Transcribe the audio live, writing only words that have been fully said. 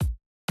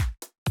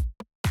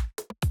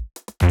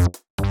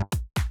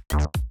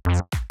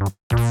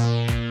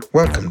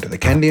Welcome to the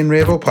Kendi and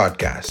Ravo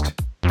podcast,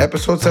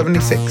 episode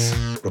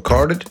 76,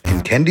 recorded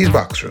in Kendi's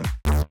box room.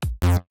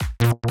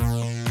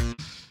 I'm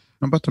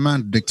about to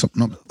man dig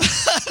something up.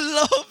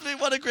 Lovely,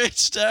 what a great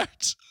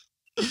start.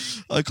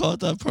 I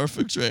caught that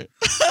perfect, Ray.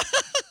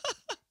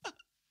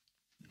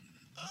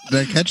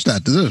 Did I catch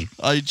that? Did it?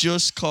 I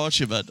just caught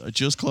you, man. I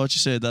just caught you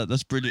saying that.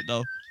 That's brilliant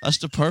now. That's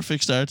the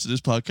perfect start to this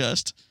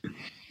podcast.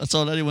 That's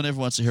all anyone ever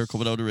wants to hear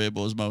coming out of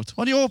Rainbow's mouth.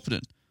 What are you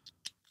opening?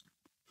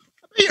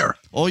 Here.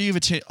 Oh, you have a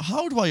tin.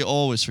 How do I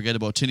always forget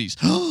about tinnies?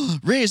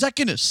 Ray, is that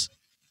Guinness?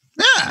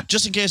 Yeah.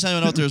 Just in case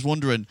anyone out there is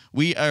wondering,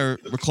 we are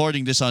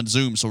recording this on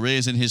Zoom. So Ray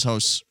is in his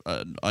house.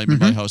 I'm in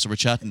my house and we're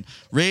chatting.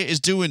 Ray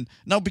is doing...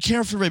 Now, be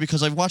careful, Ray,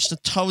 because I've watched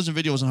 1,000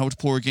 videos on how to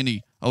pour a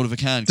Guinea out of a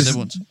can. This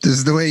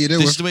is the way you do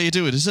it. This is the way you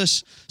do it, is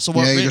this? So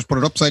what, yeah, you Ray, just put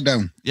it upside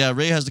down. Yeah,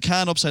 Ray has the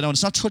can upside down.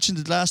 It's not touching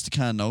the glass of the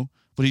can now,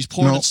 but he's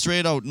pouring it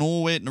straight out.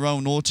 No waiting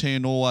around, no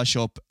tin, no wash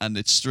up, and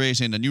it's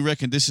straight in. And you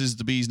reckon this is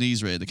the bee's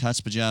knees, Ray, the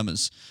cat's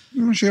pajamas.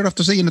 I'm sure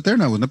after seeing it there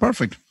now, isn't it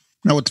perfect?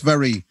 Now it's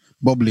very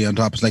bubbly on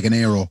top. It's like an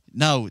arrow.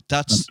 Now,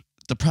 that's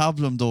the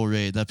problem, though,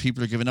 Ray, that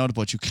people are giving out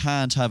about. You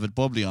can't have it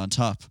bubbly on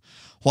top.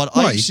 What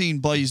Why? I've seen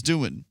boys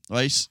doing,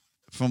 right,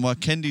 from what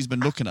Kendi's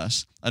been looking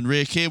at, and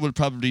Ray Kay will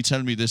probably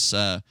tell me this,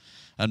 and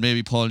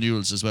maybe Paul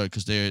Newell's as well,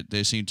 because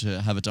they seem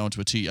to have it down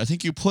to a T. I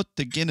think you put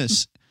the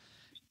Guinness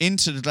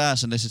into the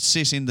glass and let it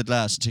sit in the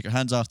glass and take your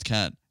hands off the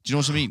can. Do you know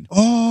what I mean?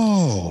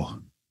 Oh,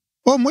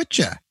 I'm with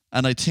you.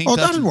 And I think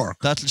that'll work.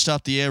 That'll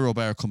stop the aero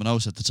bar coming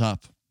out at the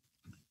top.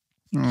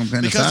 Oh, I'm kind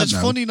of Because sad it's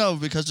now. funny now,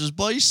 because there's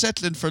boys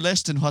settling for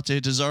less than what they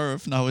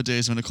deserve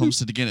nowadays when it comes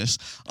to the Guinness.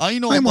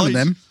 I'm one of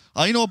them.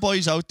 I know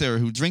boys out there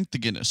who drink the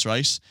Guinness,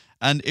 right?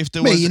 And if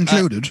there Me was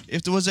included.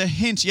 if there was a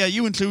hint, yeah,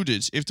 you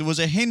included. If there was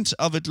a hint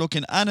of it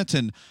looking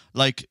anything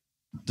like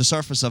the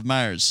surface of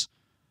Mars,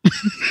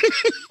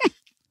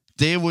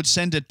 they would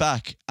send it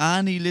back.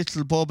 Any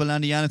little bubble,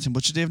 anything,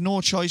 but they have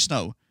no choice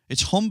now.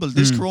 It's humbled.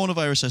 This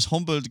coronavirus has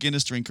humbled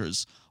Guinness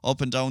drinkers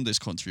up and down this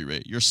country,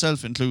 Ray,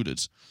 yourself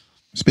included.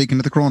 Speaking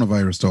of the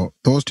coronavirus, though,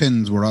 those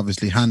tins were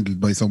obviously handled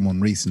by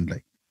someone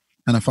recently.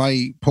 And if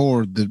I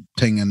pour the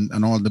thing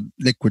and all the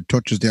liquid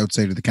touches the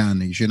outside of the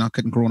can, you're not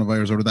getting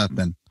coronavirus out of that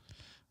then.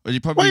 Well, you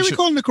probably Why are we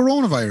calling it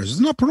coronavirus? It's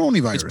not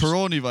peronivirus. It's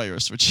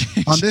peronivirus. Which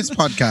On this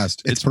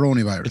podcast, it's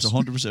peronivirus. It's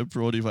 100%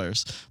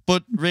 peronivirus.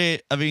 But Ray,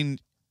 I mean,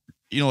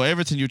 you know,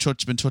 everything you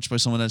touch has been touched by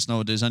someone else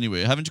nowadays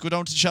anyway. Haven't you go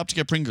down to the shop to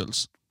get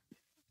Pringles?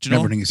 Do you know?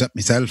 Everything except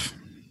myself.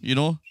 You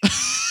know?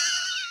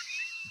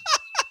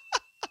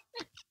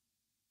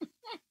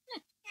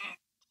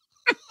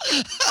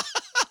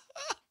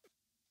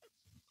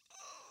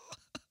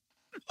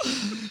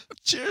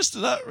 Cheers to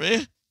that,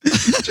 Ray.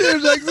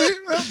 Cheers,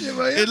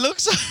 actually. It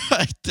looks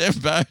alright there,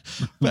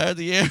 bar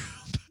the air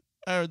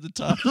bar at the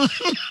top.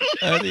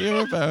 The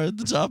air bar at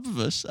the top of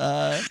it.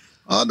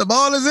 The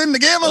ball is in, the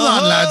game is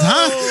on, lads,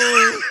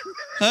 huh?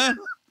 Huh?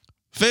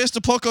 Face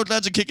the puck out,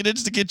 lads, and kick it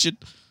into the kitchen.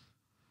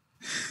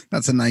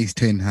 That's a nice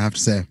tin, I have to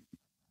say.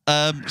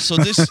 So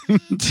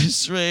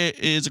this Ray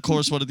is, of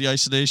course, one of the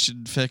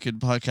isolation fucking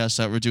podcasts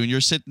that we're doing. You're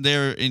sitting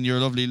there in your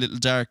lovely little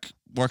dark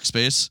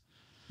workspace.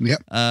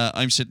 Yep.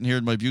 I'm sitting here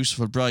in my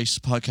beautiful Bryce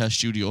podcast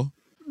studio.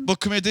 But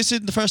come here, this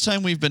isn't the first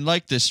time we've been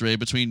like this, Ray,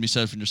 between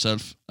myself and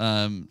yourself.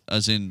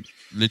 As in,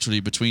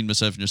 literally between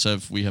myself and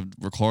yourself, we have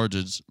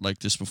recorded like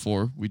this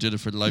before. We did it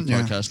for the live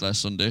podcast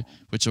last Sunday,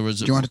 which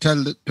was. Do you want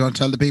to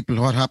tell the people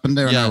what happened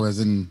there now,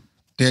 as in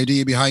the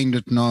idea behind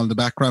it and all the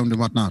background and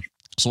whatnot?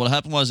 So what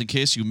happened was, in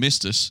case you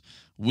missed it,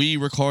 we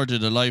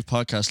recorded a live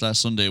podcast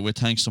last Sunday with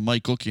thanks to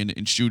Mike Guckian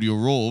in Studio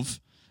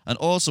Rove, and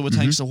also with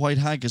thanks to White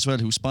Hag as well,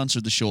 who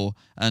sponsored the show,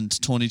 and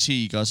Tony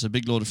T got us a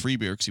big load of free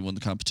beer because he won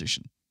the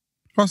competition.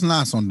 It wasn't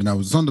last Sunday now, it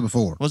was the Sunday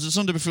before. Was it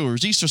Sunday before? It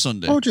was Easter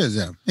Sunday. Oh, it is,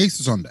 yeah.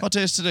 Easter Sunday. What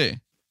day is today?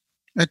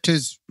 It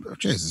is,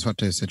 Jesus, what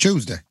day is it?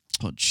 Tuesday.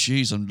 Oh,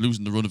 jeez, I'm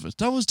losing the run of it.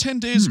 That was 10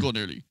 days ago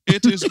nearly.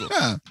 8 days ago.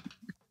 Yeah.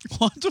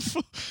 What the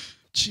fuck?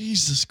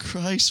 Jesus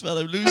Christ, man,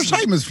 I'm losing.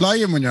 Time is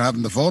flying when you're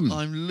having the fun.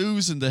 I'm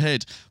losing the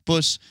head.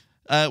 But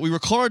we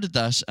recorded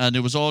that, and it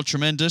was all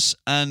tremendous.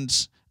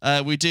 And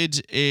we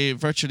did a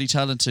virtually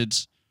talented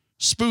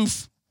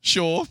spoof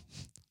show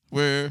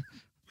where...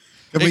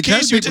 Can we tell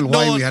people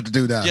why we had to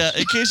do that? Yeah,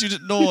 in case you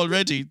didn't know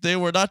already, they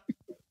were not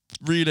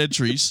real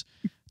entries.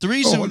 The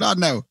reason... hold on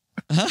now.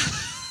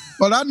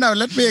 Hold on now,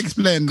 let me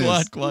explain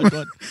this. Go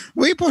on.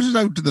 We put it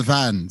out to the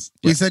fans.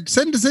 We said,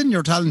 send us in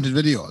your talented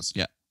videos.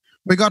 Yeah.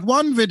 We got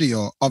one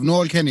video of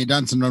Noel Kenny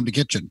dancing around the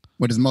kitchen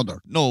with his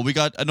mother. No, we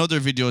got another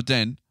video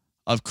then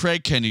of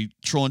Craig Kenny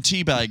throwing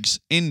tea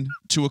bags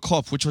into a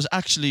cup, which was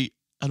actually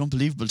an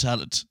unbelievable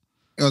talent.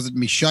 It wasn't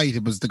me shite.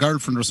 It was the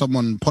girlfriend or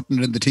someone putting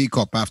it in the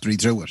teacup after he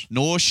threw it.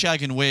 No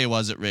shagging way,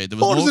 was it, Ray? There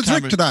was there's a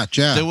trick to that,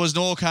 yeah. There was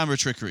no camera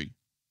trickery.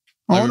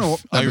 Oh,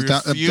 I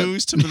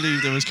refuse to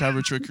believe there was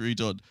camera trickery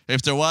done.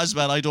 If there was,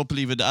 man, I don't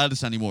believe in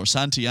Alice anymore.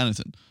 Santi,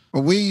 anything.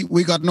 Well,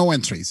 we got no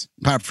entries,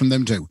 apart from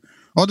them two.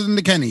 Other than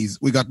the Kennys,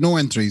 we got no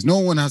entries. No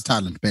one has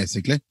talent,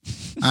 basically.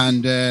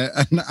 and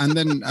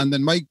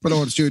then Mike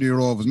below in Studio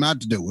Row was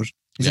mad to do it.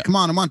 He said, come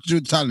on, I want to do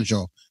the talent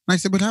show. And I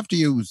said, we'll have to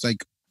use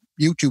like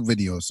YouTube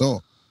videos.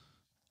 So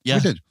Yeah,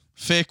 We did.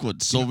 fake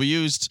ones. So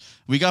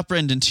we got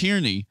Brendan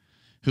Tierney,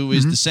 who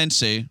is the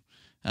sensei,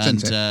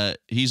 and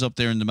he's up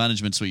there in the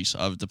management suite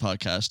of the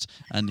podcast.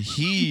 And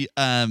he,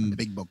 The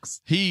big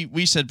bucks.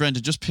 we said,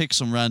 Brendan, just pick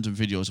some random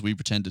videos. We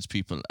pretend it's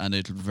people, and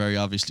it'll very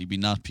obviously be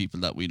not people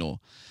that we know.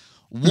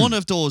 One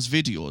of those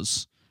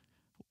videos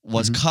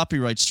was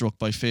copyright struck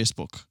by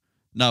Facebook.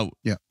 Now,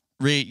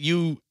 Ray,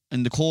 you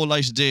in the cold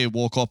light of day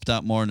woke up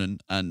that morning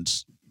and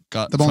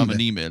got from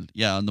an email.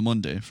 Yeah, on the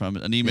Monday, from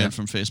an email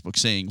from Facebook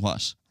saying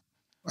what?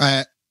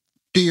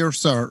 Dear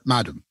sir,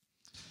 madam.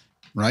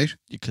 Right?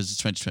 Because it's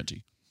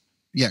 2020.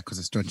 Yeah, because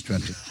it's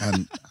 2020.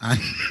 and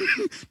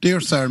dear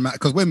sir,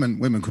 because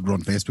women could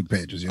run Facebook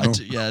pages, you know.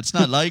 Yeah, it's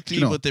not likely,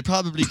 but they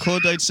probably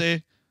could, I'd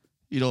say.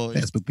 You know,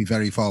 Facebook be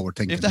very forward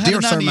thinking. If they had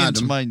a nanny in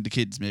to mind the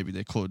kids, maybe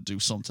they could do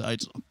something. I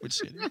don't know. We'll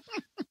see.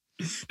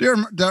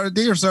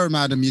 Dear sir,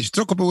 madam, you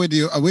stuck up a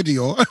video.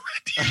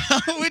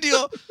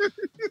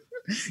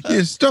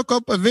 You stuck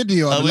up a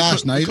video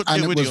last night,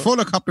 and it was full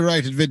of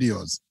copyrighted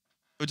videos.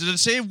 But did it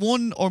say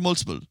one or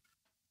multiple?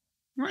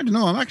 I don't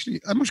know. I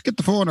must get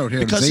the phone out here.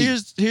 Because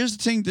here's the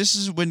thing. This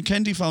is when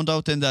Kendi found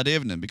out then that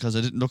evening, because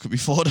I didn't look at my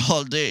phone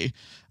all day.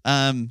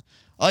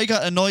 I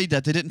got annoyed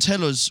that they didn't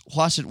tell us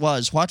what it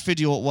was, what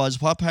video it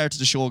was, what part of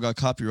the show got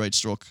copyright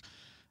struck,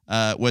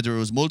 whether it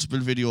was multiple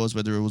videos,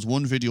 whether it was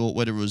one video,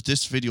 whether it was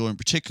this video in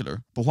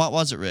particular. But what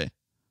was it, Ray?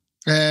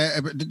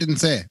 It didn't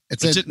say.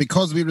 It said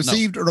because we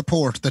received a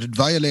report that it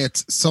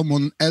violates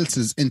someone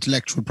else's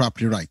intellectual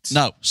property rights.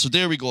 Now, so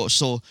there we go.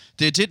 So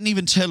they didn't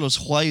even tell us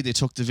why they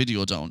took the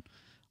video down,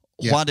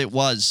 what it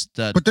was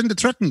that... But then they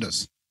threatened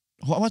us.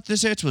 What did they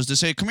say to us? They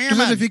say, come here,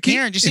 man.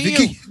 Here, do you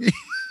see you?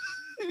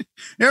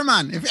 Here,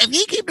 man, if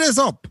you keep this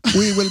up,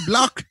 we will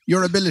block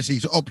your ability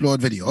to upload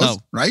videos,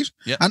 right?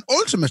 Yeah. And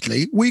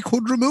ultimately, we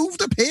could remove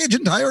the page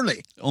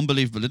entirely.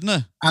 Unbelievable, isn't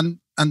it? And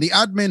the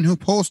admin who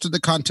posted the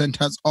content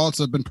has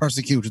also been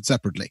persecuted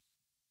separately.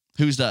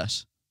 Who's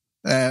that?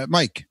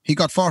 Mike. He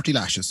got 40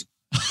 lashes.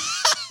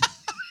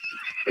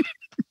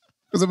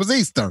 Because it was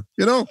Easter,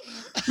 you know?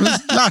 It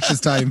was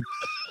lashes time.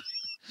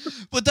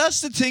 But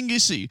that's the thing, you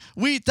see.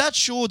 That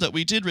show that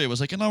we did, Ray,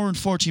 was like an hour and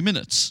 40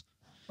 minutes.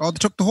 Oh, they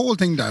took the whole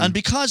thing down. And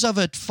because of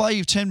a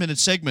 5-10 minute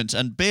segment,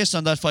 and based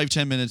on that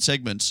 5-10 minute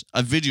segment,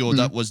 a video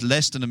that was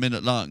less than a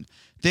minute long,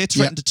 they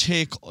threatened to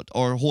take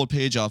our whole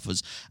page off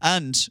us.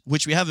 And,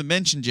 which we haven't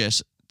mentioned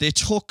yet, they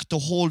took the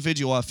whole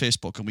video off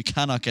Facebook and we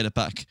cannot get it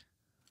back.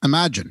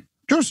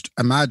 Just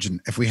imagine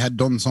if we had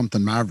done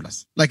something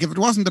marvellous. Like if it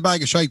wasn't the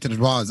bag of shite that it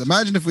was,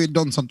 imagine if we had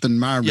done something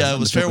marvellous. Yeah, it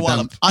was fair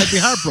wallop. I'd be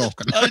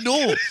heartbroken. I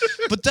know.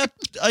 But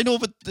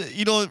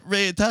you know,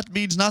 Ray, that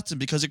means nothing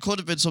because it could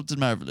have been something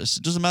marvellous.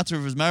 It doesn't matter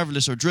if it was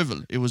marvellous or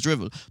drivel. It was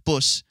drivel.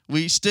 But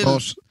we still...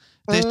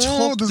 They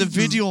took the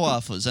video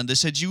off us and they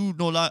said,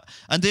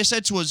 and they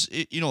said to us,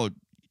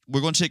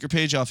 we're going to take your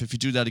page off if you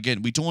do that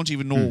again. We don't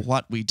even know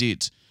what we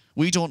did.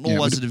 We don't know,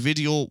 was it a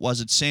video? Was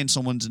it saying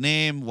someone's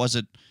name? Was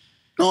it...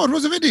 No, it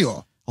was a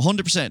video.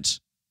 100%.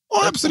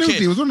 Oh, absolutely.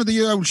 Okay. It was one of the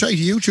old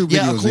shitey YouTube videos.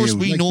 Yeah, of course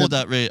we know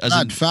that, Ray. As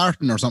in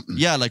farting or something.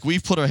 Yeah, like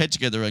we've put our head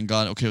together and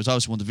gone, okay, it was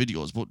obviously one of the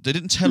videos, but they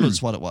didn't tell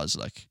us what it was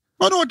like.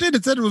 Oh, no, it did.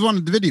 It said it was one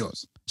of the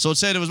videos. So it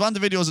said it was one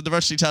of the videos of the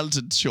Virtually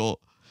Talented show.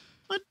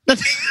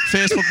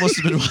 Facebook must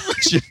have been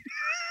watching.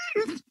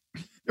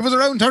 It was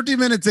around 30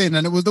 minutes in,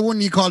 and it was the one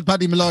you called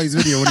Paddy Malloy's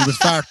video when he was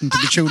farting to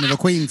the tune of a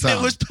Queen song.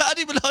 It was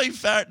Paddy Malloy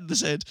farting, they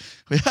said.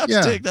 We have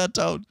to take that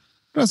down.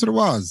 That's what it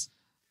was.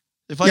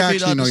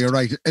 No, you're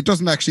right. It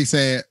doesn't actually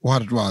say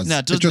what it was. No,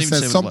 it just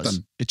says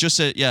something. It just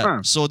said,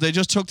 So they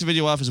just took the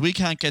video off us. We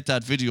can't get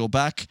that video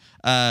back.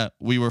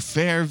 We were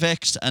fair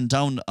vexed and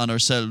down on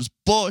ourselves.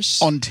 But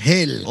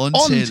until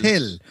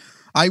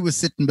I was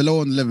sitting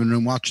below in the living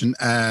room watching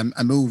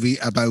a movie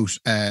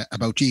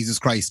about Jesus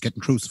Christ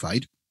getting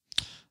crucified.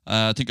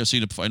 I think I've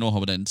seen it before. I know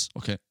how it ends.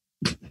 Okay.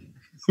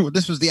 Well,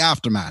 this was the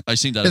aftermath. I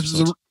seen that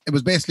episode. It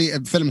was basically a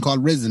film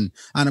called Risen,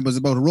 and it was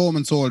about a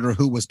Roman soldier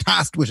who was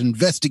tasked with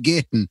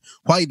investigating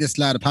why this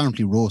lad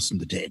apparently rose from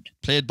the dead.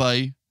 Played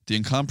by the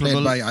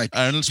incomparable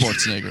Arnold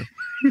Schwarzenegger.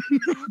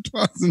 It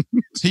wasn't.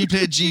 He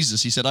played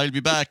Jesus. He said, I'll be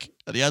back.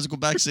 And he hasn't come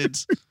back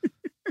since.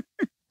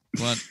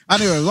 Anyway,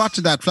 I was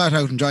watching that flat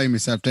out, enjoying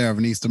myself there of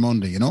an Easter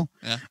Monday, you know?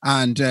 Yeah.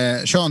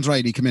 And Sean's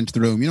Riley came into the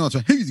room, you know,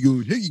 so how's it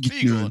going? How you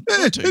getting on?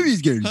 How are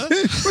you going?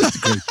 What's the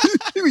crack?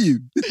 How are you?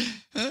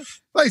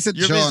 I said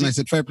to Sean, I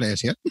said, fair play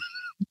to you.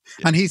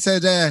 And he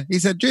said,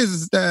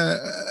 Jesus,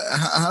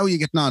 how are you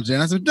getting on today?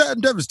 And I said,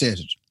 I'm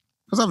devastated.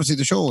 Because obviously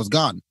the show was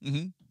gone.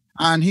 Mm-hmm.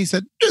 And he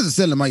said, this is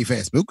still on my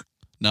Facebook.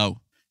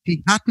 No.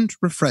 He hadn't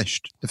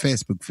refreshed the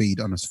Facebook feed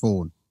on his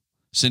phone.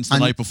 Since the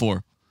night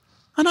before.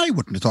 And I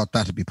wouldn't have thought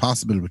that'd be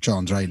possible with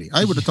Sean Riley.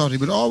 I would have thought he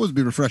would always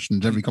be refreshing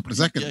it every couple of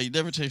seconds. Yeah, he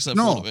never takes that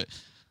phone away.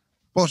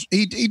 But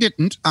he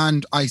didn't.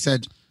 And I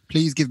said,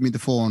 please give me the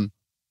phone,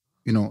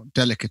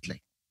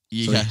 delicately.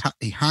 Yeah. So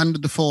he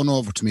handed the phone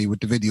over to me with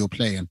the video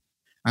playing.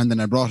 And then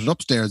I brought it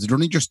upstairs. It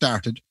only just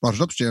started. Brought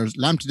it upstairs,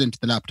 lamped it into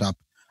the laptop,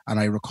 and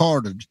I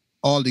recorded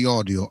all the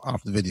audio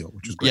of the video,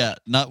 which was great. Yeah,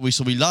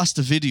 so we lost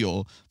the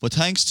video, but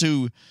thanks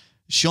to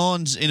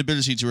Sean's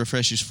inability to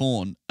refresh his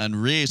phone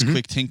and Ray's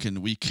quick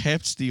thinking, we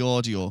kept the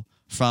audio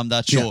from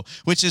that show,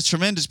 which is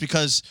tremendous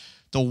because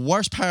the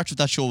worst part of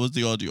that show was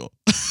the audio.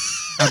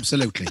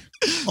 Absolutely.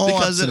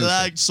 Because it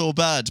lagged so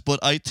bad. But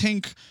I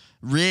think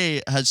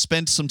Ray has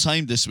spent some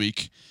time this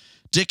week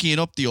dickying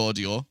up the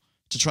audio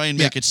to try and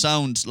make it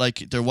sound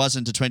like there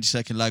wasn't a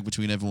 20-second lag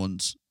between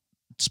everyone's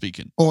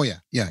speaking. Oh, yeah.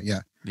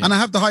 And I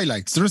have the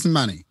highlights. There isn't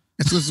many.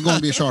 This is going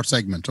to be a short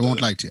segment. I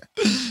won't lie to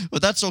you.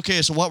 But that's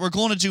okay. So what we're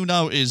going to do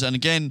now is, and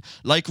again,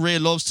 like Ray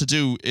loves to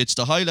do, it's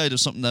the highlight of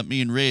something that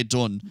me and Ray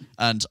done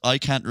and I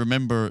can't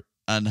remember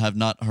and have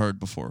not heard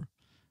before.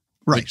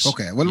 Right,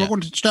 okay. Well, we're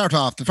going to start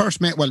off. The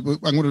first, I'm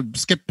going to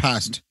skip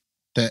past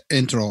the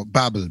intro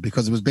babble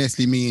because it was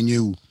basically me and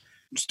you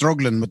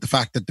struggling with the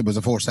fact that there was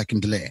a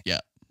 4-second delay. Yeah,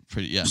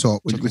 So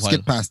we'll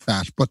skip past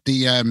that. But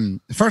the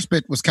first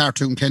bit was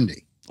Cartoon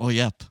Kendi. Oh,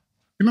 yep.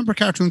 Remember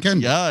Cartoon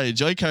Kendi? Yeah, I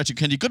enjoy Cartoon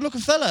Kendi. Good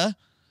looking fella.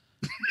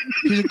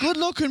 He's a good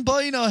looking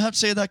boy now, I have to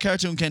say, that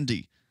Cartoon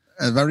Kendi.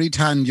 A very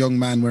tan young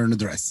man wearing a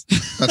dress.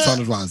 That's all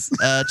it was.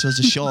 It was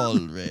a shawl,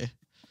 Ray.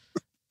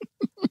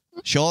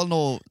 Shawl,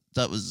 no,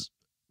 that was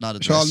not a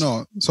dress. Shawl,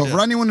 no. So for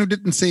anyone who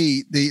didn't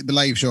see the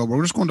live show,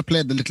 we're just going to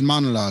play the little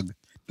monologue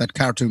that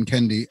Cartoon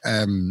Kendi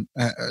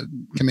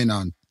came in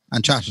on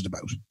and chatted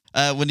about.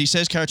 When he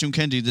says Cartoon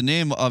Kendi, the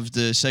name of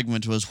the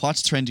segment was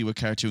What's Trendy with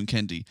Cartoon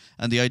Kendi?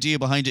 And the idea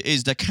behind it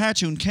is that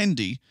Cartoon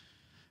Kendi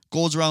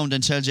goes around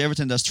and tells you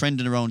everything that's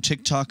trending around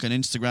TikTok and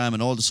Instagram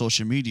and all the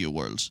social media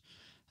worlds.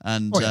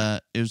 And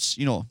it was,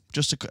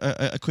 just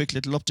a quick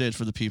little update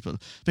for the people.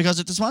 Because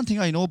if there's one thing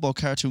I know about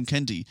Cartoon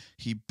Kendi,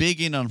 he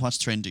big in on what's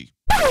trendy.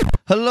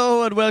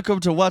 Hello and welcome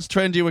to What's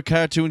Trendy with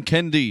Cartoon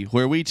Kendi,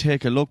 where we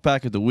take a look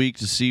back at the week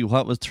to see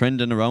what was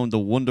trending around the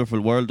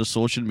wonderful world of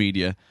social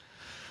media.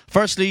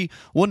 Firstly,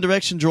 One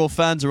Direction drove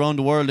fans around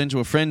the world into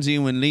a frenzy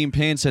when Liam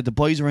Payne said the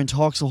boys are in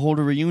talks to hold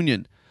a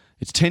reunion.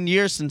 It's 10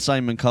 years since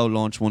Simon Cowell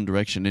launched One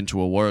Direction into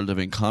a world of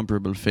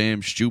incomparable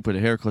fame, stupid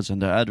haircuts and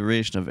the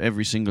adoration of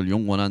every single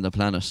young one on the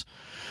planet.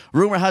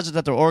 Rumour has it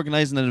that they're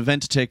organising an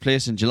event to take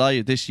place in July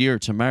of this year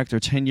to mark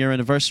their 10-year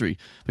anniversary.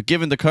 But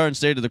given the current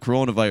state of the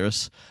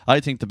coronavirus,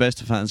 I think the best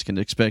the fans can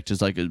expect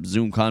is like a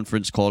Zoom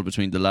conference call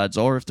between the lads,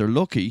 or if they're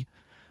lucky,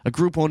 a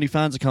group-only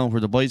fans account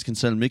where the boys can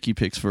sell Mickey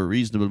pics for a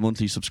reasonable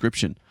monthly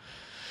subscription.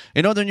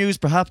 In other news,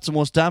 perhaps the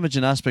most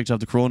damaging aspect of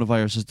the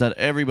coronavirus is that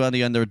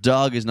everybody and their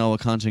dog is now a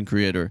content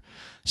creator.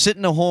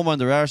 Sitting at home on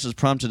their arse has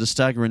prompted a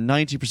staggering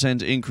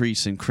 90%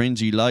 increase in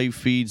cringy live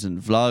feeds and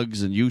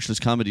vlogs and useless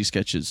comedy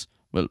sketches.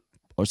 Well,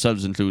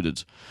 ourselves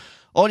included.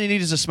 All you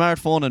need is a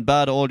smartphone and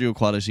bad audio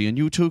quality, and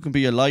you too can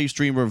be a live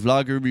streamer,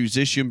 vlogger,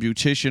 musician,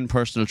 beautician,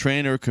 personal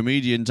trainer,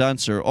 comedian,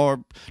 dancer,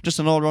 or just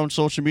an all-round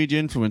social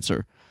media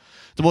influencer.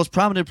 The most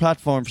prominent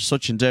platform for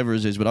such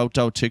endeavours is without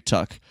doubt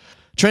TikTok.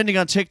 Trending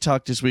on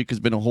TikTok this week has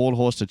been a whole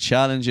host of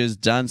challenges,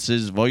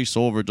 dances,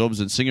 voice-over dubs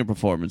and singer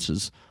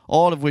performances,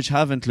 all of which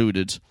have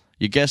included,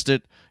 you guessed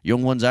it,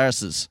 young ones'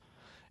 arses.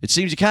 It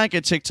seems you can't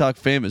get TikTok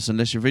famous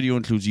unless your video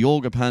includes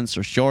yoga pants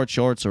or short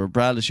shorts or a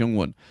braless young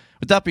one.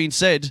 With that being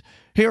said,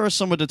 here are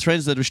some of the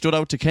trends that have stood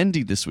out to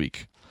Kendi this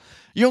week.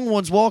 Young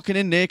ones walking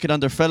in naked on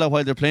their fella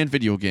while they're playing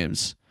video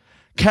games.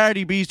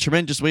 Cardi B's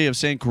tremendous way of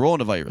saying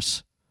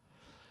coronavirus.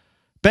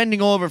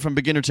 Bending over from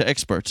beginner to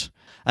expert.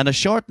 And a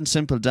short and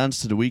simple dance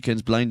to the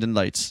Weeknd's Blinding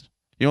Lights.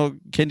 You know,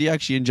 Kendi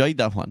actually enjoyed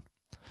that one.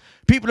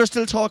 People are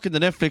still talking the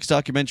Netflix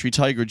documentary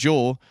Tiger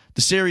Joe.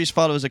 The series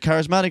follows a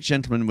charismatic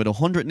gentleman with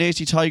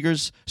 180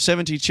 tigers,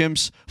 70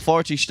 chimps,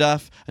 40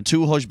 staff, and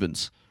 2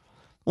 husbands.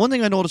 One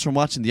thing I noticed from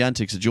watching the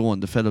antics of Joe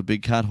and the fellow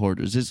big cat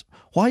hoarders is,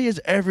 why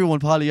is everyone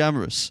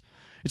polyamorous?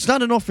 It's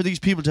not enough for these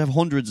people to have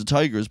hundreds of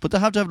tigers, but they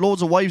have to have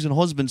loads of wives and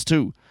husbands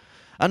too.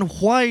 And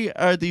why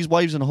are these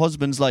wives and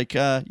husbands like,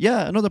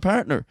 another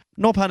partner?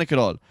 No panic at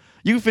all.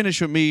 You finish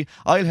with me,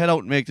 I'll head out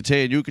and make the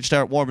tea, and you can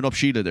start warming up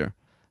Sheila there.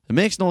 It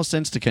makes no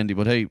sense to Kendi,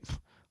 but hey,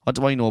 what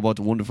do I know about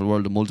the wonderful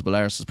world of multiple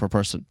arses per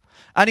person?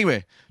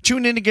 Anyway,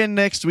 tune in again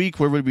next week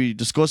where we'll be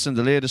discussing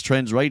the latest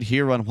trends right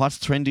here on What's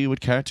Trendy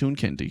with Cartoon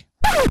Kendi.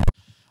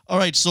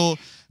 Alright, so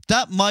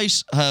that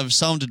might have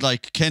sounded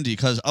like Kendi,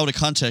 because out of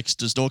context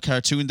there's no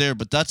cartoon there,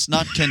 but that's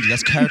not Kendi,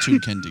 that's Cartoon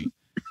Kendi.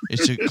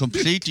 It's a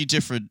completely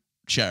different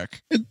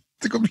shark.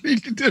 It's a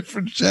completely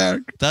different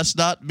shark. That's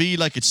not me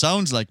like it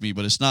sounds like me,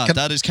 but it's not.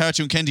 That is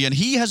Cartoon Kendi, and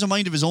he has a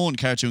mind of his own,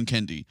 Cartoon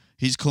Kendi.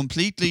 He's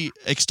completely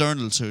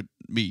external to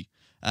me,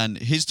 and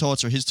his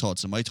thoughts are his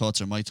thoughts, and my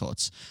thoughts are my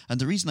thoughts. And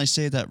the reason I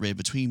say that, Ray,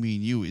 between me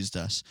and you, is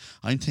that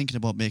I'm thinking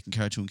about making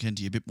Cartoon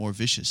Kendi a bit more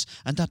vicious,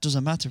 and that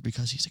doesn't matter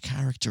because he's a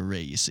character,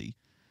 Ray, you see,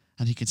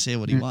 and he can say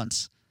what he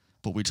wants.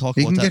 But we'll talk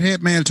about that. He can get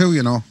hate mail too,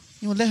 you know.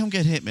 Let him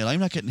get hate mail. I'm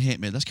not getting hate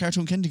mail. That's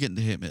Cartoon Kendi getting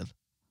the hate mail.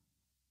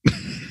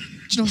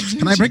 You know,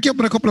 can I break you up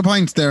with a couple of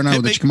points there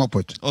now that you come up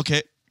with?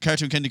 Okay,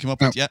 Cartoon Kendi came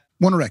up with, yeah.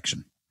 One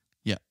Erection.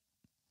 Yeah.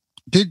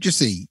 Did you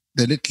see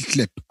the little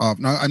clip of...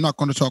 Now, I'm not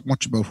going to talk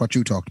much about what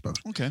you talked about.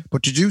 Okay.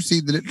 But did you see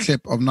the little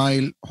clip of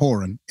Niall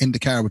Horan in the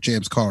car with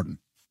James Corden?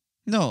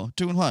 No,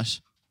 doing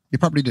what? You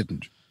probably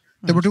didn't.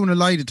 They were doing a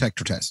lie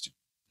detector test.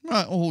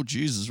 Right. Oh,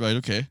 Jesus, right,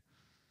 okay.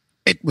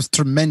 It was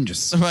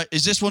tremendous. Right.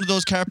 Is this one of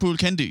those carpool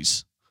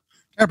Kendys?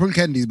 Carpool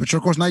Kendys, but sure,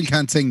 of course, Niall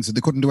can't sing, so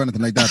they couldn't do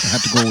anything like that. They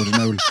had to go with an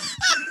owl.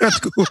 They had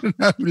to go with an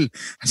owl.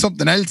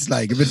 Something else,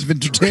 like a bit of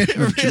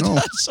entertainment, you know.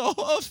 That's so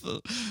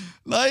awful.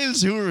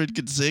 Niles Hooran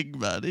can sing,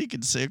 man. He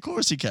can sing. Of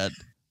course he can.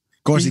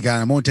 Of course he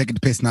can. I'm only taking the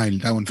piss, Niall.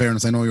 Now, in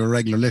fairness, I know you're a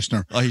regular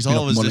listener. Oh, he's Been up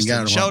always in listening.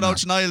 Mullingar Shout out whatnot.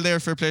 to Niall there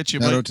for playing to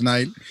you, Shout mate. out to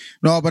Niall.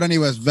 No, but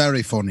anyway, it's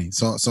very funny.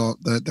 So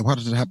what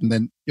did happen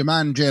then? Your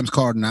man James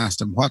Corden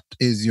asked him, "What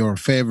is your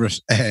favourite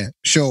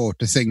show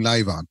to sing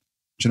live on?"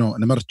 Do you know,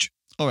 in the Murch.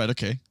 All right,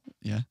 okay.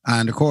 Yeah.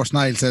 And of course,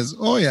 Niall says,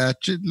 "Oh yeah,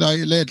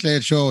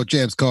 late show,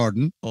 James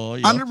Corden." Oh,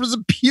 yeah. And it was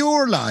a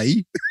pure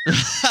lie.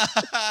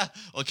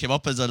 Oh, came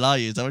up as a lie.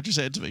 Is that what you're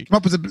saying to me? Come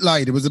up as a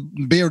lie. There was a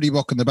beardy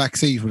buck in the back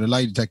seat with a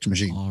lie detector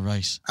machine. All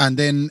right. And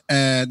then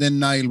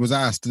Niall was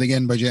asked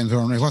again by James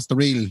Corden, "What's the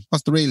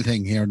real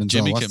thing here?" And so,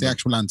 Jimmy what's the Kimmel.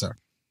 actual answer?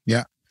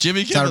 Yeah,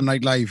 Jimmy Saturday Kimmel.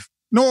 Night Live.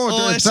 No,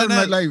 Oh, Saturday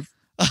SNL. Night Live.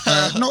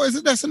 No, is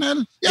it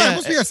SNL? Yeah, it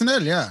must be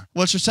SNL. Yeah,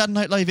 Well, sure, Saturday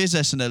Night Live is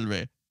SNL,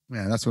 Ray.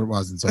 yeah, that's what it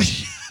was. And so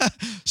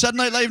Saturday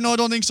Night Live? No, I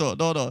don't think so.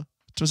 No.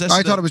 It was SNL.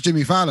 I thought it was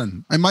Jimmy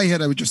Fallon. In my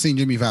head, I was just seeing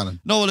Jimmy Fallon.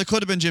 No, well, it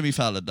could have been Jimmy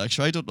Fallon,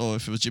 actually. I don't know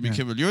if it was Jimmy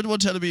Kimmel. You're the one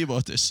telling me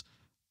about this.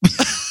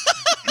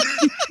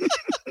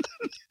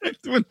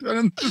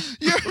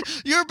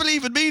 You're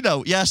believing me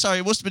now. Yeah, sorry,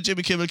 it must have been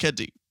Jimmy Kimmel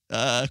Kenty.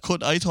 I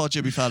thought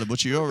Jimmy Fallon,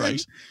 but you're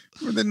right.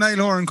 Then Niall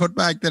Horan cut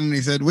back then and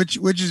he said, which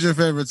is your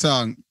favourite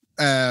song?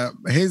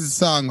 His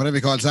song, whatever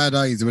you call it, Sad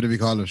Eyes, or whatever you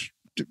call it.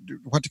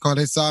 What do you call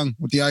his song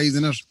with the eyes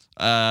in it?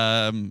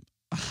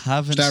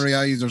 Haven't Starry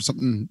Eyes or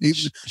something.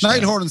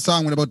 Niall Horan's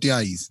song went about the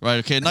eyes. Right,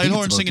 okay. Niall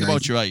Horan singing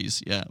about your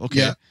eyes. Yeah, okay.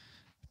 Yeah.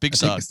 Big I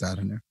song. think it's that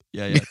in there.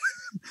 Yeah.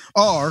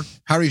 Or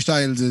Harry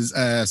Styles'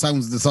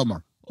 Sounds of the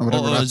Summer. Or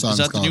whatever that song's is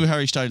that called. the new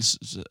Harry Styles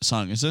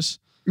song, is this?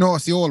 No,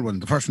 it's the old one,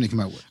 the first one he came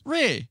out with.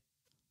 Ray.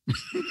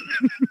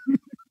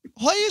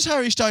 Why is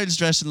Harry Styles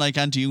dressing like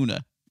Auntie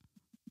Una?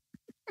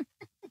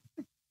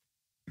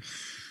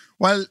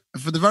 Well,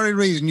 for the very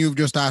reason you've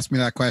just asked me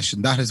that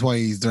question, that is why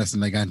he's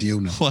dressing like Auntie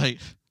Una. Why?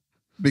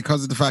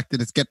 Because of the fact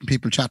that it's getting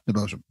people chatting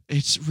about him.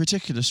 It's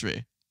ridiculous,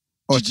 Ray.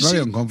 Oh, Did it's you very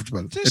see-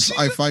 uncomfortable. did you see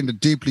I that? find it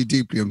deeply,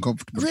 deeply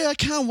uncomfortable. Ray, I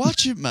can't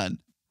watch it, man.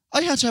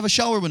 I had to have a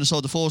shower when I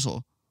saw the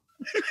photo.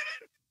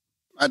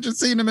 I just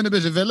seen him in a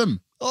bit of film.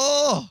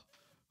 Oh,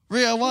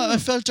 Ray, I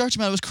felt dirty,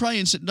 man. I was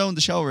crying sitting down in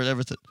the shower and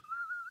everything.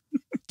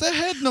 The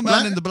head no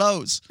man in the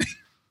blouse.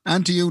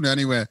 Auntie Una,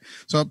 anyway.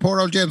 So poor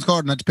old James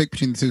Corden had to pick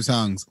between the two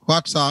songs.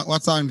 What song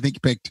do you think he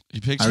picked? He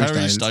picked Harry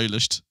Harry Styles.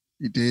 Stylish.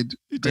 He did.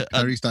 He did, picked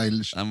Harry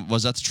Stylish.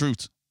 Was that the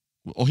truth?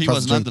 Oh, he That's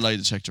wasn't the on truth. the lie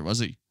detector, was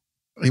he?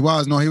 He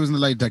was in the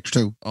lie detector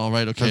too. Oh,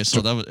 right, okay. That's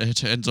So true.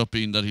 it ends up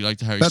being that he liked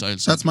the Harry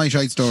Styles song. That's my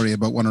shite story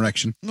about One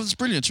Erection. No, that's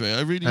brilliant, Ray.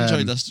 I really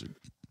enjoyed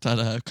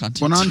that content.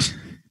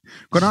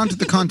 Going on to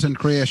the content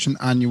creation,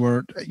 and you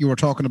were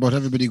talking about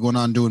everybody going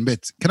on doing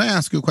bits. Can I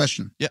ask you a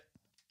question? Yeah.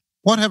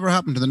 Whatever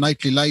happened to the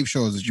nightly live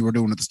shows that you were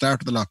doing at the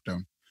start of the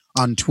lockdown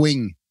on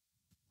Twing?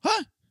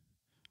 Huh?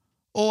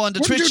 Oh, on the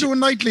What Twitch. you doing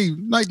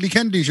nightly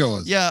Kennedy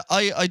shows? Yeah,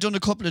 I done a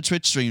couple of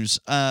Twitch streams.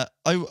 Now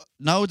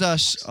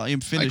that I am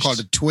I finished. called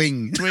it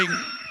Twing. Twing.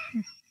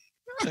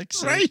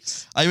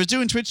 Right. I was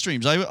doing Twitch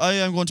streams. I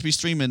am going to be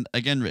streaming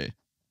again, Ray.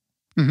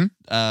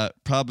 Mm-hmm.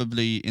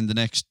 Probably in the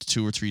next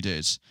 2 or 3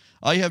 days.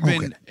 I have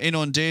been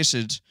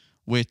inundated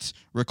with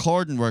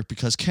recording work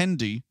because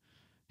Kendi,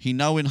 he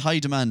now in high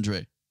demand,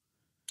 Ray.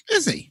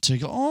 Is he? To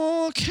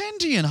go,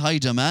 Kendi in high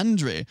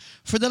demand, Ray.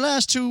 For the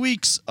last 2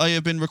 weeks, I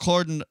have been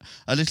recording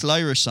a little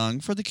Irish song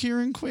for the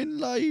Kieran Quinn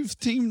live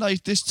theme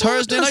night this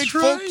Thursday night, that's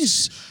right.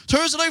 folks.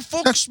 Thursday night,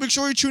 folks. Make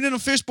sure you tune in on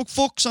Facebook,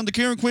 folks, on the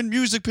Kieran Quinn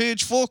music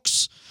page,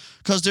 folks.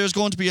 Because there's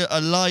going to be a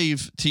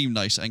live team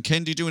night and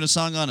Kendi doing a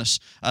song on it.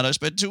 And I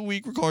spent 2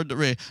 weeks recording it,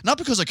 Ray. Not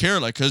because I care,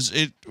 like, because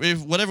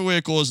if whatever way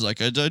it goes,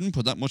 like, I didn't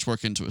put that much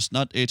work into it.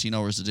 Not 18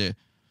 hours a day.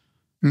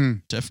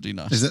 Definitely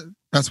not. Is it?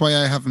 That's why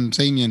I haven't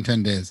seen you in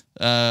 10 days.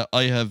 I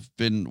have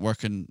been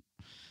working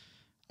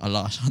a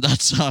lot on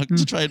that song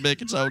to try and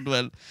make it sound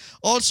well.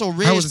 Also, How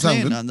is Ray's it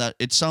playing sounding? on that.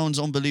 It sounds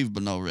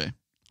unbelievable now, Ray.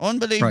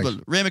 Unbelievable.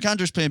 Right. Ray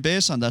McAndrew's playing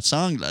bass on that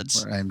song,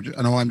 lads.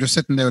 I'm just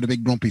sitting there with a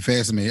big grumpy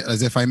face of me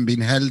as if I'm being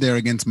held there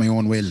against my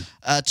own will. To be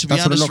That's what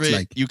it honest, looks Ray,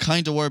 like. you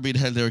kind of were being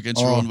held there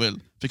against your own will.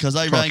 Because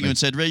I rang totally. you and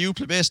said, Ray, you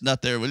play bass in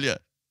that there, will you?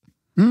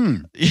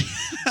 And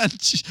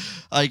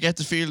I get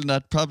the feeling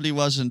that probably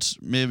wasn't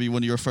maybe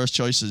one of your first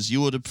choices.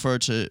 You would have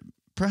preferred to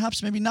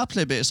perhaps maybe not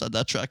play bass on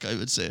that track, I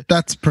would say.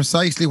 That's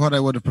precisely what I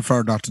would have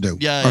preferred not to do.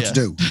 To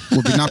do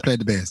would be not play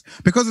the bass,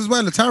 because as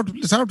well it's hard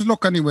to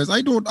look anyways. I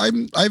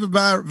have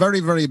a very,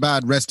 very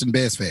bad resting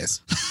bass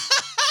face.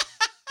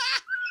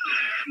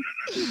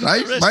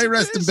 Right, my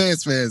resting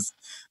bass face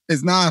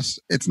is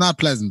not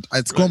pleasant.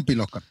 It's grumpy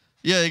looking.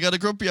 Yeah, you got a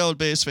grumpy old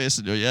bass face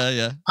in you.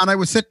 Yeah. And I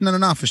was sitting in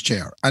an office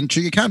chair, and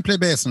you can't play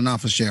bass in an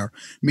office chair.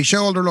 My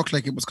shoulder looked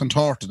like it was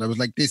contorted. I was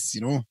like this,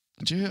 you know.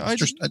 I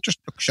just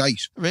look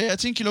shite. Ray, I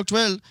think you looked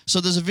well.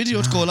 So there's a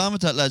video to go along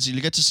with that, lads.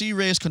 You'll get to see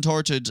Ray's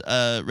contorted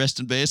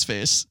resting bass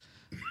face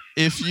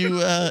if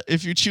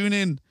you tune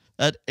in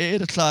at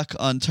 8 o'clock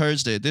on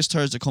Thursday. This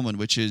Thursday coming,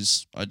 which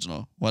is, I don't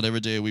know, whatever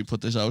day we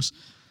put this out.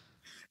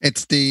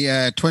 It's the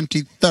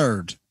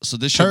 23rd. So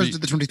this should Thursday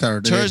the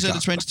 23rd. Thursday the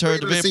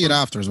 23rd of April. See it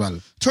after as well.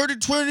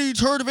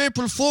 23rd of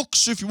April,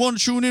 folks. If you want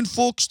to tune in,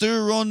 folks,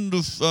 they're on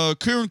the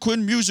Kieran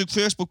Quinn Music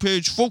Facebook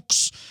page,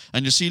 folks.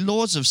 And you see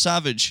loads of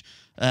savage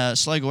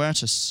Sligo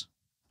artists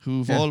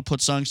who've all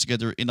put songs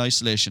together in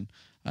isolation.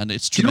 And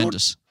it's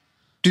tremendous.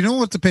 Do you know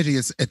what the pity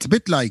is? It's a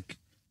bit like,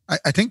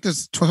 I think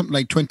there's something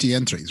like 20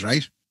 entries,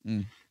 right?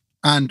 Mm.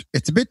 And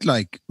it's a bit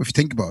like, if you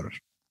think about it,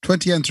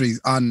 20 entries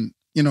on,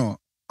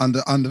 on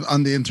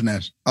the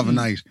internet of a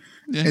night.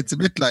 Yeah. It's a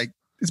bit like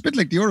the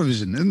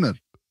Eurovision, isn't it?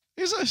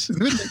 Is it?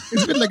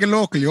 It's a bit like a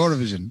local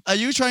Eurovision. Are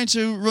you trying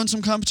to run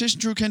some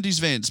competition through Kendy's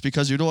veins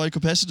because you're no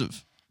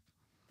competitive?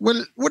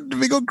 Well, wouldn't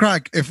it be good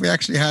crack if we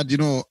actually had,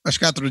 a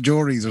scatter of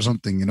juries or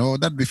something,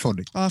 That'd be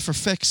funny. For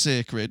feck's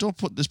sake, Ray, don't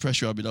put this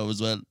pressure on me now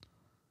as well.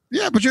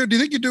 Yeah, but do you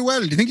think you'd do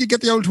well? Do you think you'd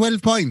get the old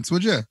 12 points,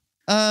 would you?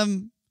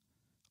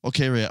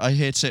 Okay, Ray, I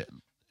hate say...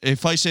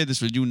 If I say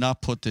this, will you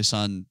not put this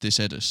on this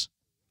edit?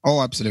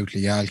 Oh,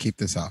 absolutely. Yeah, I'll keep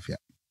this off, yeah.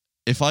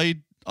 If I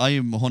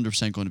am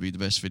 100% going to be the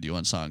best video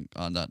and song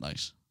on that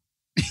night.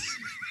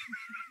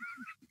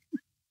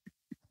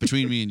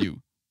 Between me and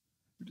you.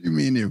 Between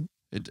me and you.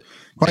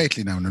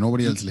 Quietly now,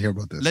 nobody else will hear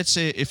about this. Let's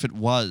say if it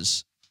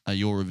was a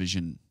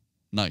Eurovision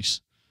night.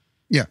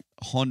 Yeah.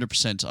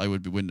 100% I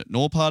would be winning it.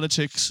 No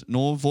politics,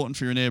 no voting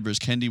for your neighbours.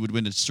 Kendi would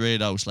win it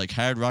straight out, like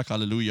Hard Rock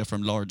Hallelujah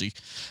from Lordy.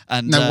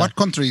 And now, what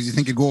countries do you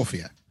think would go for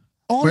you?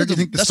 Where do you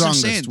think the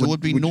strongest? That's what I'm saying. There would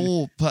be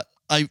no... But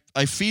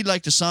I feel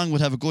like the song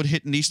would have a good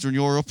hit in Eastern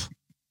Europe.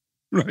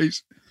 Right.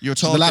 You're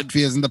talking the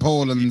Latvias and the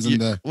Polands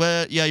and the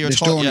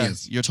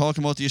Estonians. You're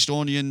talking about the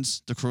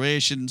Estonians, the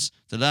Croatians,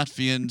 the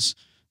Latvians,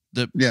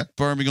 the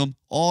Birmingham,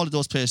 all of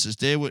those places.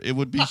 It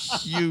would be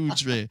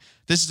huge, Ray.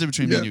 This is in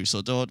between me and you,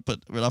 so don't. But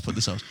we'll not put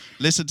this out.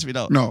 Listen to me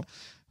now. No.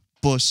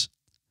 But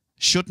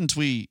shouldn't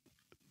we,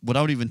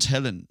 without even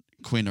telling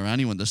Quinn or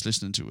anyone that's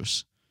listening to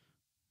us,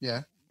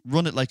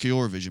 run it like a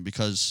Eurovision?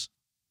 Because,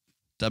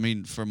 I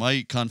mean, for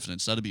my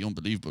confidence, that'd be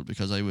unbelievable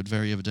because I would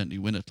very evidently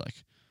win it.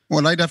 Like.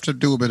 Well, I'd have to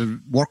do a bit of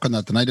work on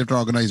that, and I'd have to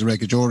organise a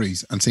rake of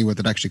juries and see what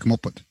they'd actually come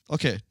up with.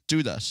 Okay,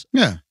 do that.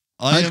 Yeah.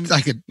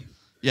 I could.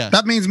 Yeah.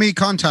 That means me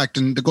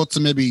contacting the guts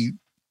of maybe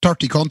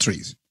 30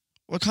 countries.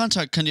 Well,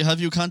 can you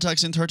have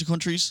contacts in 30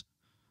 countries?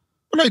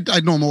 Well, I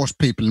know most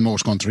people in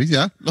most countries,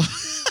 yeah.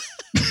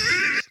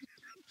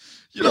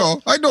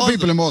 I know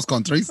people in most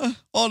countries.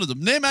 All of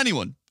them. Name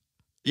anyone.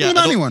 Yeah, Name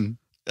anyone.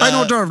 I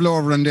know Dervla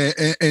over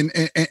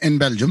in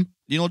Belgium.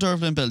 You know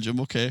Dervla in Belgium,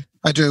 okay.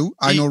 I do.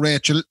 I know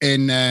Rachel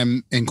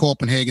in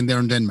Copenhagen there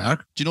in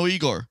Denmark. Do you know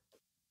Igor?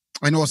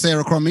 I know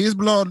Sarah Crummy used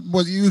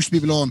to be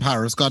below in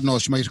Paris. God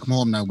knows she might have come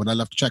home now, but I'll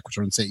have to check with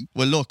her and see.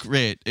 Well, look,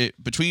 Ray,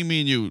 between me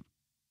and you,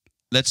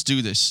 let's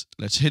do this.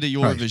 Let's hit a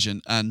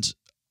Eurovision, and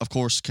of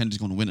course, Kennedy's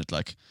going to win it.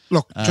 Like,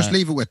 look, just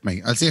leave it with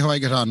me. I'll see how I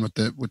get on with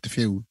the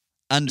few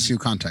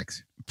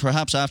contacts.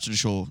 Perhaps after the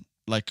show,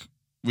 like,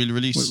 we'll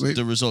release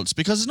the results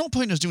because there's no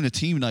point in us doing a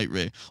team night,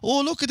 Ray.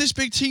 Oh, look at this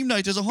big team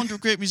night. There's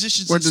 100 great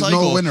musicians. Where there's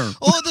no winner.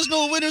 Oh, there's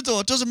no winner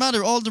though. It doesn't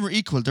matter. All of them are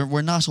equal.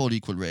 We're not all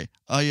equal, Ray.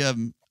 I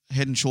am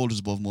head and shoulders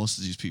above most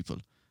of these people.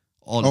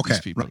 All of these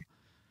people. Right.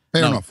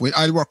 Fair enough.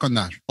 I'll work on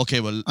that.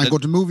 Okay, well, I'm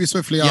going to move you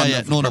swiftly on.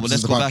 Yeah, no, but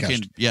let's go back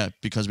in. Yeah,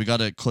 because we got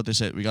to cut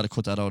this out. We got to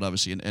cut that out,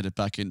 obviously, and edit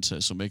back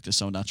into, so make this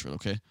sound natural,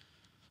 okay?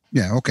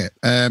 Yeah, okay.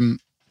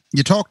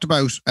 You talked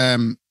about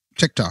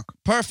TikTok.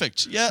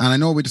 Perfect. Yeah. And I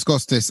know we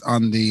discussed this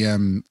on the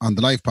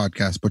live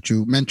podcast, but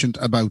you mentioned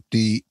about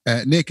the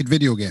naked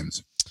video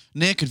games.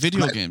 Naked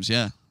video games,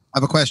 yeah. I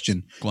have a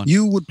question. Go on.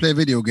 You would play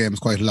video games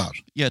quite a lot.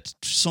 Yeah,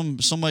 some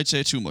might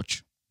say too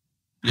much.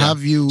 Yeah.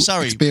 Have you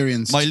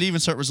experienced... My Leave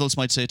Insert results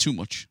might say too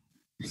much.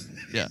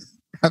 Yeah.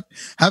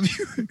 Have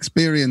you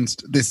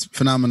experienced this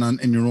phenomenon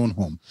in your own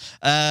home?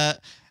 I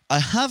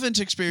haven't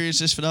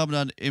experienced this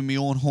phenomenon in my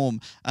own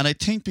home, and I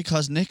think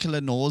because Nicola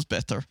knows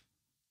better.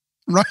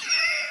 Right.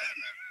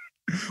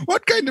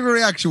 What kind of a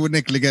reaction would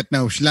Nicola get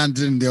now? She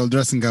landed in the old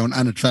dressing gown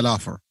and it fell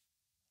off her.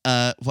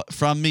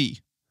 From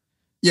me?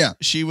 Yeah.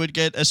 She would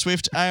get a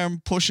swift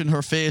arm pushing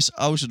her face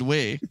out of the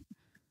way.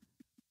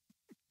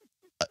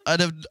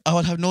 I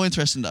would have no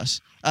interest in that.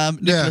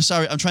 Nicola,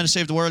 sorry, I'm trying to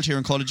save the world here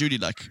in Call of Duty.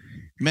 Like,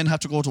 men have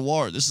to go to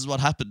war. This is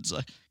what happens.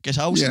 Like, get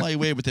out of my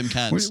way with them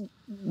cans.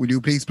 Would you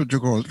please put your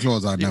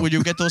clothes on now? Would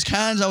you get those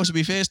cans out of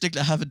my face,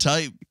 Nicola? Have a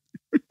time.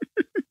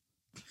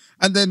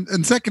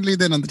 And secondly,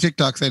 then on the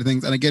TikTok side of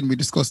things, and again we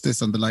discussed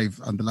this on the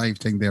live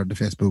thing there on the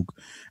Facebook.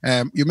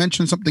 You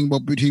mentioned something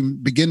about between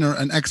beginner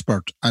and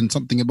expert, and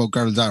something about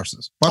girls'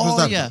 arses. What was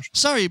that? Yeah. About?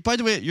 Sorry. By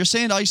the way, you're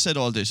saying I said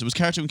all this. It was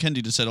Cartoon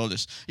Kendi that said all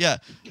this. Yeah.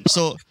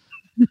 So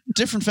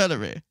different fella,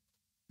 Ray.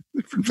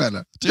 Different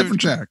fella.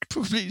 Different shark.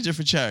 Completely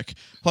different shark.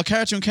 What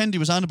Cartoon Kendi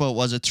was on about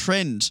was a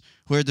trend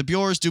where the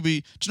Bures do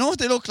you know what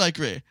they look like,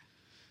 Ray?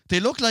 They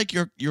look like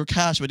your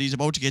cat when he's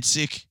about to get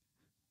sick.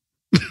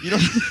 You know,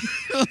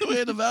 the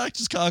way the back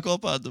just cock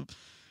up on them.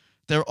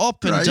 They're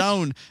up and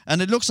down,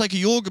 and it looks like a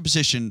yoga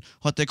position,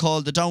 what they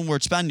call the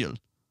downward spaniel.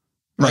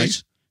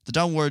 Right? The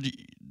downward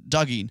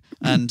dogging,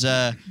 and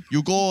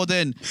you go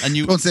then and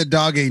you don't say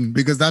dogging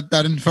because that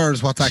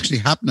infers what's actually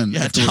happening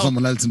if there was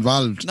someone else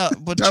involved. No,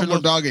 but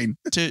dogging.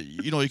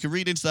 You can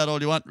read into that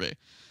all you want, Ray.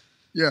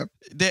 Yeah.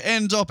 They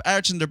end up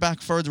arching their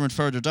back further and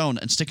further down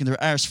and sticking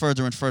their arse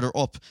further and further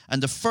up.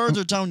 And the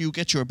further down you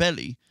get your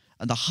belly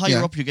and the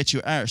higher up you get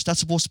your arse, that's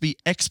supposed to be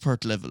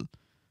expert level.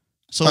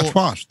 So at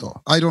what, though?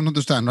 I don't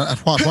understand. At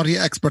what? What are you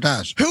expert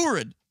at?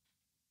 Hoovering.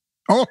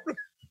 Oh.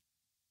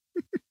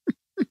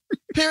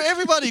 Here,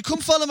 everybody, come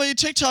follow my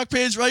TikTok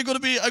page where I'm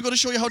going to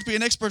show you how to be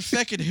an expert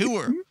feckin'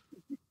 hooer. Do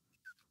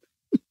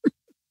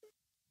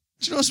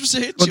you know what I'm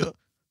saying to you?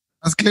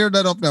 Let's clear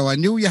that up now. I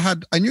knew you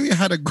had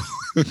a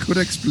good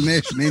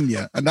explanation in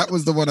you, and that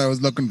was the one I was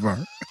looking for.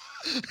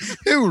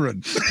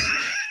 Hoovering.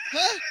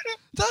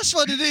 That's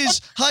what it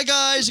is. Hi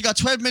guys, I got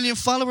 12 million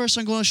followers.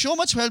 So I'm going to show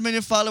my 12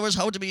 million followers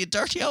how to be a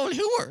dirty old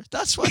hooer.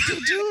 That's what they're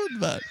doing,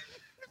 man.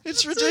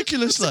 It's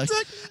ridiculous, Exactly.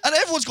 And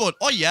everyone's going,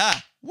 oh yeah,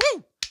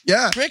 woo.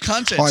 Yeah. Great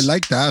content. Oh, I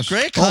like that.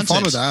 Great content. Oh,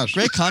 follow that.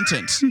 Great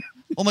content.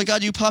 Oh my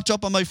God, you popped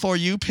up on my For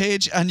You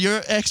page and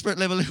your expert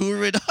level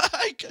hoovering.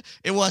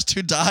 It was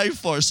to die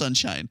for,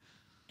 sunshine.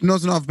 No,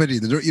 it's enough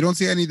video. You don't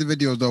see any of the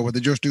videos though where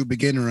they just do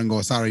beginner and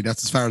go, sorry,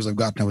 that's as far as I've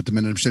got now at the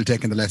minute. I'm still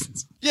taking the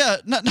lessons. Yeah,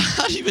 not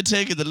even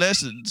taking the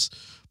lessons.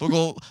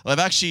 But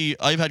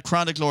I've had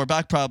chronic lower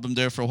back problem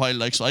there for a while,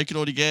 so I can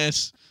only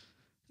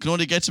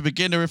get to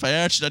beginner. If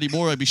I arched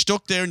anymore, I'd be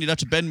stuck there and you'd have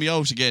to bend me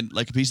out again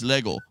like a piece of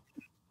Lego.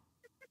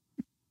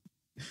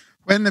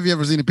 When have you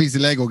ever seen a piece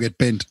of Lego get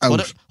bent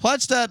out?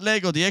 What's that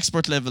Lego? The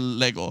expert level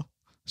Lego.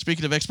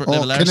 Speaking of expert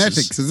level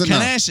kinetics, is it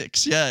not?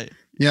 Kinetics, yeah.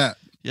 Yeah.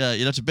 Yeah,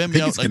 you'd have to bend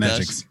me out like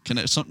kinetics.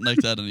 That. Something like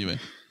that anyway.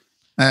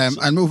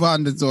 And move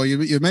on then. So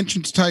you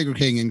mentioned Tiger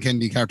King and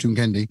Kendi, Cartoon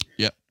Kendi.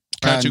 Yeah.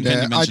 Cartoon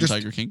Kendi mentioned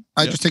Tiger King.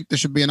 I just think there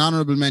should be an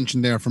honourable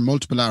mention there for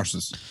multiple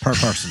arses per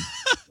person.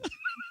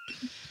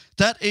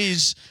 That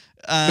is...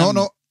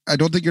 No, I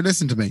don't think you're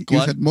listening to me. You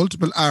said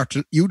multiple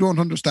arses. You don't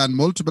understand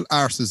multiple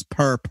arses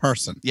per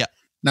person. Yeah.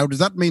 Now, does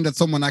that mean that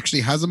someone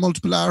actually has a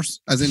multiple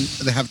arse? As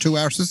in, they have two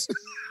arses?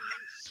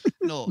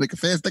 No. Like a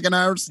face, like an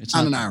arse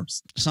and an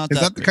arse. It's not Is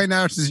that the kind of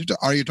arses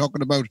are you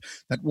talking about,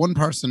 that one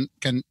person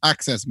can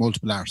access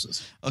multiple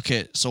arses?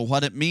 Okay, so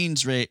what it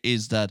means, Ray,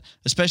 is that,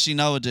 especially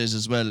nowadays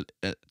as well,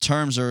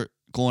 terms are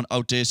going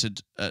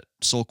outdated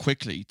so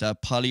quickly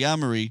that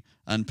polyamory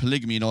and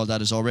polygamy and all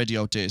that is already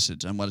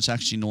outdated. And what it's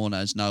actually known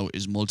as now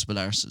is multiple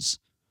arses.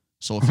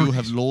 So if you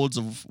have loads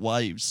of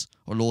wives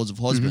or loads of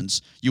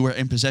husbands, you are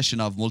in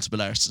possession of multiple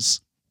arses.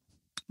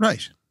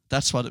 Right.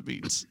 That's what it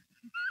means.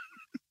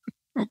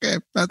 Okay,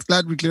 that's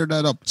glad we cleared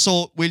that up.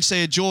 So we'll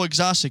say Joe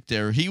Exotic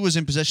there, he was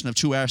in possession of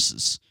two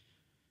arses.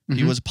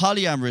 He was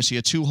polyamorous, he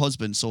had two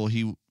husbands, so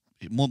he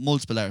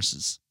multiple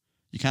arses.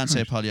 You can't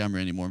say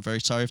polyamory anymore. I'm very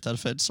sorry if that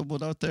offends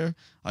someone out there.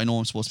 I know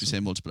I'm supposed to be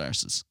saying multiple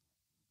arses.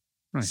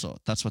 Right. So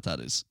that's what that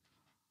is.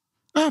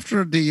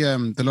 After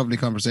the lovely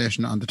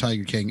conversation on the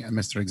Tiger King and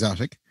Mr.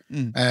 Exotic,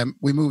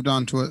 we moved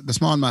on to the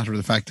small matter of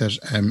the fact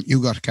that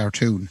you got a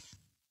cartoon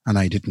and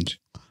I didn't.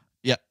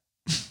 Yeah.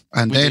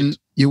 And then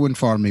you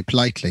informed me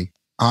politely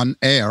on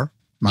air,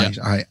 might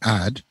I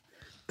add,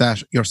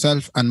 that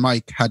yourself and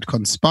Mike had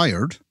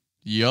conspired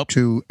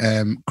to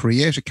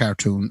create a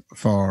cartoon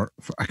for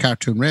a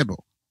Cartoon Rainbow.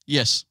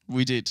 Yes,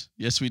 we did.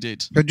 Yes, we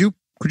did. Could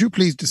you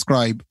please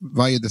describe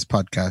via this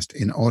podcast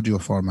in audio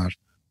format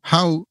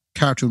how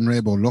Cartoon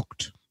Rainbow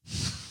looked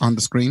on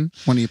the screen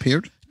when he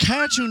appeared?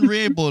 Cartoon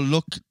Rainbow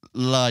looked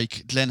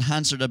like Glenn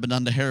Hansard had been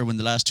on the heroin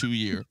the last 2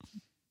 years.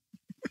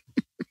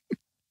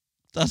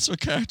 That's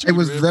what Cartoon It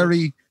was Rainbow.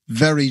 very,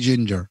 very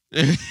ginger.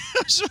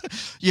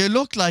 You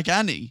look like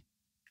Annie.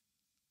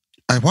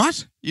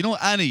 What? You know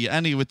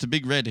Annie with the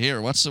big red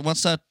hair. What's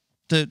that?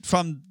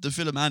 From the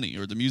film Annie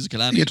or the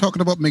musical Annie? You're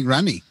talking about my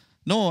granny.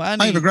 No,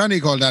 Annie. I have a granny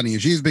called Annie.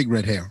 She's big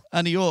red hair.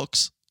 Annie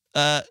Oaks.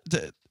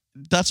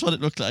 That's what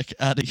it looked like,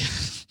 Annie.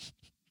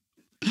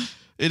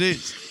 It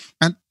is.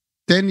 And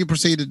then you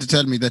proceeded to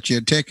tell me that you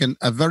had taken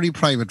a very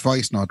private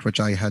voice note, which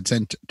I had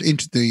sent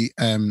into the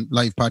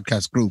live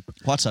podcast group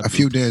WhatsApp a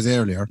few days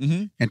earlier,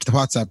 into the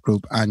WhatsApp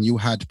group, and you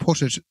had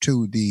put it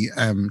to the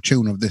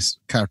tune of this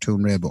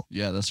Cartoon Rainbow.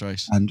 Yeah, that's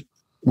right. And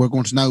we're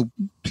going to now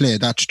play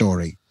that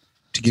story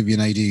to give you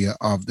an idea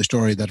of the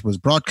story that was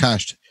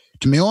broadcast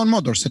to my own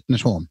mother sitting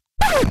at home.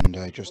 And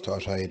I just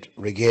thought I'd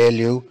regale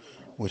you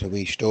with a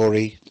wee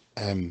story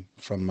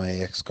from my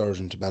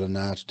excursion to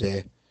Ballina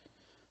today.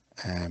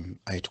 I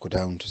had to go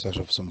down to set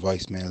up some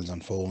voicemails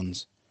on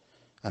phones,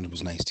 and it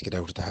was nice to get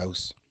out of the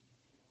house.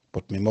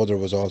 But my mother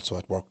was also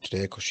at work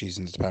today because she's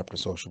in the Department of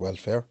Social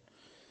Welfare,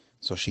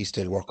 so she's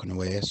still working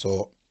away.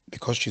 So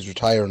because she's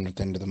retiring at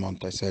the end of the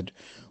month, I said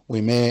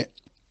we may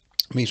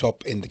meet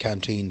up in the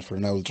canteen for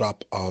an old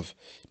drop of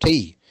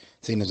tea,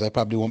 seeing as I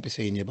probably won't be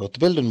seeing you about the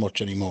building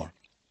much anymore.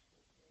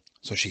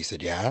 So she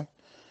said yeah,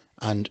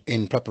 and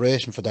in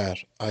preparation for that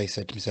I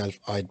said to myself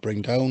I'd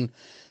bring down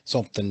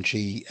something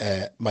she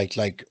might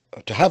like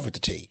to have with the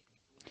tea,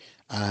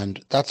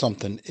 and that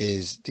something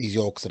is these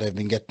yolks that I've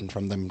been getting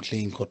from them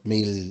Clean Cut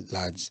Meal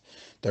lads.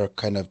 They're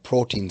kind of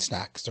protein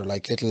snacks. They're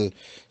like little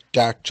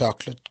dark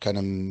chocolate, kind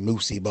of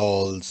moussey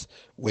balls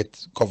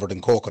covered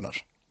in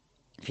coconut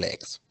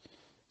flakes.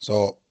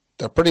 So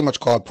they're pretty much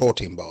called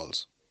protein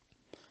balls.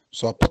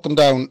 So I put them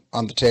down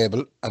on the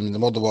table, and the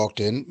mother walked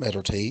in, made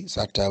her tea,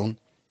 sat down.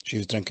 She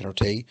was drinking her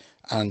tea,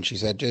 and she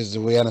said, "Is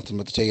there anything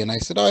with the tea?" And I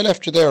said, "Oh, I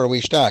left you there a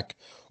wee stack."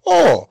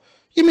 "Oh,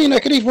 you mean I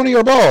could eat one of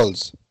your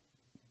balls?"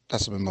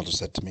 That's what my mother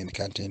said to me in the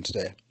canteen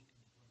today.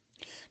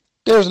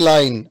 There's a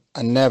line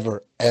I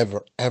never,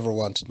 ever, ever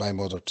wanted my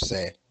mother to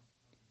say.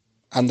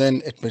 And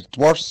then it was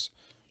worse.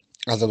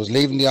 As I was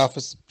leaving the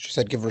office, she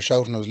said, "Give her a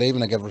shout," and I was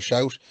leaving, I gave her a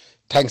shout.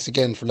 "Thanks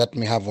again for letting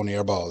me have one of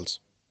your balls."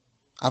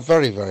 I'm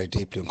very, very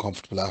deeply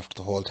uncomfortable after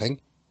the whole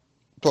thing.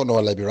 Don't know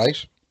I'll be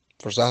right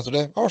for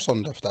Saturday or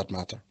Sunday for that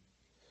matter.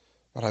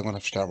 But I'm going to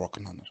have to start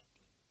working on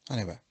it.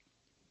 Anyway.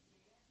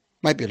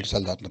 Might be able to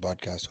tell that in the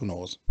podcast, who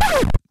knows.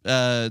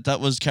 That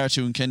was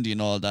Cartoon Kendi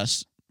and all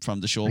that from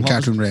the show. And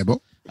Cartoon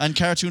Rainbow. And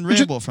Cartoon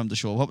Rainbow from the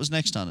show. What was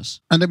next on us?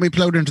 And then we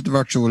ploughed into the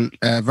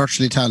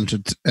virtually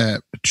talented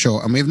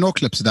show, and we have no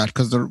clips of that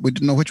because we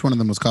didn't know which one of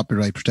them was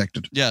copyright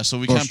protected. Yeah, so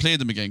we can't play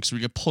them again because we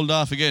get pulled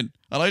off again.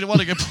 And I don't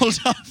want to get pulled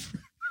off.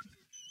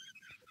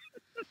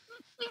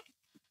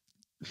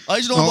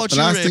 I don't know about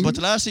you, Ray, but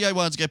the last thing I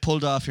want to get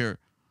pulled off here.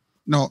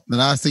 No, the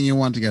last thing you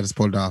want to get is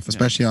pulled off,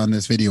 especially on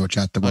this video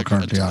chat that we're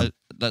currently on.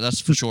 That's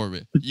for sure,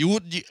 Ray. You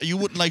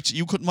wouldn't like to,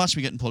 you couldn't watch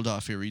me getting pulled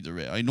off here either,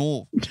 Ray. I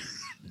know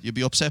you'd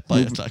be upset by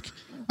it, like.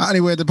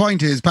 Anyway, the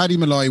point is, Paddy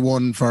Malloy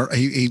won for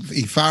he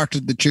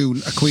farted the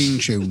tune, a Queen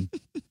tune,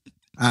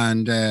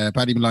 and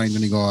Paddy Malloy and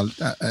Donegal.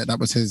 That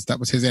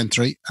was his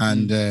entry,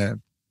 and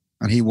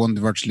he won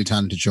the virtually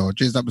talented show.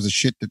 Jeez, that was a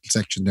shit little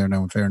section there.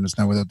 Now, in fairness,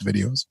 now without the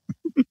videos.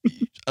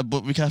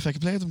 But we can't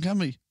fucking play them, can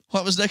we?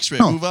 What was next, Ray?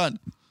 No.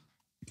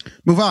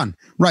 Move on.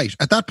 Right.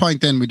 At that point,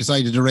 then we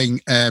decided to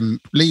ring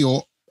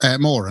Leo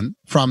Moran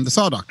from the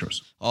Saw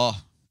Doctors. Oh,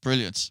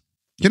 brilliant!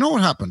 You know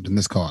what happened in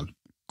this call?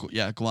 Go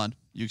on.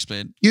 You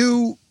explain.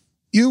 You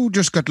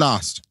just got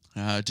lost.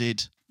 I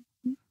did.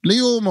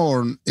 Leo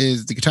Moran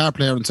is the guitar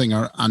player and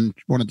singer and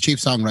one of the chief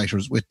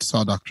songwriters with the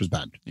Saw Doctors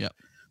band. Yeah.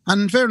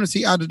 And in fairness,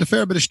 he added a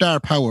fair bit of star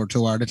power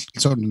to our little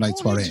Sunday night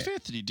soiree.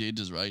 Faith that he did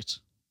is right.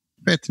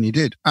 Faith that he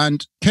did.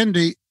 And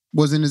Kendi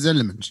was in his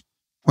element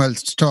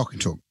whilst talking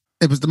to him.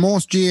 It was the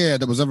most GA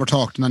that was ever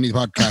talked in any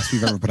podcast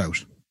we've ever put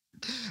out.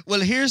 Well,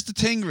 here's the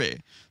thing,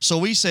 Ray. So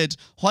we said,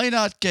 why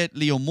not get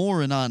Leo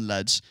Moran on,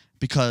 lads?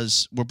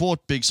 Because we're both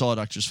big Saw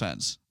Doctors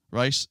fans,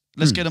 right?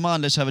 Let's get him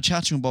on. Let's have a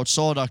chat to him about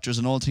Saw Doctors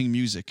and all things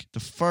music. The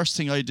first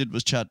thing I did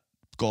was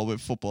go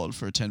with football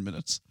for 10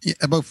 minutes. Yeah,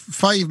 about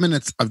 5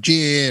 minutes of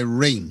GAA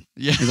ring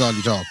is all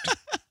you talked.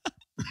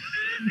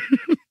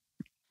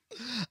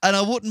 And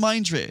I wouldn't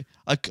mind, Ray.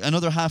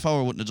 Another half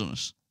hour wouldn't have done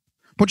it.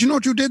 But you know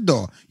what you did,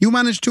 though? You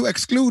managed to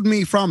exclude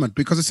me from it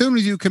because as soon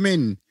as you came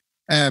in,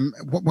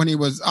 when he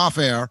was off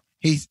air,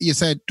 you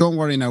said, "Don't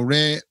worry now,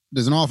 Ray,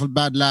 there's an awful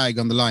bad lag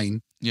on the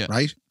line." Yeah.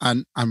 Right?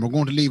 And we're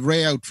going to leave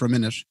Ray out for a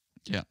minute.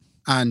 Yeah.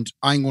 And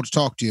I'm going to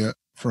talk to you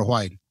for a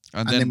while.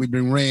 And then we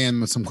bring Ray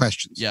in with some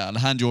questions. Yeah, I'll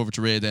hand you over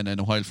to Ray then in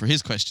a while for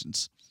his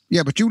questions.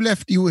 Yeah, but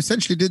you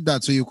essentially did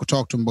that so you could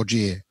talk to him about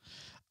GA.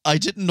 I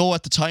didn't know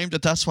at the time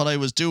that that's what I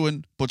was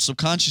doing, but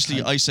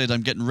subconsciously I said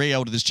I'm getting Ray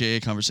out of this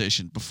JA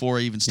conversation before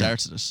I even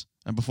started it.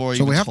 And before I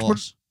even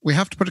thought. We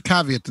have to put a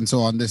caveat and so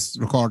on this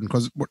recording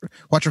because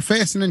what you're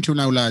facing into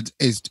now, lads,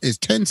 is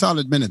 10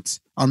 solid minutes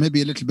or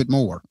maybe a little bit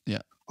more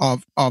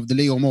of the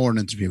Leo Moran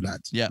interview,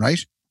 lads. Yeah. Right?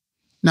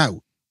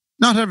 Now,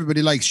 not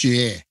everybody likes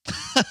GA.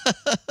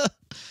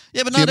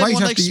 Yeah, but not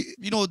everyone likes,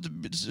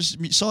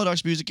 the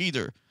Sawdog's music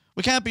either.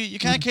 You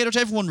can't cater to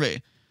everyone,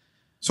 Ray.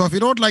 So if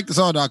you don't like the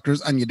Saw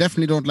Doctors and you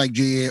definitely don't like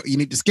GA, you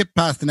need to skip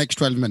past the next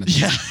 12 minutes.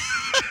 Yeah.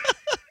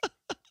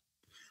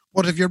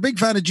 But if you're a big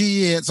fan of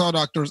GA, Saw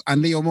Doctors,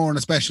 and Leo Moran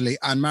especially,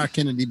 and Mark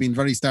Kennedy being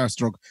very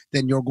starstruck,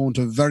 then you're going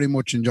to very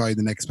much enjoy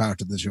the next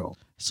part of the show.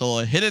 So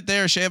hit it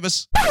there,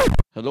 Seamus.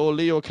 Hello,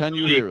 Leo, can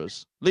you hear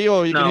us?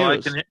 Leo, you can hear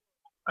us?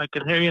 I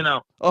can hear you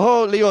now.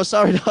 Oh, Leo,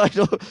 sorry.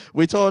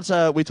 We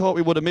thought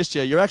we would have missed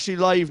you. You're actually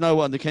live now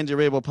on the Kendi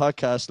Rainbow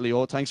podcast,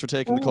 Leo. Thanks for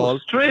taking the call.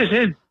 Straight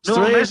in.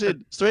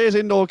 Straight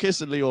in, no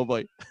kissing, Leo,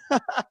 boy.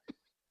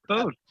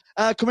 Good.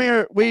 Come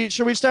here.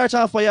 Should we start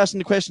off by asking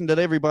the question that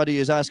everybody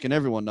is asking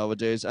everyone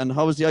nowadays? And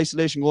how is the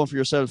isolation going for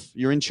yourself?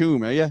 You're in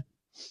Tuam, are you?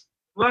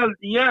 Well,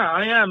 yeah,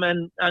 I am.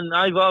 And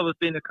I've always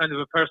been a kind of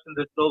a person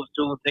that loves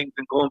doing things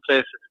and going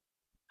places.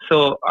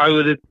 So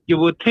you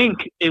would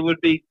think it would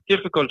be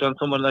difficult on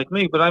someone like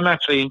me, but I'm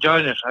actually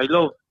enjoying it. I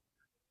love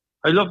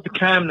the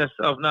calmness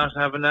of not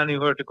having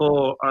anywhere to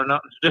go or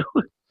nothing to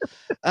do.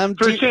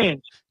 For a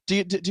change.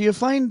 Do you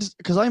find,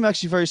 because I'm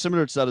actually very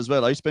similar to that as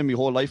well, I spend my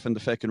whole life in the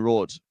feckin'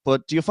 road,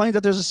 but do you find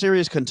that there's a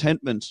serious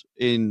contentment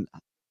in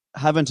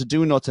having to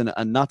do nothing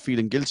and not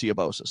feeling guilty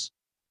about it?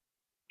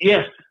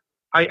 Yes,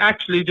 I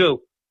actually do.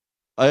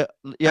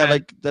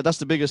 That's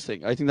the biggest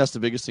thing. I think that's the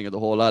biggest thing of the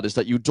whole lot is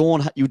that you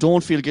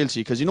don't feel guilty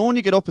because when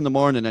you get up in the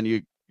morning and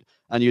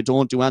you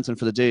don't do anything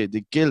for the day,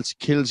 the guilt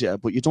kills you,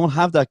 but you don't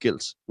have that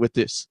guilt with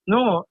this.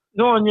 No,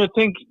 and you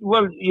think,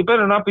 well, you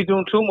better not be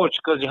doing too much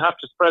because you have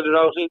to spread it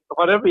out.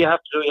 Whatever you have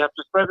to do, you have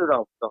to spread it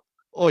out. So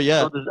Oh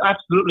yeah. So there's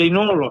absolutely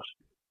no rush.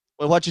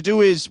 Well, what you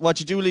do,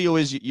 Leo,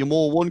 is you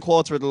mow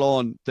 1/4 of the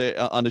lawn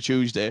on a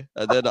Tuesday,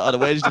 and then on a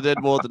Wednesday, then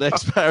mow the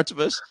next part of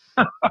it,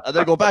 and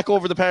then go back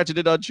over the part you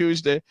did on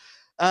Tuesday.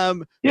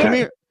 Come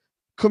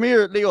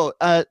here, Leo.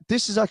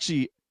 This is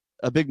actually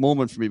a big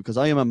moment for me because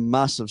I am a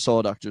massive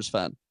Saw Doctors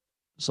fan.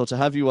 So to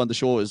have you on the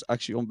show is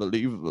actually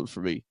unbelievable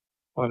for me.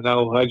 Well,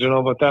 no, I don't know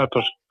about that,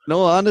 but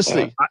no,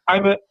 honestly,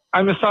 I'm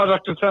a Saw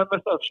Doctors fan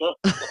myself. Sure.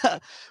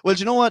 Well, do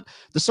you know what?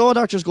 The Saw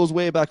Doctors goes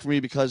way back for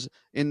me because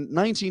in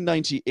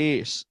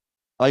 1998,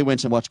 I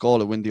went and watched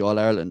Galway win the All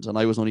Ireland, and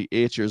I was only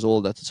 8 years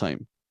old at the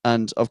time.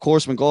 And of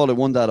course, when Galway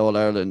won that All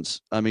Ireland,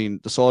 I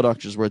mean, the Saw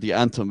Doctors were the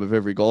anthem of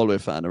every Galway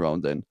fan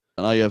around then,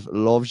 and I have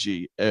loved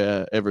you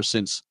ever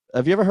since.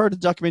 Have you ever heard the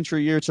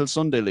documentary Year Till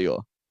Sunday,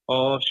 Leo?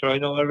 Oh, sure, I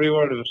know every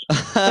word of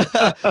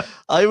it.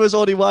 I was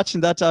only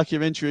watching that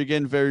documentary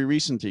again very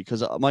recently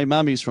because my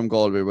mammy's from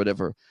Galway or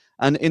whatever.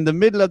 And in the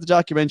middle of the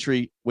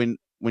documentary, when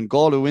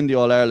Galway win the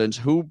All Ireland,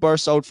 who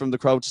bursts out from the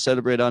crowd to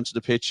celebrate onto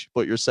the pitch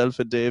but yourself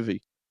and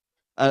Davy?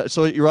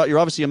 So you're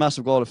obviously a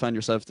massive Galway fan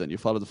yourself. Then you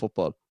follow the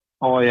football.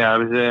 Oh yeah, I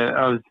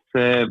was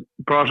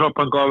brought up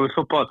on Galway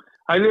football.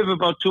 I live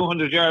about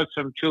 200 yards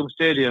from Tuam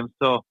Stadium,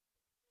 so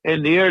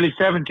in the early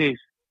 70s,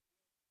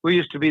 we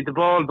used to be the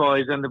ball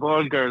boys and the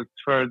ball girls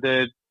for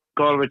the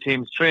Galway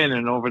team's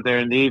training over there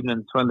in the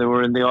evenings when they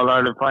were in the All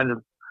Ireland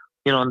final,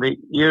 in the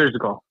years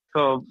ago.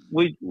 So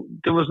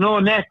there was no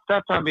net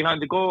that time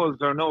behind the goals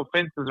or no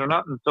fences or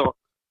nothing. So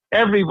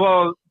every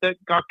ball that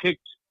got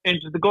kicked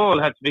into the goal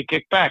had to be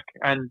kicked back,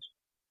 and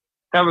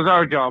that was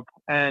our job.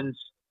 And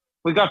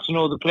we got to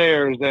know the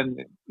players,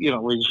 and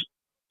we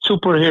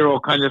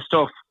superhero kind of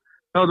stuff.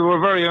 No, they were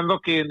very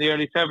unlucky in the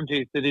early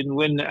 70s. They didn't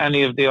win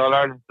any of the All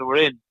Irelands they were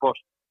in, but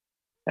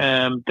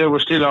they were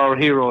still our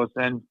heroes,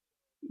 and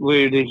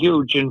we had a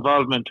huge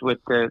involvement with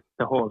the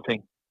whole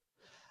thing.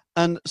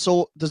 And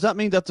so, does that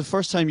mean that the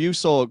first time you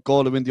saw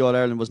Galway win the All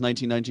Ireland was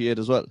 1998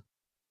 as well?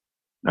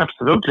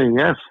 Absolutely,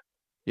 yes.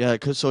 Yeah,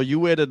 so you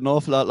waited an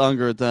awful lot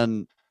longer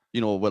than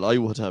I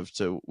would have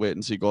to wait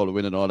and see Galway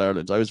win an All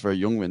Ireland. I was very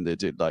young when they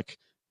did. Like,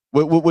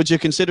 would you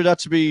consider that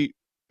to be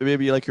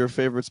maybe like your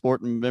favorite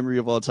sporting memory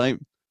of all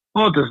time?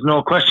 Oh, there's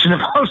no question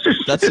about it.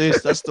 That's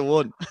it. That's the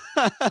one.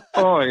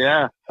 Oh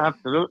yeah,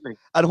 absolutely.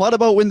 And what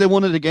about when they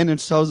won it again in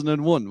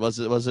 2001? Was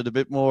it a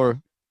bit more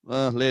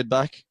laid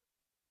back?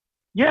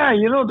 Yeah,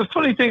 the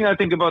funny thing I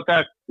think about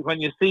that,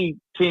 when you see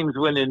teams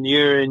winning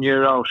year in,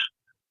 year out,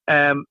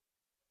 in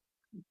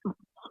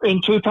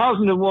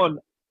 2001,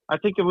 I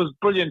think it was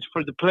brilliant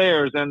for the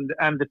players and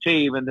the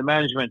team and the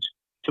management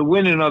to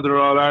win another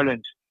All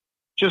Ireland,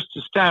 just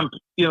to stamp,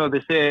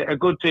 they say a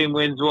good team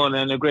wins one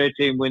and a great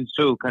team wins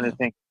two, kind of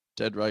thing.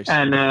 Dead right.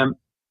 And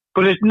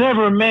but it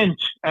never meant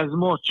as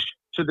much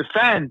to the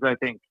fans. I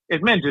think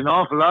it meant an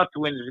awful lot to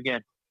win it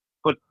again,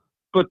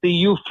 but the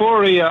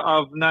euphoria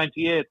of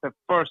 '98, the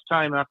first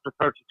time after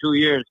 32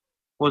 years,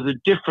 was a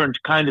different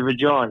kind of a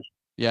joy.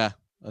 Yeah,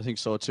 I think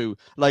so too.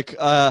 Like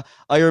I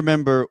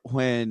remember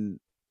when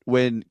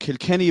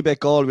Kilkenny beat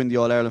Galway in the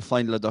All Ireland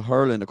final at the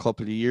hurling a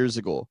couple of years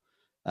ago,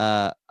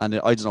 and I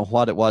don't know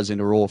what it was in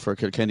a row for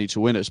Kilkenny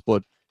to win it,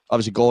 but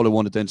obviously Galway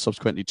won it then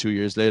subsequently 2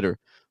 years later.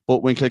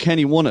 But when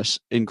Kilkenny won it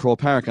in Croke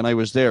Park and I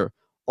was there,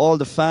 all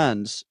the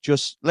fans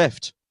just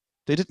left.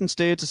 They didn't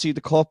stay to see the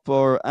cup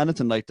or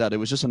anything like that. It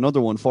was just another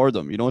one for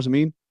them. You know what I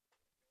mean?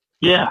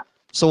 Yeah.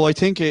 So I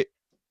think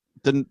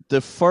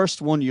the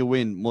first one you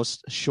win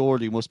must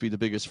be the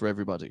biggest for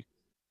everybody.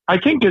 I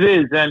think it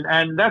is,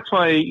 and that's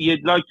why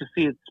you'd like to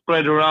see it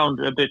spread around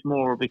a bit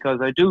more,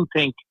 because I do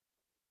think,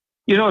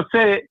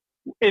 say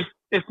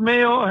if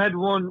Mayo had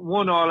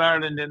won All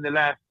Ireland in the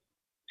last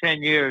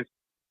 10 years,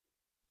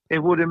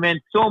 it would have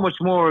meant so much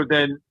more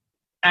than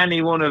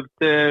any one of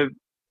the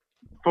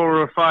 4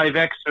 or 5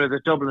 extra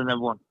that Dublin have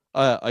won.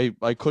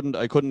 I couldn't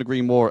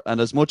agree more. And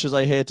as much as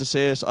I hate to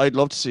say it, I'd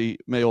love to see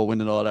Mayo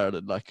win an All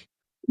Ireland. Like,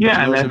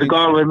 yeah, and as the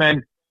Galway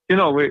men,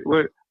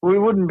 we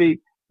wouldn't be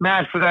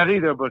mad for that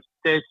either. But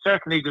they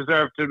certainly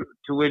deserve to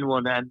win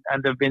one, and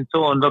they've been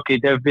so unlucky.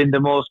 They've been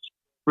the most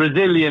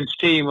resilient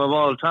team of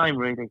all time,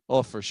 really.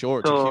 Oh, for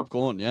sure. So, to keep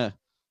going, yeah.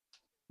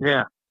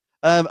 Yeah.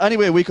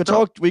 Anyway, we could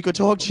talk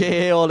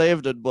GAA all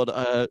evening,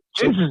 but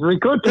Jesus, we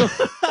could do.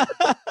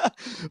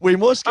 We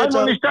must get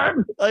I'm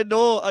down. I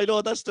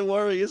know that's the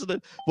worry, isn't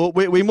it? But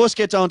we must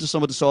get down to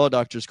some of the Saw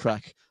Doctors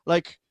crack.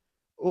 Like,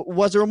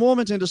 was there a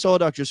moment in the Saw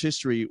Doctors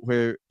history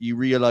where you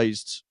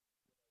realised,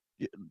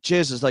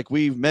 Jesus, like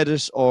we've made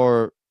it,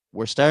 or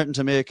we're starting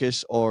to make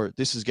it, or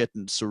this is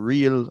getting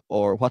surreal,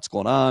 or what's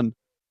going on?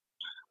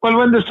 Well,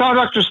 when the Saw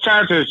Doctors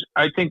started,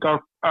 I think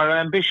our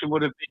ambition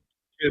would have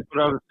been to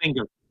put out a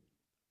single.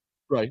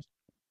 Right.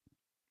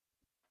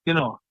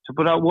 To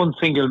put out one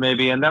single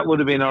maybe, and that would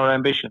have been our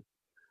ambition.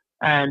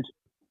 And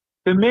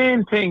the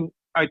main thing,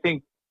 I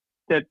think,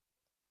 that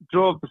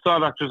drove the Saw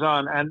Doctors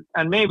on,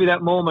 and maybe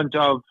that moment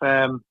of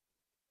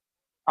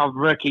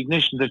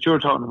recognition that you're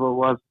talking about,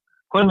 was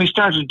when we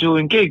started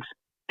doing gigs,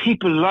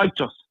 people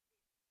liked us.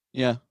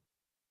 Yeah.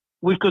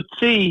 We could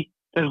see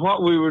that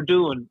what we were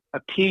doing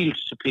appealed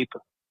to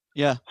people.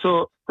 Yeah.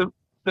 So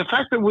the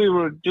fact that we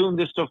were doing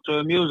this stuff to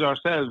amuse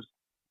ourselves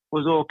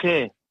was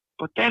okay.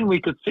 But then we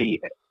could see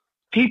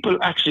people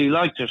actually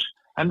liked it.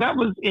 And that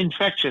was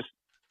infectious.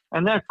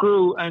 And that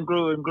grew and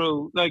grew and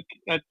grew, like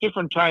at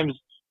different times,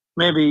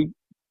 maybe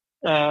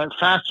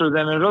faster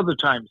than at other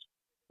times.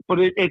 But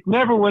it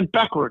never went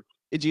backwards.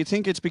 Do you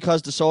think it's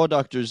because the Saw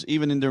Doctors,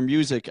 even in their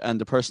music and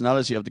the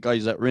personality of the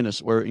guys that were in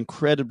it, were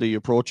incredibly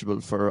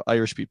approachable for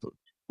Irish people?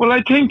 Well,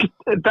 I think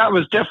that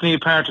was definitely a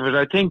part of it.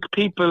 I think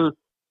people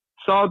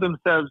saw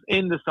themselves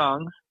in the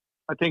songs.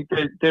 I think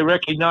they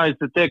recognised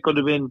that they could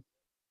have been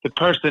the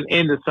person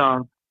in the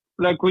song.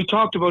 Like we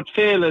talked about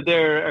Fela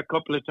there a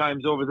couple of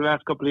times over the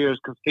last couple of years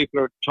because people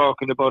are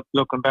talking about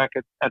looking back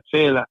at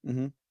Fela.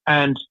 Mm-hmm.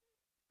 And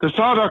the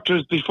Saw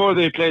Doctors, before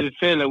they played at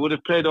Fela, would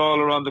have played all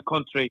around the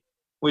country.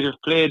 We'd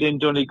have played in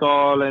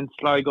Donegal and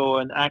Sligo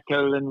and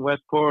Achill and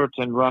Westport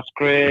and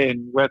Roscrea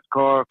and West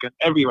Cork and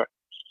everywhere.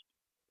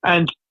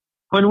 And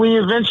when we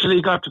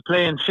eventually got to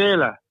play in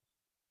Fela,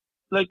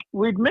 like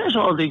we'd met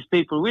all these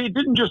people. We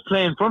didn't just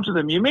play in front of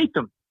them, you meet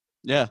them.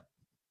 Yeah.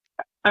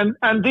 And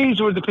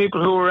these were the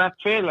people who were at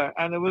Fela,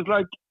 and it was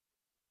like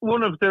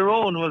one of their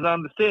own was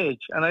on the stage.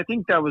 And I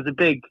think that was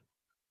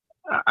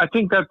I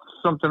think that's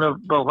something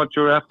about what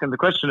you were asking the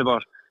question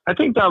about. I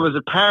think that was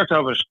a part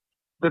of it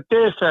that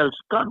they felt,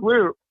 God,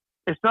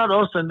 it's not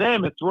us and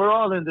them, we're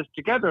all in this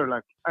together.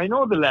 Like, I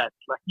know the lads,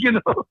 like, you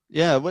know.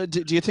 Yeah, well,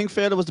 do you think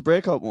Fela was the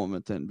breakout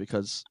moment then?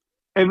 Because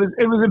it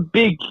was a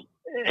big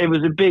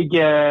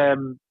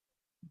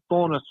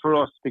bonus for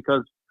us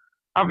because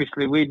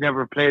obviously we'd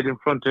never played in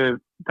front of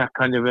that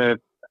kind of it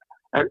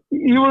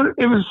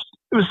was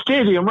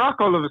stadium rock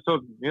all of a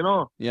sudden, you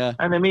know. Yeah.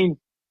 And I mean,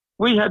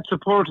 we had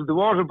supported the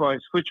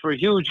Waterboys, which were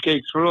huge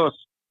gigs for us,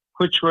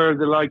 which were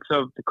the likes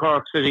of the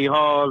Cork City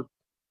Hall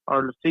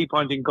or the Sea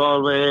Point in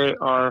Galway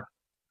or,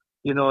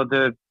 you know,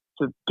 the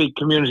big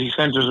community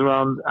centres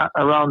around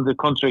the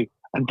country.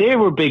 And they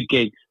were big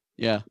gigs.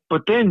 Yeah.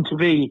 But then to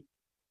be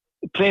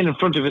playing in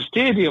front of a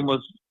stadium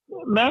was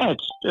mad.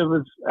 It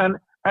was, and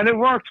it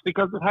worked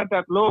because it had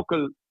that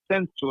local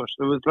sense to it.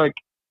 It was like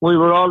we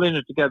were all in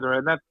it together,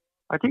 and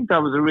I think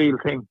that was a real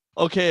thing.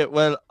 Okay,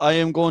 well, I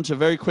am going to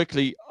very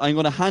quickly, I'm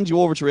going to hand you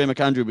over to Ray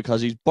McAndrew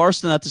because he's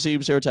bursting at the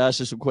seams here to ask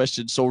you some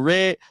questions. So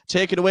Ray,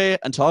 take it away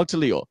and talk to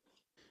Leo.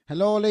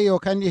 Hello, Leo.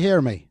 Can you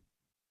hear me?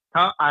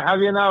 I have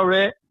you now,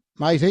 Ray.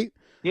 Mighty.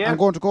 Yeah. I'm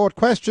going to go with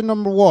question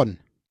number 1.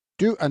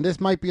 And this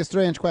might be a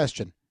strange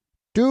question.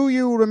 Do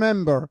you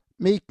remember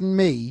meeting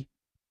me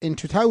in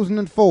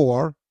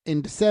 2004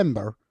 in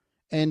December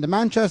in the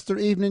Manchester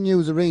Evening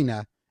News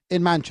Arena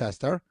in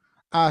Manchester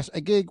at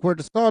a gig where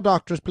the Saw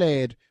Doctors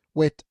played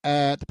with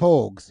the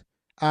Pogues,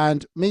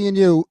 and me and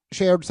you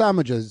shared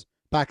sandwiches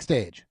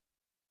backstage?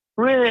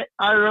 Ray,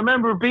 I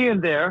remember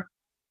being there,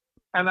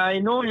 and I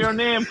know your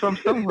name from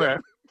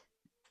somewhere,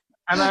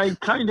 and I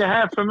kind of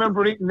half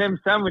remember eating them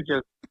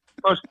sandwiches.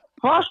 But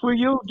what were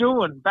you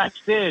doing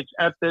backstage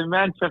at the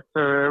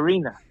Manchester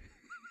Arena?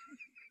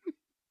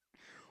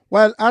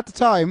 Well, at the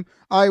time,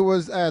 I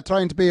was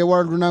trying to be a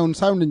world-renowned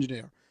sound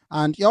engineer.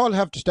 And you all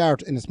have to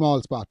start in a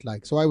small spot,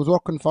 like. So I was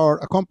working for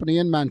a company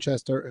in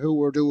Manchester who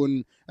were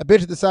doing a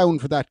bit of the sound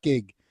for that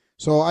gig.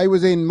 So I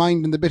was in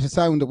minding the bit of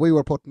sound that we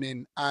were putting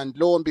in. And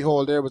lo and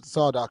behold, there was the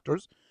Saw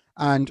Doctors.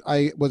 And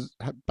I was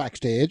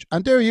backstage.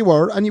 And there you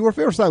were. And you were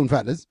fair sound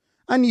fellas.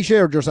 And you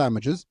shared your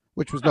sandwiches,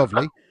 which was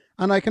lovely.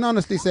 And I can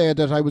honestly say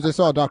that I was a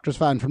Saw Doctors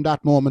fan from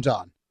that moment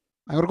on.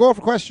 I'm going to go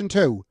for question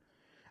 2.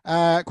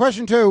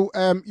 Question 2,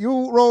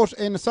 you wrote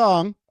in a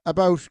song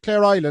about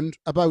Clare Island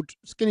about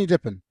skinny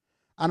dipping.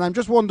 And I'm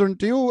just wondering,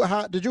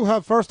 did you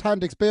have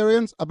first-hand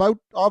experience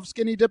of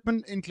skinny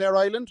dipping in Clare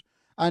Island?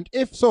 And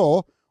if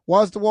so,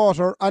 was the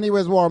water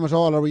anyways warm at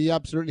all, or were you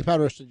absolutely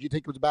perished? Did you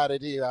think it was a bad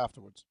idea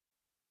afterwards?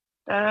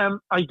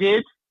 I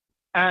did,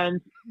 and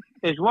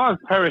it was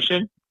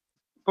perishing.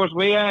 But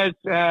we had,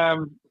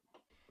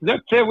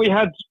 let's say we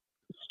had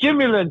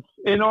stimulants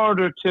in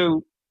order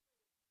to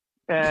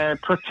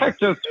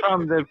protect us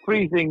from the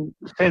freezing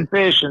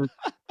sensation.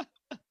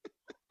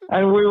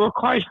 And we were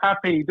quite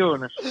happy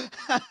doing it.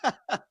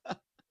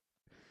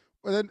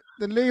 Well,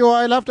 then Leo,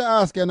 I'll have to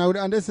ask you now,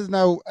 and this is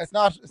now, it's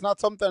not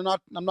something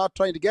I'm not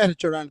trying to get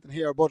at you or anything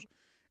here, but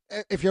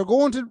if you're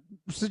going to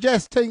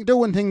suggest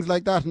doing things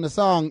like that in a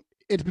song,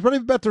 it'd be probably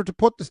better to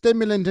put the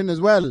stimulant in as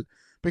well,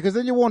 because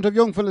then you won't have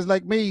young fellas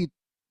like me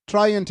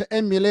trying to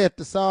emulate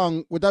the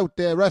song without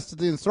the rest of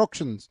the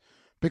instructions.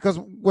 Because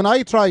when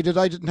I tried it,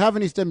 I didn't have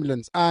any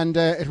stimulants, and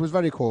it was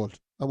very cold.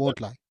 I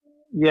won't lie.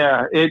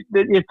 Yeah,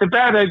 it's a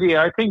bad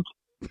idea, I think.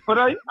 But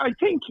I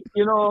think,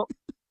 you know,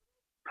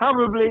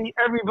 probably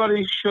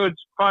everybody should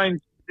find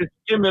the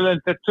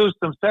stimulant that suits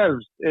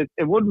themselves. It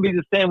wouldn't be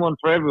the same one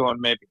for everyone,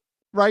 maybe.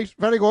 Right,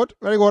 very good,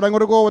 very good. I'm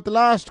going to go with the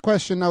last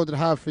question now that I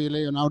have for you,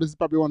 Leo. Now, this is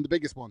probably one of the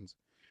biggest ones.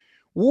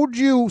 Would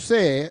you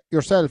say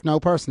yourself now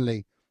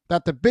personally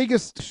that the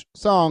biggest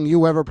song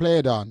you ever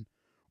played on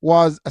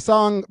was a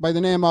song by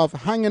the name of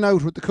Hanging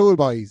Out with the Cool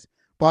Boys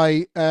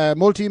by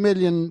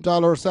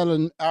multi-million-dollar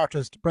selling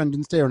artist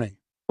Brendan Stearney?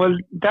 Well,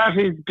 that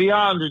is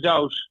beyond a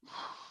doubt.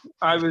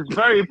 I was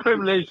very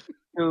privileged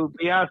to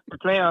be asked to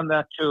play on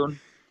that tune,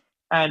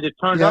 and it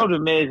turned Yeah. out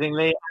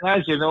amazingly.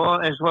 And as you know,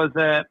 it was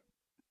a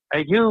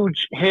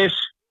huge hit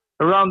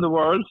around the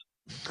world,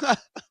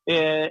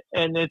 and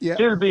it's Yeah.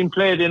 still being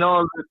played in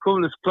all the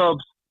coolest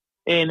clubs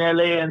in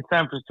LA and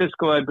San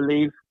Francisco, I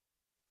believe.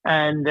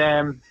 And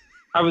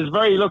I was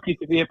very lucky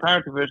to be a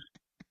part of it,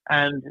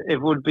 and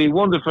it would be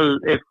wonderful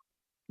if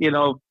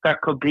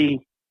that could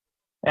be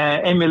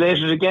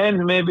emulated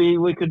again. Maybe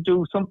we could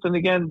do something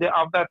again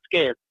of that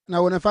scale.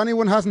 Now, and if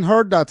anyone hasn't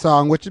heard that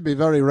song, which would be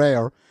very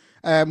rare,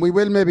 we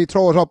will maybe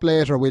throw it up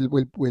later.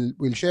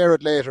 We'll share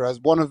it later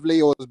as one of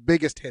Leo's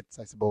biggest hits,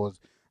 I suppose,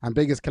 and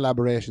biggest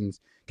collaborations.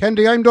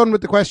 Kendi, I'm done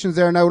with the questions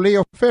there now.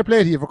 Leo, fair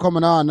play to you for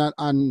coming on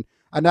and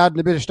adding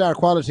a bit of star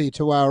quality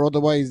to our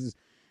otherwise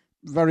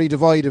very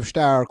devoid of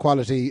star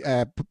quality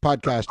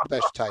podcast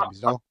best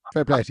times.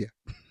 Fair play to you.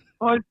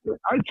 Well,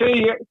 I'd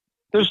say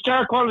there's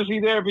star quality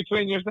there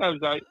between yourselves.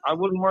 I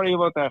wouldn't worry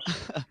about that.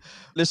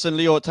 Listen,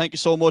 Leo, thank you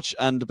so much,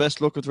 and the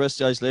best luck with the rest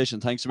of the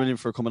isolation. Thanks a million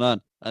for coming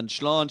on. And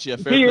Shlán, fair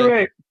See you, play.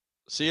 Ray.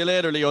 See you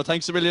later, Leo.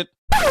 Thanks a million.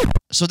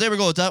 So there we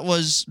go. That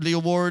was Leo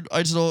Ward.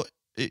 I don't know.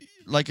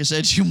 Like I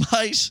said, you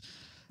might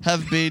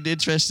have been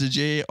interested in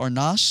GA or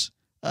not.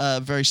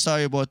 Very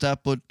sorry about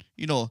that, but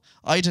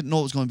I didn't know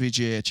it was going to be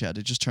GA, Chad.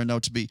 It just turned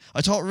out to be.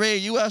 I thought, Ray,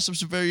 you asked him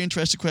some very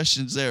interesting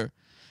questions there.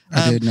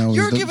 I did know.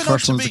 You're The giving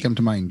first out to ones me. that came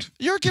to mind.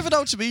 You're giving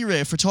out to me,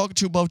 Ray, for talking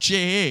to about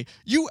JA.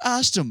 You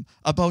asked him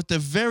about the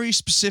very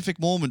specific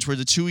moment where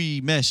the two of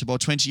you met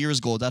about 20 years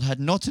ago that had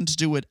nothing to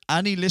do with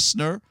any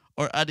listener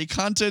or any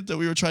content that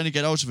we were trying to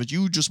get out of it.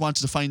 You just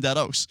wanted to find that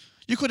out.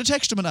 You could have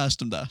texted him and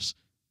asked him that.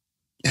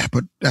 Yeah,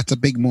 but that's a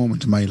big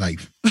moment in my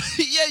life.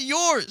 Yeah,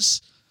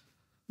 yours.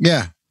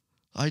 Yeah.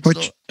 I don't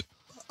know.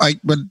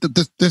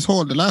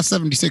 The last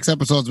 76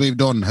 episodes we've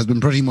done has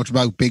been pretty much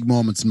about big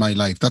moments in my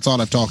life. That's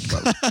all I've talked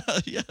about.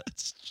 Yeah,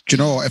 Do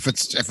you know, if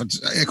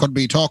it could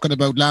be talking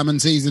about lambing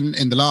season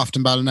in the loft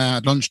in Ballina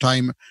at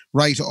lunchtime,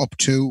 right up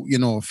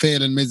to,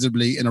 failing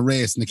miserably in a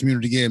race in the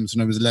community games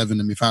when I was 11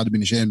 and my father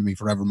being ashamed of me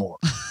forevermore.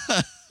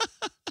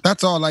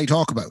 That's all I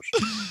talk about.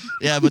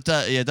 Yeah, but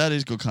that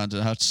is good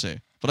content, I have to say.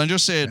 But I'm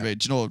just saying, Ray,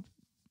 I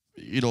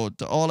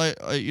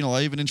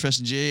have an interest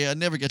in JA, I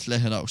never get to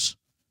let it out.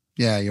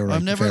 Yeah, you're right.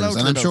 I'm never allowed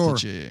to let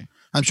out the JA.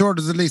 I'm sure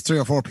there's at least 3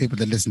 or 4 people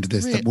that listen to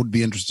this that would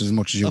be interested as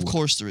much as you would. Of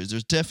course there is.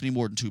 There's definitely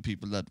more than 2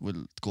 people that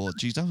will go,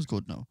 geez, that was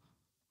good now.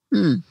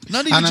 Mm.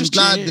 Not even and I'm just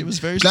glad, JA, it was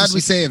very glad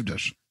we specific. saved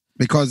it,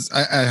 because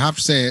I have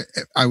to say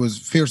I was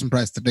fierce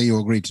impressed that Leo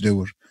agreed to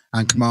do it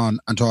and come on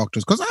and talk to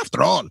us, because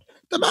after all,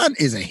 the man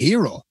is a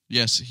hero.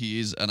 Yes, he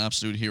is an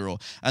absolute hero.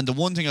 And the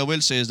one thing I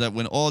will say is that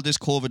when all this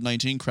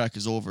COVID-19 crack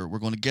is over, we're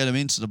going to get him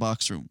into the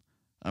box room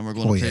and we're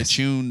going to play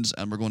tunes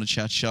and we're going to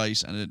chat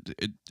shite, and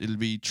it'll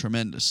be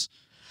tremendous.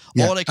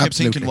 Yeah, all I kept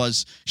absolutely. thinking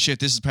was, shit,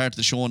 this is part of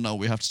the show now.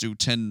 We have to do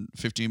 10,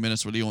 15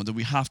 minutes with Leo and then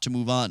we have to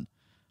move on.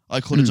 I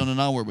could have done an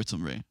hour with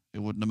him, Ray. It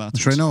wouldn't have mattered.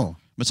 Sure, no.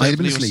 Myself I'd have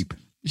been and Leo- asleep.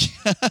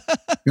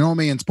 You know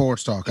me in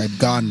sports talk. I've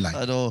gone like.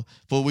 I know.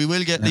 But we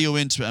will get Leo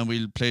into it and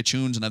we'll play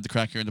tunes and have the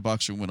crack here in the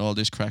box room when all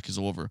this crack is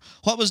over.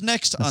 What was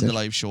next on the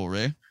live show,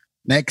 Ray?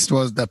 Next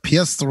was the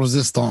pièce de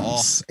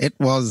résistance. It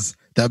was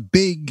the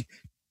big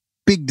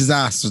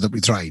disaster that we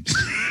tried.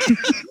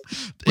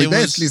 We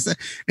basically said,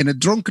 in a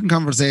drunken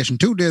conversation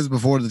 2 days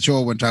before the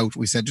show went out,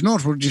 we said, you know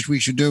what we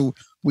should do?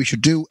 We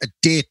should do a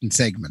dating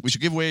segment. We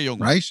should give away a young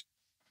one. Right?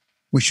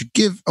 We should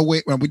give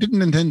away, well, we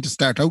didn't intend to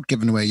start out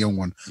giving away a young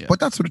one, but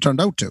that's what it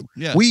turned out to.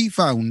 Yeah. We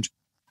found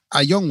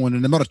a young one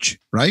in the Murch,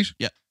 right?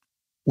 Yeah.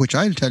 Which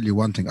I'll tell you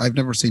one thing, I've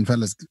never seen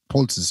fellas'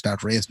 pulses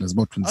start racing as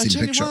much when they see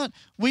the picture. You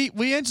what,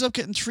 we ended up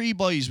getting 3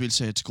 boys, we'll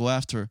say, to go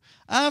after.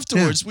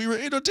 Afterwards, we were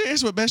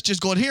inundated with messages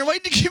going, here, why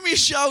didn't you give me a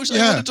shout? I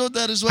would have done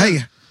that as well. Hey,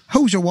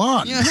 who's your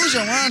one? Yeah, who's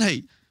your one,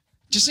 hey?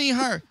 Did you see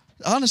her?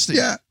 Honestly.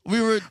 Yeah.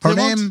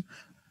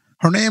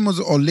 Her name was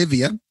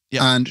Olivia,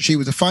 and she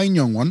was a fine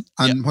young one,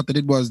 and what they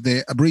did was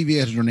they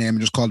abbreviated her name and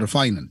just called her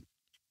Finan.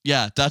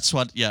 Yeah, that's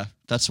what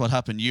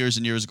happened years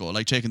and years ago,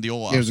 like taking the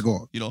O off. Years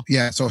ago. You know?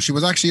 Yeah, so she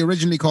was actually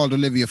originally called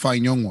Olivia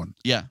Fine Young One.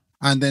 Yeah.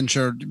 And then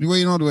sure, well,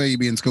 you know the way you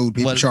be in school,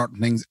 people shorten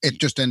things, it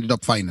just ended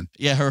up Finan.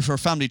 Yeah, her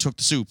family took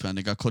the soup and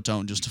it got cut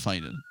down just to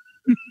find it.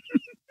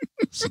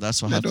 So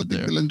that's what happened I don't think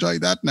there. they'll enjoy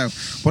that now.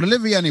 But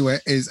Olivia, anyway,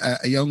 is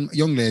a young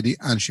lady,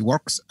 and she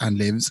works and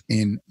lives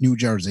in New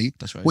Jersey,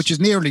 that's right, which is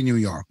nearly New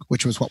York,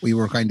 which was what we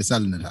were kind of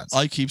selling it as.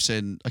 I keep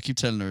telling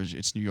her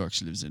it's New York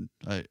she lives in.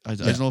 I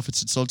don't know if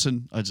it's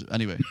insulting.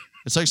 Anyway,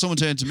 it's like someone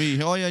saying to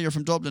me, "Oh yeah, you're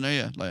from Dublin, are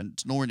you?" Like,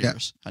 it's nowhere near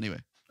us. Anyway,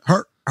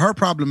 her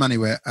problem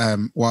anyway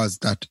was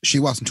that she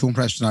wasn't too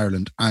impressed with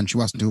Ireland, and she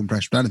wasn't too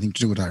impressed with anything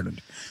to do with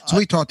Ireland. So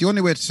we thought the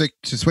only way to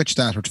switch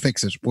that or to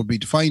fix it would be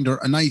to find her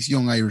a nice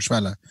young Irish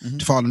fella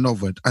to fall in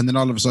love with, and then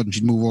all of a sudden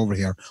she'd move over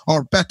here.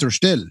 Or better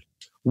still,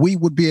 we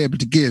would be able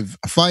to give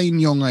a fine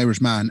young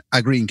Irish man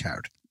a green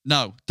card.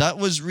 No, that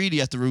was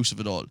really at the root of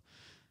it all.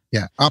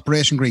 Yeah,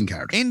 Operation Green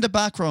Card. In the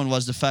background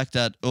was the fact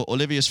that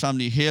Olivia's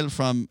family hailed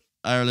from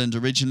Ireland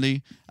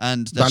originally,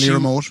 and that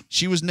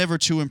she was never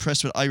too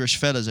impressed with Irish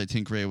fellas. I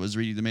think, Ray, was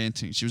really the main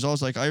thing. She was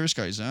always like, Irish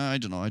guys, I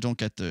don't know, I don't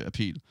get the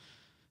appeal.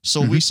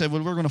 So we said,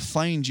 well, we're going to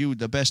find you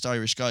the best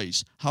Irish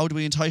guys. How do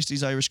we entice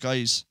these Irish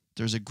guys?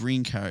 There's a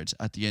green card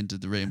at the end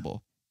of the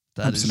rainbow.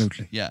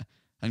 Absolutely. Yeah.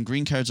 And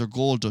green cards are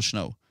gold dust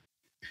now.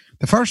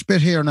 The first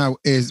bit here now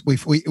is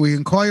we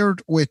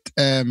inquired with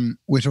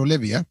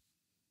Olivia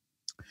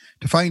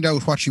to find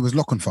out what she was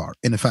looking for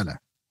in a fella.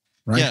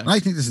 Right? Yeah. And I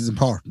think this is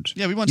important.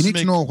 Yeah, we want you to need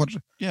make, to know what.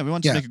 Yeah, we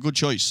want to make a good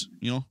choice,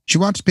 you know. She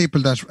wants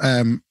people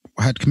that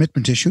had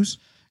commitment issues.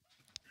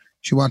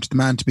 She wanted the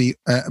man to be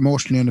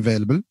emotionally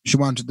unavailable. She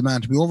wanted the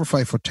man to be over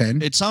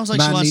 5'10". It sounds like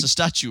she wants a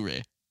statue,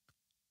 Ray.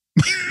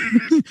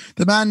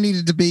 The man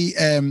needed to be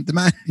the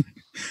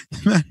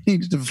man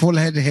needed to have a full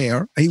head of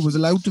hair. He was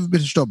allowed to have a bit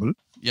of stubble,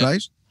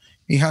 right?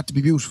 He had to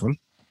be beautiful.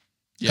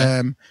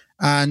 Yeah.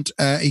 And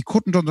he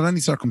couldn't under any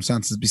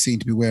circumstances be seen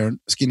to be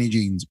wearing skinny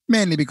jeans,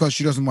 mainly because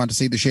she doesn't want to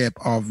see the shape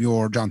of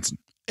your Johnson.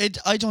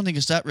 I don't think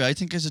it's that, Ray. I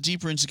think there's a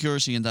deeper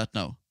insecurity in that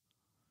now.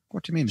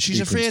 What do you mean? She's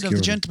afraid of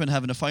the gentleman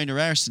having a finer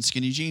arse and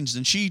skinny jeans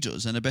than she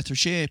does and a better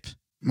shape.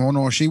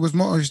 No,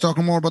 she's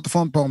talking more about the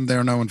front bum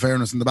there now, in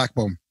fairness, and the back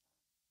bum.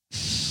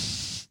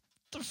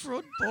 The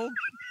front bum.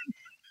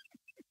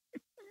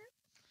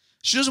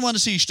 She doesn't want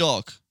to see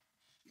Stock.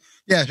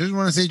 Yeah, she doesn't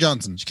want to see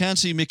Johnson. She can't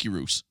see Mickey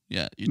Roos.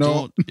 Yeah, you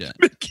don't. Yeah.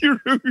 Mickey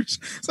Roos.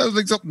 Sounds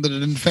like something that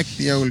would infect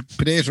the old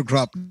potato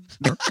crop.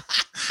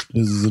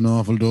 This is an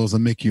awful dose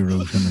of Mickey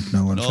Roos in it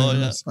now.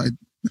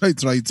 I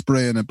tried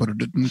spraying it, but it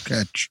didn't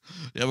catch.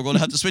 Yeah, we're going to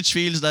have to switch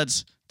fields,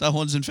 lads. That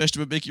one's infested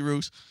with Mickey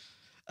Roos.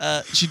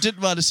 She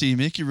didn't want to see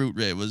Mickey Root,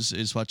 Ray,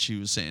 is what she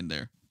was saying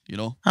there, you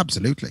know?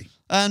 Absolutely.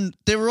 And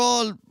they were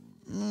all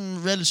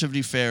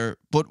relatively fair,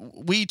 but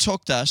we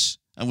took that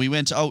and we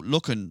went out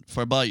looking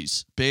for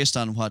boys based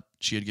on what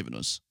she had given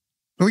us.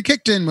 But we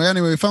kicked in.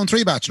 Anyway, we found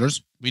 3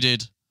 bachelors. We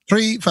did.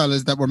 3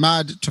 fellas that were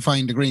mad to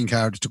find a green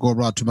card to go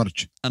abroad to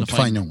Murch. And to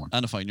find young one.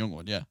 And a fine young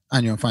one, yeah.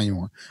 And a fine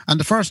young one. And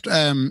the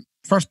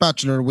first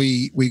bachelor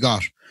we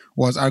got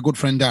was our good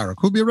friend Derek,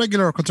 who'll be a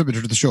regular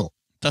contributor to the show.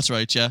 That's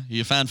right, yeah. He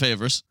a fan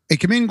favourite. He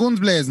came in guns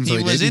blazing.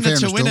 He was in it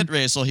to win it,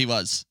 Ray, so he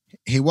was.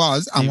 He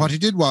was, and what he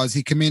did was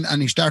he came in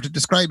and he started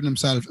describing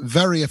himself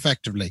very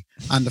effectively.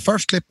 And the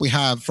first clip we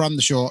have from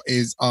the show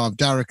is of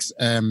Derek's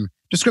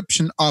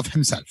description of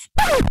himself.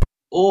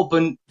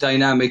 Open,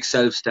 dynamic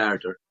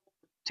self-starter.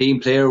 Team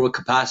player with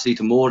capacity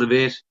to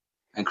motivate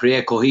and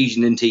create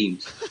cohesion in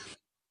teams.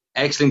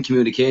 Excellent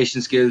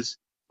communication skills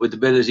with the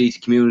ability to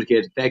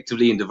communicate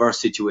effectively in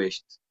diverse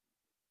situations.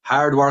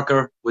 Hard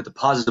worker with a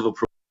positive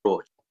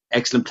approach.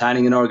 Excellent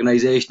planning and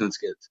organisational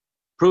skills.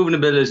 Proven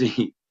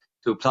ability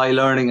to apply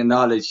learning and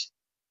knowledge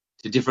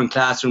to different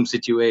classroom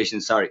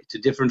situations, to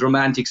different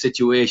romantic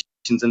situations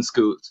and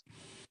schools.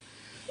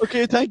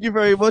 Okay, thank you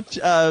very much,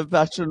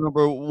 Bachelor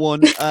number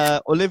 1.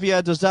 Olivia,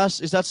 is that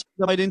something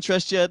that might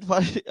interest you?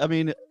 I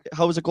mean,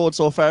 how is it going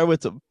so far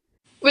with them?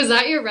 Was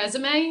that your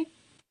resume?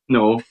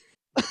 No.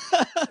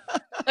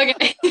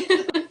 Okay.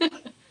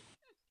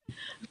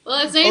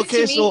 Well, it's nice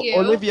to meet you.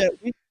 Olivia,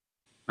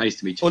 nice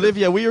to meet you.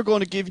 Olivia, we are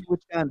going to give you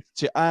a chance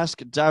to ask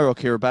Darroch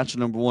here,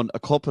 Bachelor number 1, a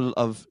couple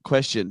of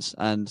questions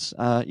and,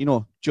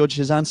 judge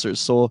his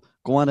answers. So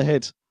go on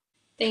ahead.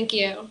 Thank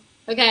you.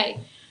 Okay.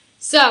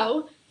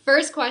 So,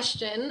 first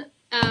question.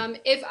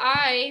 If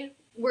I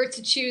were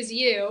to choose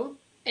you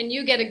and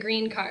you get a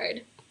green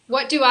card,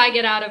 what do I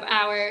get out of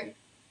our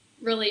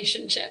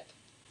relationship?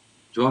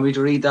 Do you want me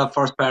to read that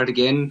first part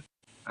again?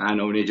 I'm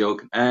only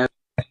joking. I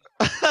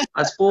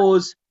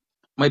suppose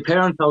my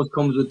parents' house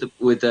comes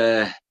with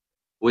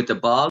the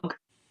bog.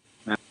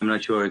 I'm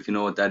not sure if you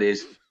know what that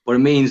is, but it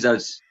means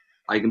that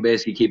I can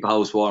basically keep a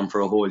house warm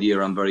for a whole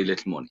year on very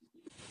little money.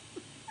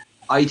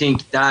 I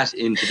think that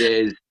in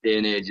today's day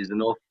and age is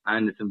enough,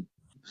 and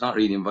it's not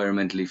really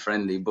environmentally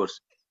friendly, but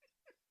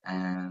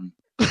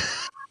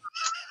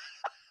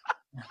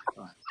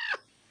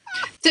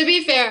to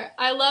be fair,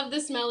 I love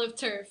the smell of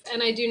turf,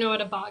 and I do know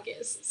what a bog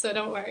is, so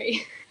don't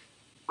worry.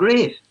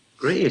 Great.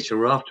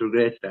 You're off to a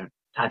great start.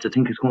 I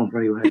think it's going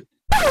very well.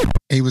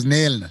 He was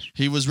nailing it.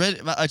 He was ready.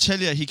 I tell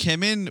you, he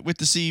came in with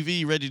the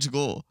CV ready to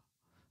go.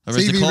 Or as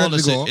CV they call ready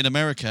it to go. in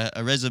America,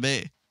 a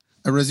resume.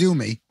 A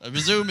resume. A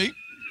resume.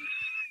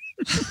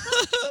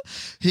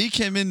 He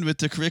came in with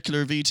the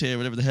curricular vitae, or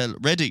whatever the hell,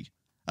 ready.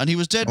 And he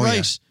was dead right.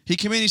 Yeah. He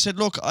came in, he said,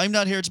 look, I'm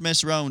not here to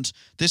mess around.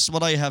 This is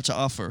what I have to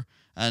offer.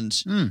 And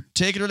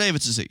take it or leave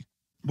it to see.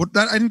 But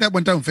I think that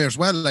went down fair as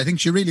well. I think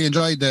she really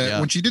enjoyed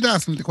when she did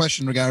ask him the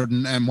question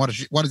regarding what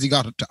has he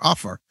got to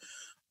offer.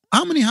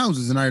 How many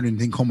houses in Ireland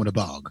think come with a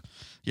bog?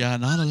 Yeah,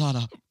 not a lot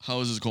of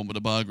houses come with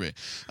a bog, Ray.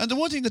 And the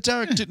one thing that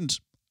Derek didn't,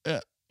 I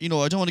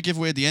don't want to give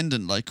away the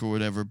ending, or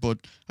whatever, but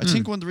I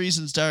think one of the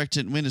reasons Derek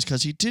didn't win is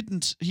because he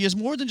has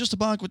more than just a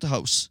bog with the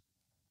house.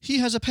 He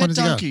has a pet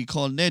donkey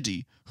called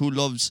Neddy who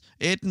loves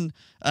eating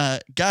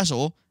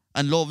gatto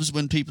and loves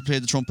when people play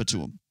the trumpet to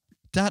him.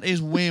 That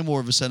is way more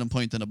of a selling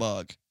point than a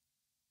bog.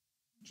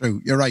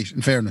 True, you're right,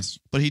 in fairness.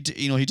 But he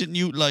didn't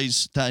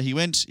utilise that. He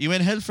went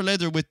hell for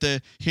leather with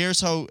the,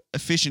 here's how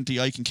efficiently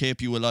I can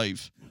keep you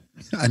alive.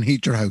 And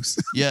heat your house.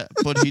 Yeah,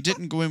 but he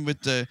didn't go in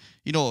with the,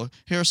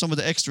 here's some of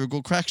the extra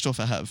good crack stuff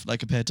I have,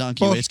 like a pet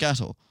donkey with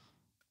gatto.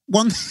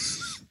 One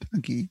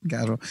Okay,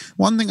 Gato.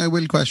 One thing I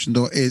will question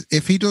though is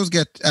if he does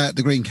get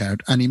the green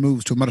card and he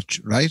moves to America,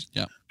 right?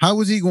 Yeah. How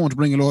is he going to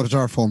bring a load of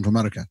turf home to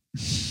America?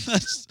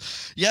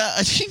 Yeah,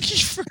 I think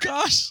he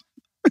forgot.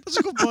 That's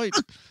a good point.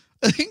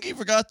 I think he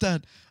forgot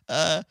that.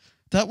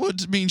 That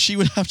would mean she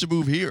would have to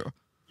move here.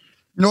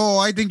 No,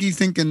 I think he's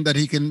thinking that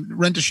he can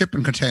rent a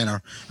shipping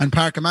container and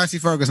park a Massey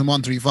Ferguson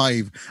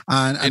 135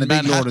 and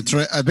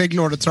a big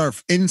load of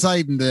turf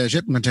inside in the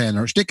shipping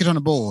container, stick it on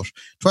a boat.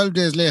 12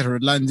 days later,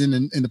 it lands in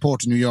the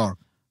port of New York.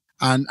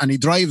 And he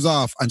drives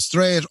off and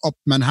straight up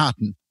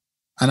Manhattan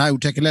and I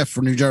would take a left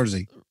for New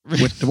Jersey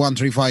with the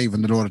 135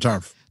 and the load of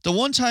turf. The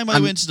one time I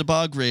went to the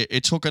bog, Ray,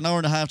 it took an hour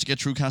and a half to get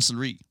through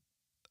Castlereagh.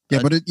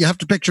 Yeah, but you have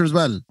to picture as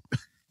well.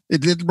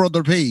 It's little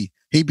brother P.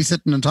 He'd be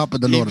sitting on top of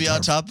the load of turf. He'd be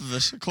on top of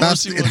it. Of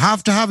course he would. It'd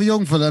have to have a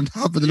young fella on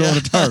top of the load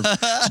of turf.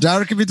 So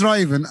Derek would be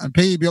driving and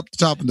P would be up the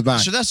top and the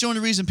back. So that's the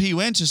only reason P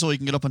went, is so he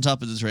can get up on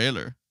top of the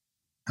trailer.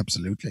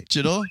 Absolutely. Do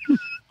you know?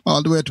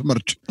 All the way to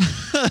Merch.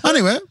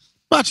 Anyway,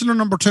 Bachelor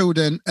number 2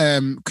 then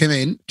came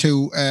in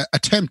to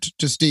attempt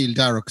to steal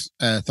Derek's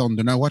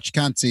thunder. Now, what you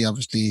can't see,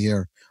 obviously,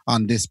 here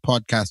on this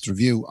podcast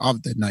review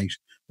of the night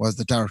was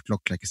that Derek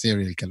looked like a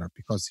serial killer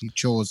because he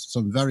chose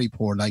some very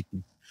poor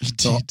lighting.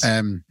 So,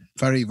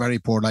 very, very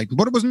poor lighting.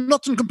 But it was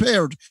nothing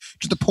compared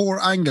to the poor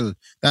angle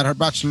that her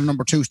Bachelor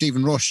number 2,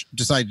 Stephen Rush,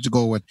 decided to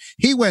go with.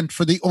 He went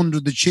for the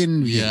under the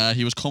chin view. Yeah,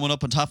 he was coming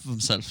up on top of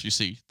himself, you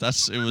see.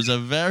 It was a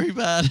very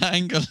bad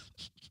angle.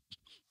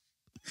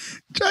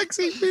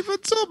 Jackson, we've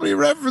had so many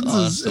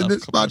references in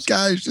this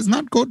podcast. It's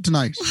not good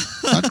tonight.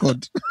 Not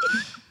good.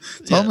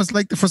 It's almost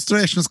like the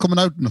frustration is coming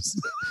out in us.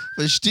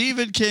 But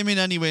Stephen came in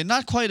anyway,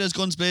 not quite as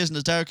guns blazing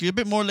as Derek. A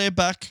bit more laid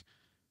back,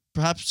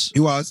 perhaps. He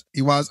was.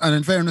 And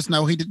in fairness,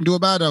 now he didn't do a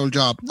bad old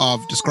job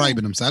of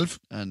describing himself.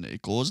 And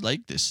it goes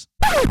like this.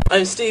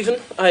 I'm Stephen.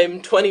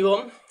 I'm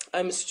 21.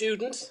 I'm a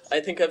student.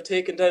 I think I've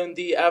taken down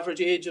the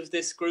average age of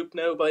this group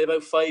now by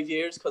about 5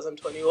 years because I'm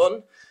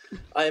 21.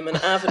 I'm an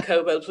avid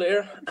cowbell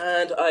player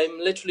and I'm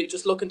literally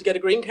just looking to get a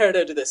green card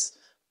out of this.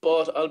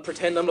 But I'll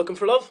pretend I'm looking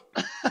for love.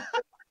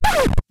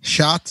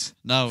 Shot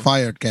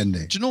fired,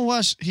 Kendi. Do you know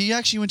what? He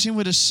actually went in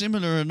with a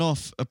similar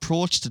enough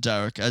approach to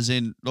Derek, as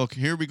in, look,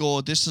 here we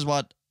go. This is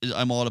what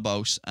I'm all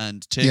about,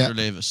 and take or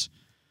leave it.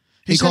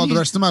 He called the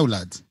rest of them out,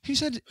 lads. He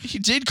said he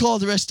did call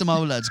the rest of them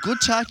out, lads. Good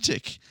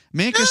tactic.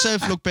 Make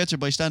yourself look better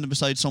by standing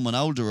beside someone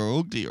older or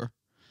uglier.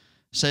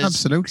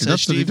 Absolutely,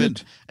 that's what he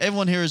did.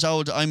 Everyone here is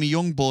old. I'm a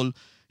young bull.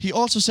 He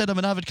also said I'm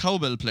an avid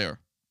cowbell player.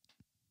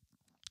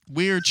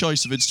 Weird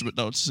choice of instrument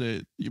now to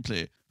say you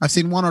play. I've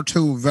seen one or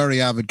two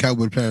very avid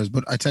cowbell players,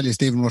 but I tell you,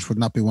 Stephen Rush would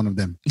not be one of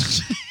them.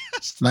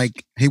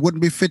 Like, he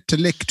wouldn't be fit to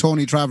lick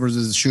Tony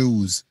Travers'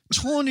 shoes.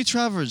 Tony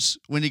Travers,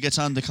 when he gets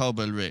on the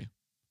cowbell, Ray.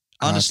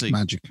 Honestly,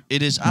 magic.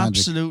 It is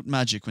absolute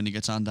magic when he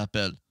gets on that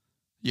bell.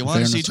 You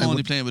want to see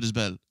Tony playing with his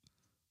bell.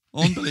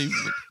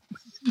 Unbelievable.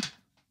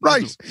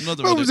 Right.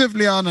 Move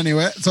swiftly on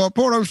anyway. So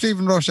poor old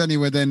Stephen Rush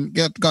anyway then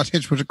got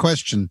hit with a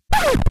question.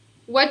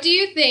 What do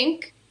you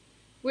think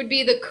would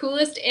be the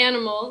coolest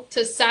animal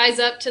to size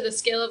up to the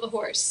scale of a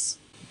horse?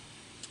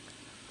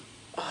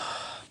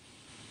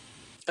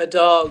 A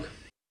dog.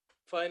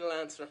 Final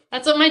answer.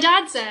 That's what my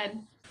dad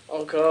said.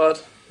 Oh God,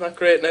 not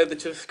great now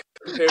that you've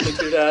compared me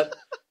to that.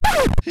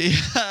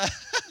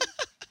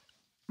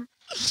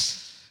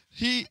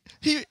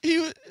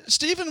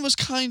 Stephen was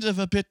kind of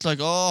a bit like,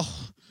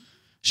 oh,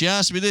 she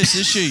asked me this,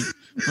 is she?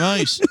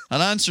 Right,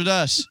 I'll answer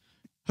that.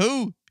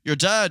 Who? Your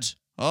dad?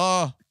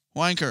 Oh,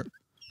 wanker.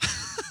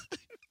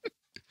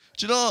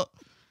 Do you know?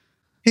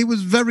 He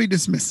was very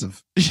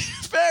dismissive.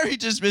 Very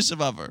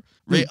dismissive of her.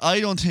 Ray, I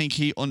don't think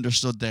he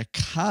understood the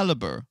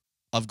caliber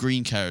of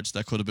green cards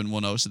that could have been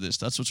won out of this.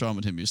 That's what's wrong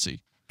with him, you see.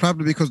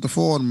 Probably because the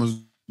phone was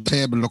on the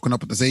table looking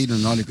up at the ceiling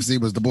and all you could see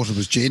was the butt of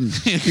his chin.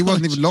 He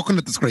wasn't even looking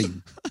at the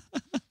screen.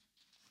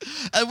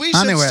 And we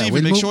said,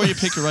 Stephen, make sure you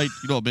pick a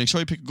make sure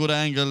you pick a good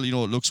angle, it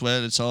looks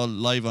well, it's all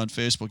live on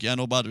Facebook. Yeah,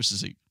 no bothers to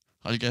see.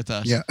 I'll get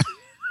that. Yeah.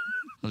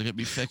 I'll get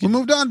me fecking. We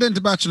moved on then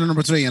to Bachelor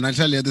number 3, and I'll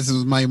tell you, this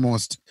was my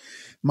most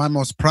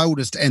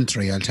proudest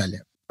entry, I'll tell you.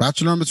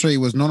 Bachelor number 3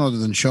 was none other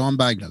than Sean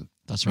Bagnall.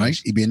 That's right.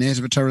 He'd be a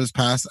native of Terrace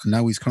Pass, and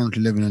now he's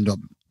currently living in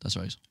Dublin. That's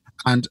right.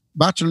 And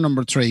Bachelor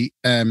number 3,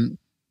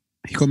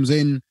 he comes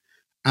in,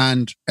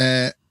 and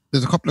there's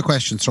a couple of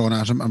questions thrown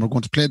at him, and we're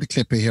going to play the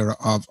clip here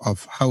of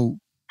how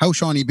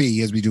Shawnee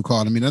B, as we do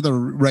call him, another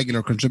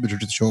regular contributor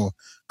to the show,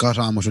 got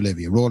on with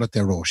Olivia. Roll it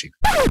there, Roshi.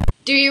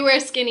 Do you wear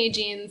skinny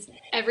jeans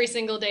every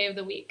single day of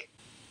the week?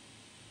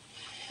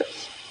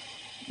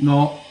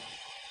 No.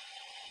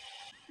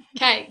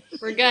 Okay,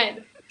 we're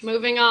good.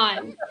 Moving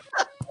on.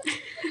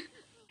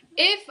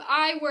 If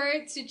I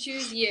were to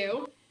choose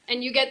you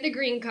and you get the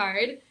green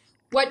card,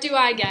 what do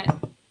I get?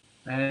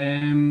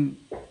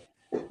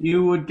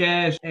 You would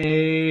get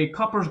a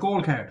Copper's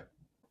Gold card.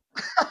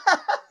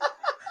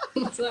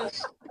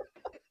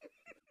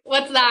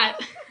 What's that?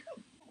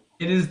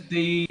 It is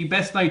the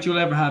best night you'll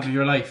ever have of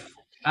your life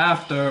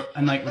after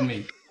a night with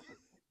me.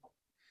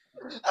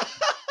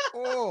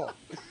 Oh,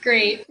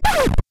 great.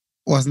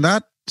 Wasn't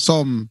that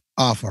some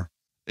offer?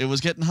 It was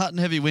getting hot and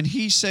heavy when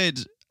he said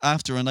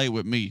after a night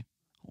with me.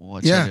 Oh,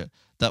 I tell you,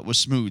 that was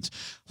smooth.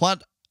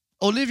 What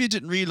Olivia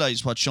didn't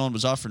realise what Sean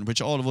was offering,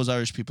 which all of us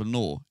Irish people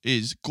know,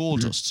 is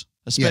gold dust.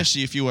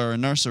 Especially if you are a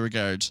nurse or a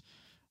guard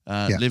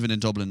living in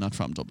Dublin, not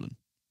from Dublin.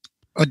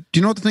 Do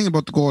you know what the thing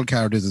about the gold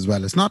card is as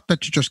well? It's not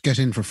that you just get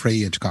in for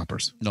free into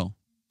coppers. No.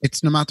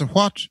 It's no matter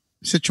what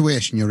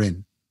situation you're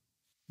in.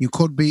 You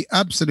could be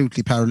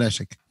absolutely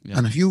paralytic. Yeah.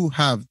 And if you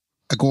have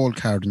a gold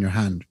card in your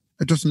hand,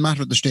 it doesn't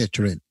matter the state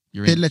you're in.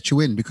 They'll let you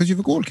in because you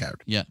have a gold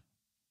card. Yeah.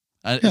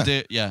 And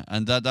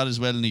that is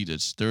well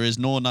needed. There is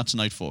no not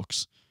tonight,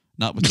 folks.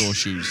 Not with those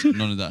shoes.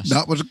 None of that.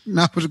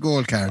 Not with a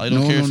gold card. I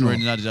don't care if you're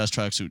wearing an Adidas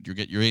tracksuit.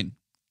 You're in.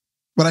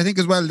 But I think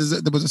as well,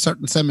 there was a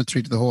certain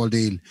symmetry to the whole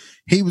deal.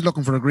 He was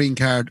looking for a green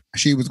card.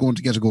 She was going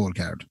to get a gold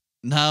card.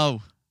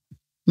 No.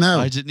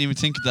 I didn't even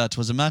think of that. It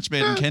was a match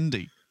made in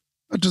Kendi.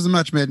 It was a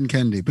match made in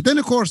Kendi. But then,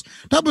 of course,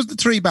 that was the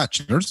 3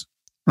 bachelors,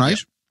 right?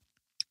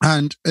 Yeah.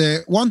 And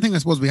one thing I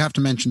suppose we have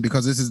to mention,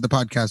 because this is the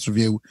podcast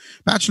review,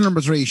 bachelor number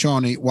 3,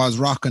 Shawnee, was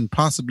rocking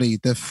possibly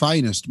the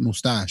finest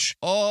moustache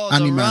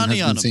any man has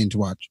been seen to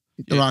watch.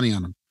 The Ronnie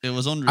on him. It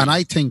was unreal. And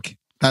I think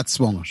that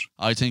swung it.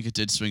 I think it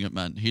did swing it,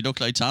 man. He looked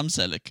like Tom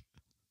Selleck.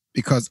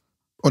 Because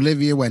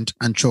Olivia went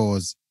and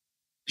chose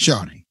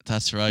Shawnee.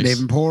 That's right.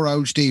 Leaving poor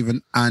old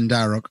Stephen and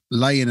Darragh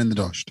lying in the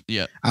dust.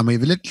 Yeah. And we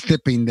have a little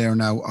clip in there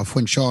now of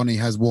when Shawnee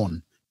has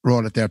won.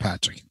 Roll it there,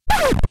 Patrick.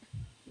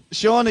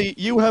 Shawnee,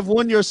 you have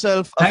won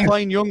yourself a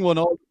fine young one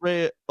all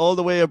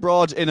the way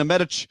abroad in a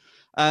Medic.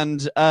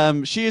 And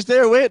she is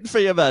there waiting for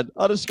you, man.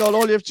 On the skull,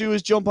 all you have to do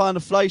is jump on the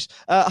flight.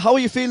 How are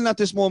you feeling at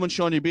this moment,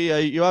 Shawnee B?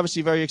 You're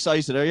obviously very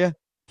excited, are you?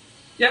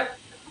 Yeah.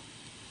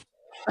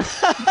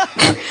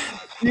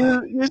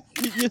 You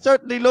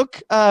certainly look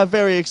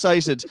very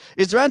excited.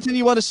 Is there anything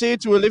you want to say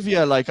to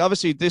Olivia? Like,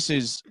 obviously, this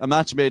is a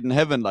match made in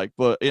heaven, like,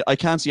 but I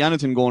can't see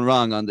anything going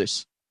wrong on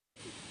this.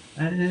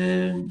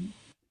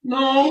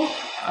 No,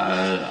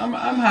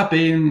 I'm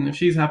happy, and if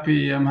she's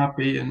happy, I'm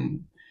happy,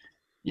 and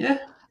yeah.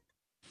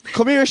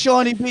 Come here,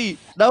 Shawnee B.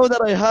 Now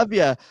that I have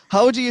you,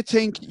 how do you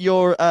think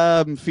your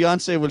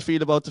fiance will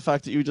feel about the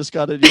fact that you just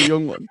got a new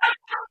young one?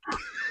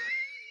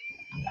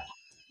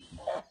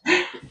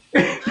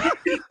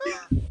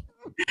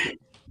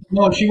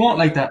 No, she won't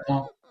like that.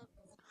 No.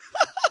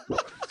 Do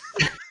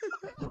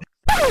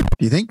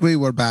you think we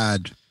were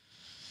bad,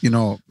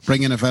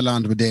 bringing a fella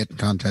onto a dating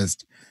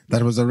contest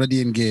that was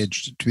already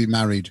engaged to be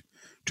married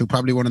to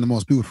probably one of the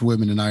most beautiful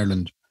women in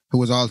Ireland, who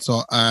was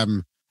also a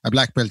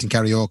black belt in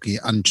karaoke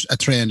and a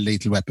trained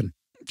lethal weapon?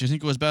 Do you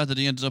think it was bad that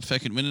he ended up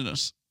fucking winning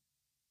us?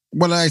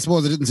 Well, I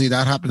suppose I didn't see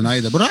that happening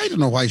either, but I don't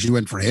know why she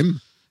went for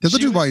him. The other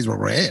 2 boys were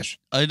great.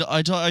 I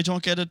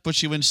don't get it, but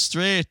she went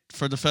straight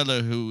for the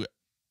fella who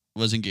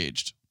was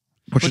engaged.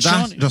 But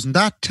doesn't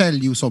that tell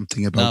you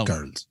something about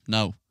girls?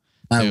 No.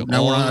 Now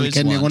we're on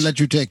Kendi. I'm going to let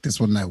you take this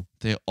one now.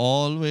 They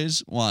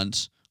always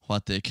want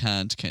what they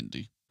can't,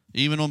 Kendi.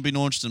 Even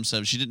unbeknownst to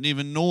themselves, she didn't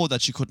even know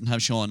that she couldn't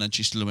have Sean, and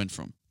she still went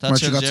for him. Well,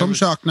 she got some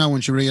shock now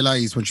when she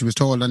realised, when she was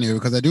told anyway,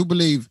 because I do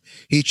believe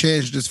he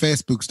changed his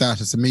Facebook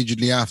status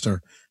immediately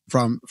after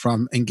from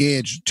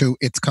engaged to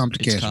it's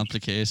complicated. It's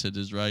complicated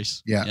is right.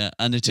 Yeah.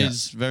 And it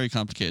is very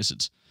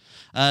complicated.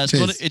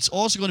 It's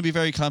also going to be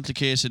very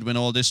complicated when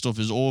all this stuff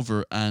is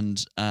over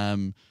and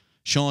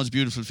Sean's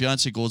beautiful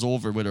fiancée goes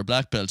over with her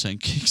black belt and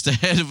kicks the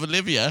head of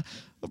Olivia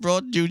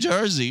abroad New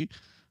Jersey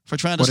for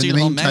trying to steal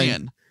home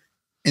Marion.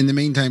 In the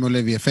meantime,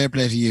 Olivia, fair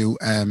play to you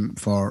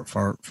for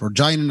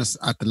joining us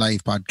at the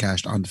live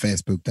podcast on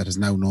Facebook that is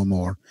now no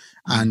more.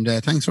 And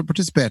thanks for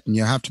participating.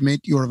 You have to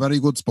admit you're a very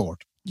good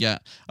sport. Yeah,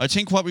 I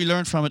think what we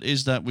learned from it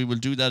is that we will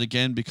do that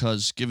again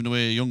because giving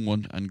away a young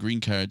one and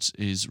green cards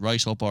is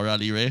right up our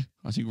alley, Ray.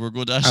 I think we're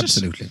good at it.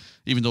 Absolutely.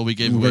 Even though we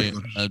gave away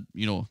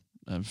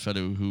a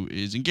fellow who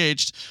is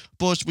engaged.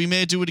 But we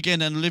may do it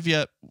again. And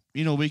Olivia,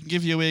 we can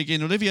give you away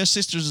again. Olivia's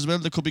sisters as well,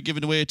 that could be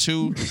given away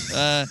too.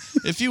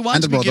 If you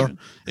want to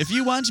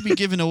be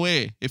given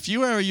away, if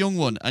you are a young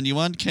one and you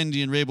want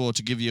Kendi and Raybo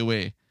to give you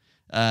away,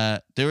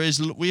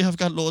 we have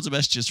got loads of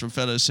messages from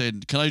fellas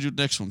saying, can I do the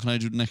next one? Can I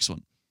do the next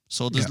one?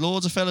 So there's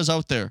loads of fellas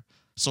out there.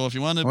 So if you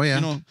want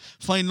to,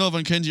 find love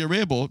on Kendi or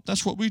Raybo,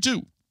 that's what we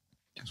do.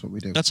 That's what we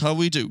do. That's how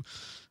we do.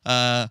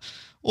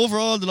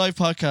 Overall, the live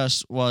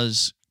podcast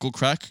was good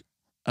crack.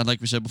 And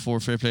like we said before,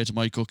 fair play to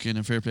Mike Cookin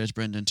and fair play to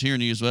Brendan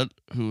Tierney as well,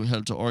 who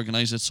helped to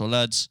organise it. So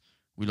lads,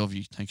 we love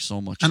you. Thanks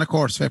so much. And of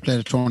course, fair play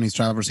to Tony's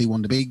Travers. He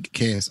won the big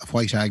case of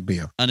White Hag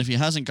beer. And if he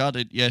hasn't got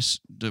it, yes,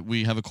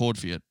 we have a code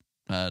for you.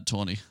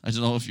 Tony, I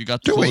don't know if you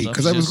got the code. Do we?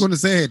 Because I was going to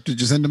say, did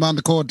you send him on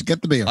the code to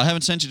get the beer? I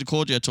haven't sent you the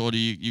code yet, Tony.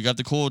 You got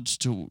the code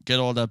to get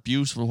all that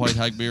beautiful White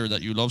Hag beer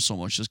that you love so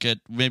much.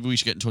 Maybe we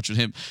should get in touch with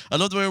him. I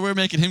love the way we're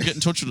making him get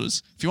in touch with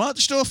us. If you want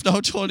the stuff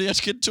now, Tony, you have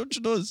to get in touch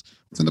with us.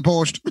 It's in the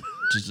post.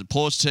 The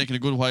post taking a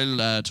good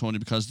while, Tony,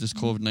 because of this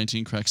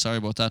COVID-19 crack. Sorry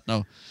about that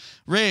now.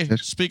 Ray,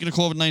 speaking of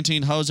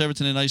COVID-19, how's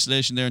everything in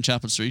isolation there in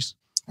Chapel Street?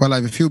 Well, I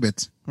have a few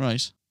bits.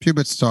 Right. A few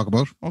bits to talk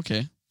about.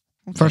 Okay.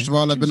 First of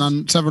all, I've been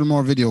on several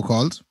more video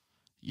calls.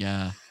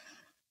 Yeah.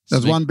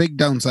 There's one big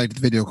downside to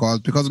the video calls.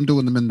 Because I'm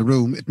doing them in the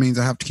room, it means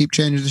I have to keep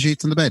changing the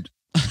sheets on the bed.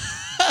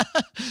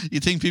 You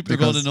think people are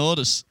going to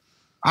notice?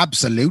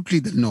 Absolutely,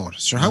 they'll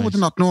notice. Sure, how would Right. they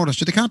not notice?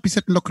 They can't be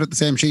sitting looking at the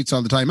same sheets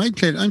all the time. I'm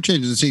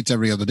changing the sheets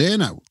every other day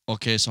now.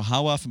 Okay, so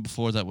how often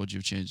before that would you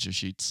have changed your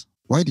sheets?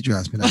 Why did you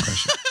ask me that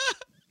question?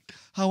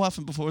 How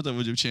often before that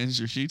would you have changed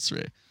your sheets,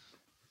 Ray?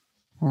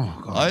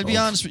 Oh, God. I'll be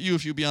honest with you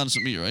if you be honest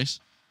with me, right?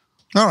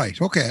 All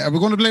right, okay. Are we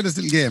going to play this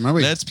little game, are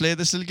we? Let's play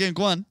this little game.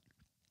 Go on.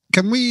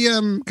 Can we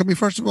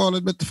first of all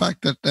admit the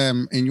fact that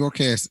in your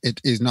case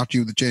it is not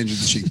you that changes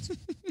the sheets?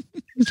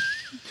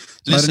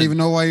 I don't even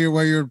know why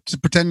you're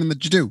pretending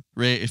that you do.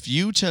 Ray, if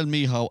you tell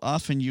me how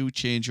often you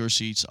change your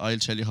sheets, I'll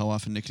tell you how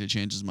often Nicola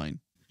changes mine.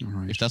 All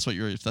right. If that's what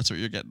you're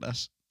getting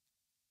at.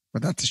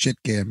 But that's a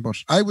shit game. But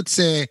I would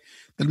say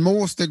the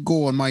most that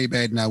go on my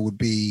bed now would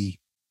be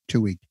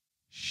 2 weeks.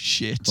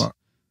 Shit. But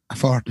a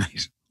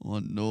fortnight. Oh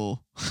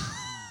no.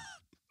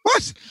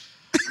 What?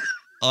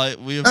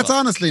 That's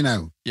honestly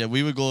now. Yeah,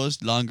 we would go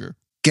longer.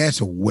 Get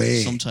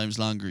away. Sometimes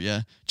longer,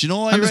 yeah. Do you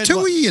know I and read? There's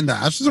two E in that.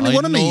 There's only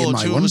one of me in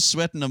my two one. of us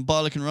sweating and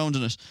bollocking around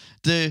in it.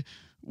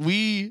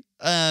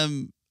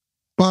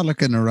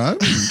 Bollocking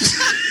around.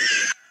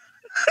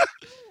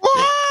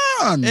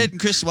 What? Ed and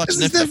Chris watch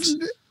Netflix.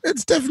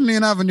 It's definitely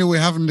an avenue we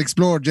haven't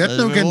explored yet,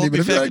 no, Kendi, but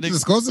if you'd like to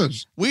discuss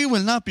it. We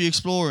will not be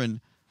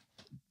exploring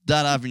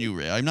that avenue,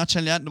 Ray. I'm not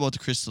telling you anything about the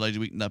crystal I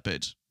do eat in that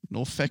bed.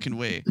 No fucking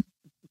way.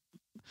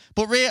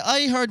 But Ray,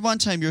 I heard one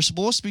time you're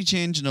supposed to be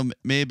changing them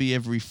maybe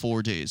every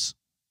 4 days.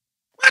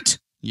 What?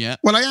 Yeah.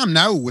 Well, I am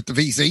now with the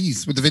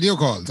VCs, with the video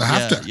calls. I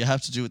have to. You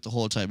have to do it the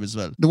whole time as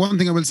well. The one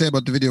thing I will say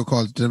about the video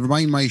calls, to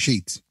remind my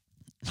sheets,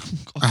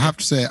 I have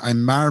to say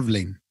I'm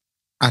marvelling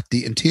at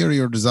the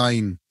interior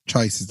design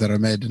choices that are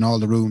made in all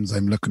the rooms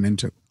I'm looking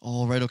into.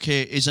 Oh, right,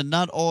 okay. Is it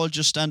not all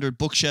just standard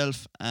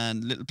bookshelf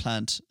and little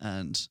plant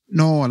and...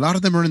 No, a lot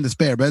of them are in the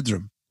spare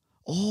bedroom.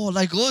 Oh,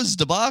 like us,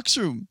 the box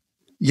room.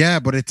 Yeah,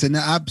 but it's an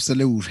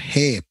absolute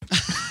heap.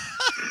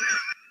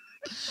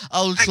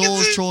 Old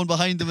clothes thrown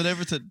behind them and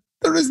everything.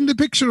 There isn't a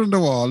picture on the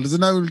wall. There's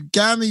an old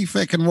gammy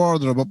fucking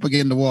wardrobe up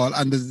against the wall,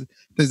 and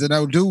there's an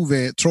old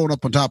duvet thrown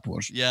up on top of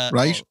it. Yeah.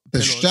 Right?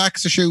 There's pillows.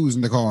 stacks of shoes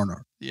in the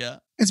corner. Yeah.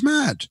 It's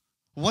mad.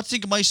 What do you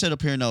think of my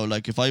setup here now?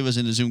 Like, if I was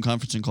in a Zoom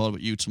conferencing call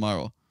with you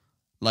tomorrow,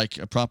 like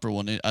a proper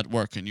one at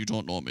work, and you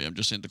don't know me, I'm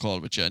just in the call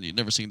with you, and you've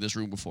never seen this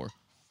room before.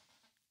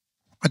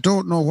 I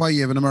don't know why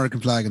you have an American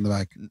flag in the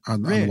back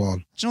on the wall.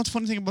 Do you know what the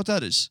funny thing about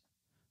that is?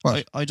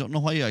 What? I don't know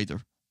why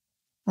either.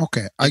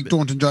 Okay. I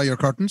don't enjoy your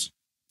curtains.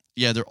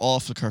 Yeah, they're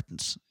awful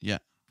curtains. Yeah.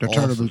 They're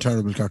awful.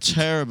 terrible curtains.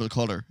 Terrible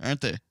colour,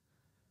 aren't they?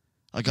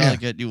 I gotta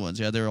get new ones.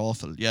 Yeah, they're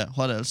awful. Yeah,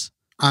 what else?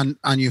 And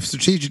you've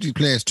strategically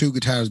placed 2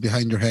 guitars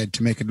behind your head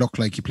to make it look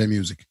like you play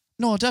music.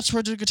 No, that's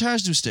where the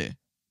guitars do stay.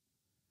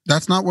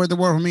 That's not where they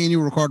were when me and you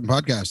were recording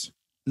podcasts.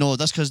 No,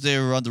 that's because they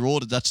were on the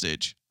road at that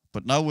stage.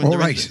 But now when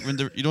when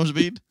they're, you know what I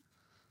mean?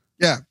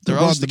 Yeah. They're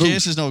out of the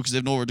cases now because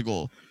they've nowhere to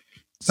go.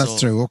 That's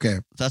true, okay.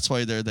 That's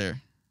why they're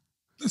there.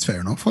 That's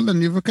fair enough. Well,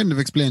 then you've kind of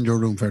explained your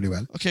room fairly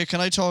well. Okay,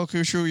 can I talk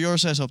you through your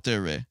setup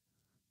there, Ray?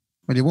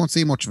 Well, you won't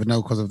see much of it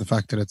now because of the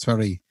fact that it's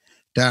very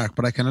dark,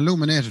 but I can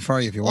illuminate it for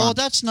you if you want. Oh,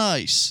 that's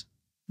nice.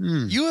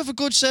 You have a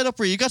good setup,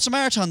 Ray. You got some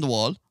art on the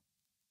wall.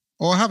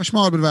 Oh, I have a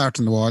small bit of art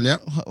on the wall, yeah.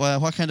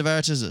 What kind of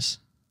art is this?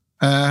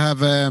 I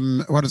have,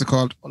 what is it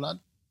called? Hold on.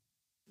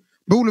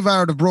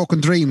 Boulevard of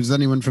Broken Dreams. Is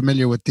anyone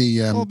familiar with the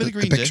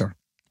picture?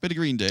 Bit of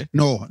Green Day.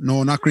 No,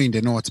 not Green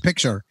Day. No, it's a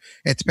picture.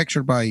 It's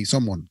pictured by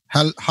someone.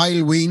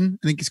 Hylween,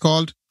 I think he's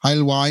called.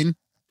 Hylwine.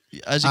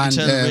 As you can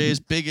tell, Ray's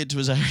big into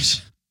his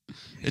art.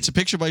 It's a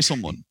picture by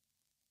someone.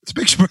 It's a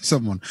picture by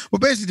someone. Well,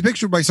 basically, the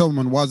picture by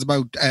someone was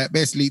about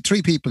basically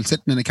 3 people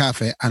sitting in a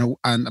cafe and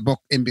a book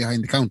in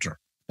behind the counter,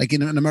 like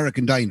in an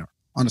American diner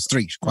on a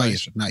street,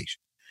 quiet at night.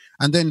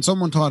 And then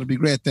someone thought it'd be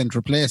great then to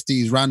replace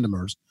these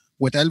randomers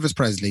with Elvis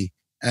Presley,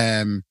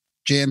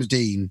 James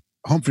Dean,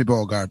 Humphrey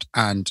Bogart,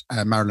 and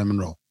Marilyn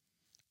Monroe.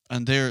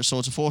 And so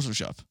it's a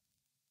Photoshop.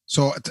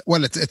 So,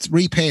 it's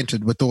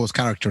repainted with those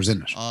characters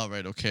in it. Oh,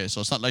 right, okay.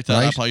 So it's not like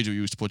that app I do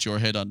used to put your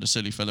head on the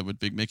silly fella with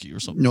Big Mickey or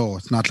something. No,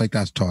 it's not like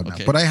that at all.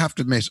 Okay. But I have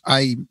to admit,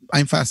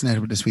 I'm fascinated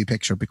with this wee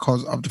picture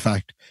because of the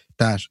fact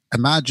that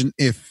imagine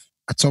if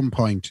at some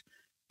point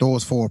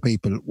those 4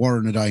 people were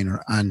in a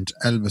diner and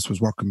Elvis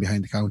was working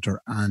behind the counter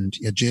and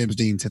you had James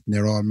Dean sitting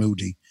there all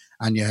moody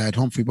and you had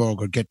Humphrey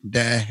Bogart getting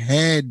the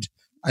head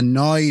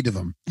annoyed of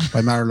him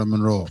by Marilyn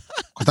Monroe.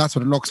 Because that's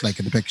what it looks like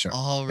in the picture.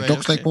 Oh, right, it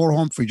looks like poor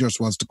Humphrey just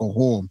wants to go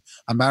home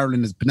and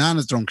Marilyn is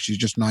bananas drunk. She's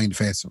just annoying the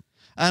face of him.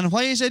 And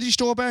why is Eddie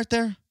Stobart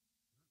there?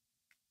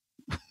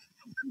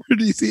 Where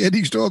do you see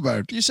Eddie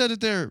Stobart? You said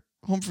it there.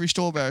 Humphrey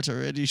Stobart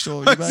or Eddie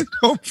Stobart. I said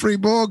Humphrey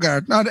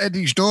Bogart, not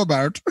Eddie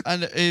Stobart.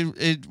 And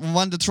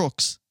one of the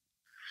trucks.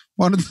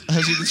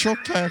 Has he the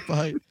truck parked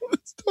behind?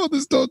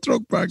 There's no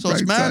truck parked. So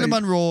it's Marilyn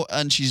Monroe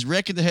and she's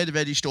wrecking the head of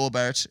Eddie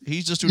Stobart.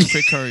 He's just doing a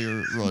quick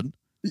courier run.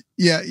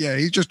 Yeah,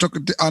 he just took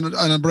it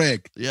on a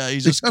break. Yeah, he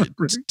just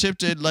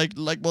tipped in like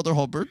Mother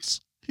Hubbards.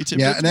 And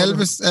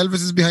Elvis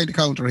is behind the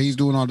counter. He's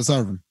doing all the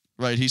serving.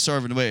 Right, he's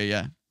serving away,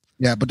 yeah.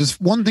 Yeah, but there's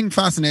one thing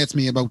fascinates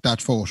me about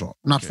that photo.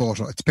 Not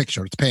photo, it's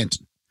picture, it's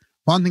painting.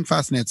 One thing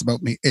fascinates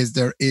about me is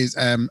there is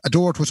a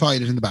door to a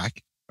toilet in the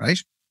back, right?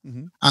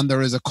 and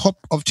there is a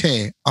cup of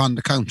tea on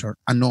the counter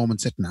and no one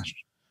sitting at it.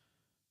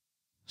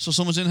 So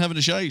someone's in having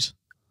a shite.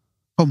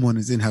 Someone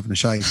is in having a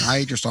shite.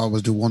 I just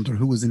always do wonder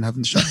who is in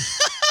having the shite.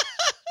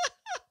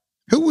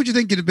 Who would you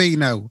think it'd be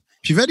now?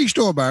 If you've Eddie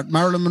Stobart,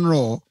 Marilyn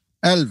Monroe,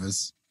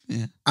 Elvis,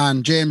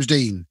 and James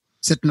Dean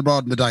sitting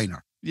abroad in the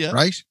diner,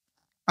 right?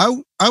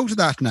 Out of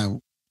that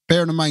now,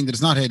 bearing in mind that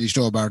it's not Eddie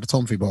Stobart, it's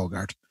Humphrey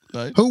Bogart.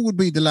 Right. Who would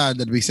be the lad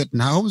that'd be sitting?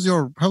 How's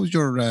your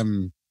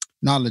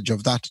knowledge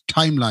of that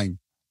timeline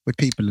with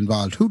people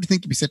involved? Who do you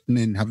think would be sitting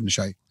in having the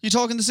shite? You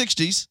talking the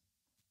 60s?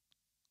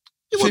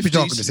 You would be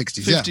talking the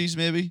 60s, 50s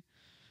maybe.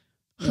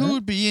 Who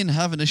would be in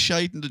having a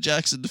shite in the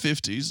Jacks in the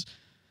 50s?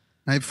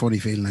 I have a funny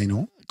feeling I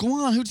know.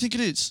 Go on, who do you think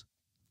it is?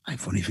 I have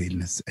a funny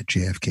feeling it's a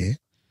JFK.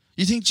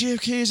 You think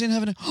JFK is in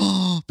having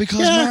a... because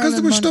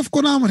there was stuff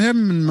going on with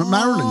him and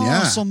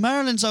Marilyn, So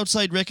Marilyn's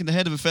outside wrecking the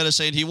head of a fella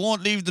saying he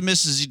won't leave the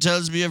missus. He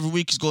tells me every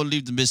week he's going to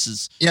leave the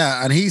missus.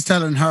 Yeah, and he's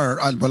telling her,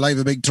 well, I have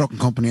a big trucking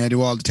company. I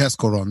do all the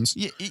Tesco runs.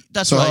 Yeah,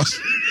 that's right.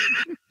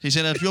 He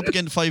said, if you're up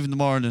again at 5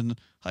 a.m,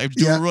 I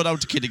do a run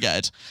out to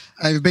Kinnegad.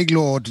 I have a big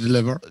load to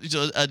deliver.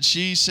 And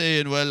she's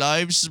saying, well,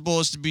 I'm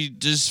supposed to be,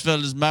 this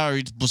fella's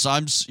married, but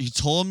he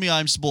told me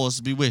I'm supposed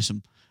to be with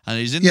him. And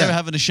he's in there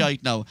having a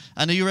shite now.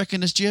 And you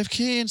reckon it's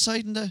JFK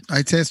inside in the...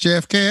 I'd say it's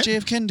JFK.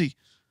 JF Kennedy.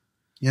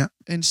 Yeah.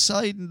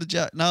 Inside in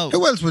the... Now,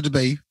 who else would it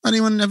be?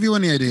 Anyone? Have you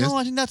any ideas? No,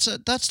 I think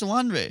that's the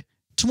one, Ray.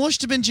 Too much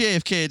to have been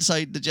JFK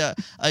inside the jar.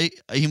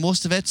 He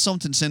must have had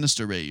something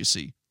sinister, Ray, you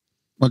see.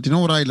 Well, do you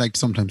know what I'd like to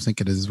sometimes think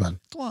it is as well?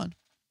 Go on.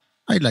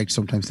 I'd like to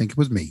sometimes think it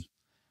was me.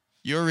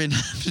 You're in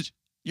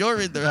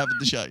there having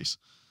the shite.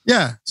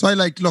 Yeah. So I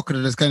like to look at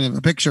it as kind of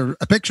a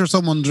picture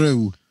someone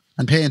drew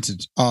and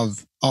painted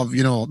of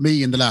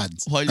me and the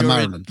lads while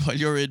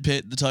you're in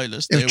painting the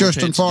toilets. It's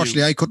just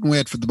unfortunately I couldn't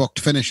wait for the book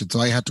to finish it, so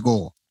I had to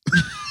go.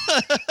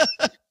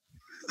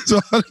 So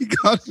all he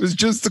got was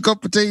just a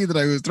cup of tea that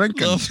I was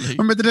drinking. Lovely.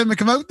 And by the time it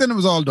came out, then it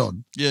was all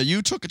done. Yeah,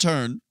 you took a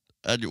turn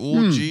and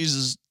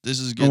Jesus, this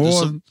is good.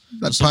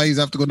 That pie's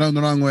have to go down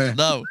the wrong way.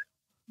 No.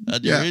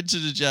 And you're into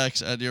the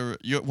Jacks and you're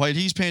while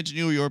he's painting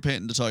you're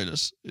painting the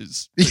toilet.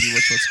 Is pretty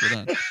much what's going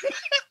on.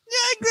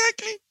 Yeah,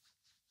 exactly.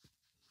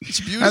 It's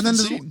a beautiful and then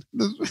scene.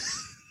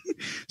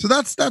 So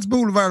that's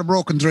Boulevard of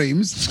Broken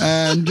Dreams.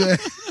 And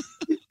if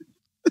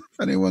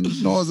anyone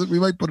knows it, we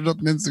might put it up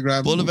on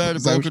Instagram. Boulevard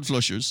of Broken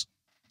Flushers.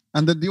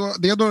 And then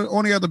the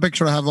only other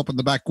picture I have up on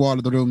the back wall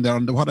of the room there,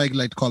 on what I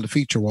like to call the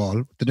feature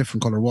wall, the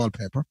different colour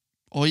wallpaper.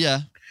 Oh,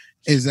 yeah.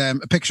 Is a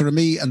picture of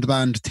me and the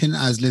band Thin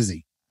as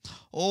Lizzy.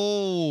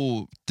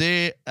 Oh,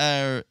 they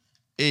are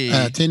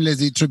a... Thin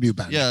Lizzy tribute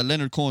band. Yeah,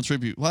 Leonard Cohen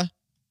tribute. What?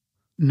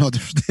 No, the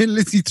Thin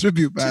Lizzy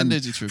tribute band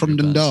from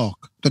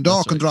Dundalk.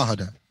 Dundalk and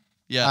Drogheda.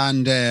 Yeah.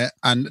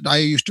 And I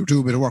used to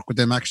do a bit of work with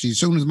them, actually. As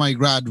soon as my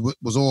grad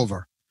was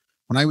over,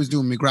 when I was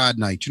doing my grad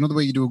night, you know the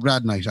way you do a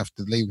grad night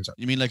after the leaving?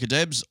 You mean like a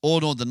Debs? Oh,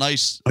 no, the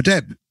nice... A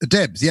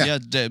Debs, yeah. Yeah,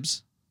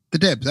 Debs. The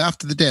Debs.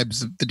 After the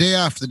Debs, the day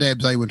after the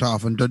Debs, I went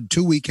off and did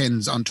 2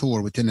 weekends on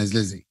tour with Thin as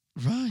Lizzy.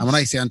 Right. And when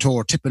I say on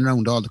tour, tipping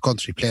around all the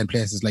country, playing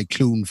places like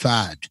Cloon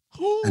Fad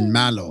and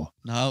Mallow.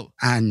 No.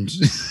 And...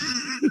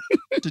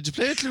 Did you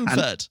play at Cloon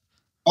Fad?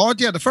 Oh,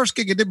 yeah, the first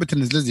gig I did with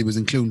Thin as Lizzy was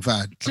in Cloon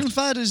Fad. Cloon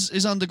Fad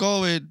is on the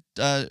Galway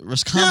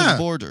Roscommon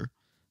border.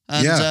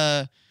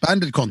 And,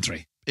 bandit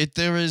country.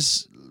 There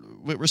is,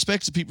 with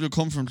respect to people who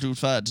come from Cloon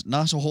Fad,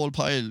 not a whole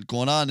pile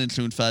going on in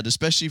Cloon Fad,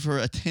 especially for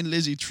a Thin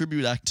Lizzy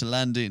tribute act to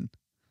land in.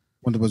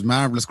 Well, there was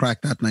marvellous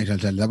crack that night, I'll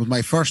tell you. That was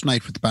my first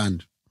night with the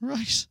band.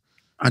 Right.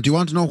 And do you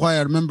want to know why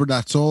I remember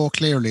that so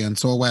clearly and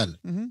so well?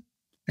 Mm-hmm.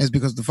 It's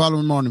because the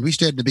following morning, we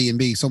stayed in the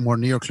B&B somewhere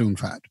near Cloon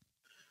Fad.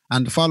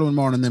 And the following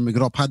morning, then we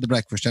got up, had the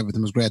breakfast,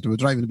 everything was great. We were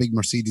driving a big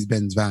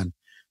Mercedes-Benz van.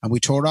 And we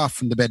tore off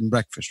from the bed and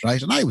breakfast,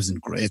 right? And I was in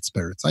great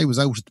spirits. I was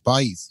out at the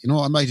pies. You know,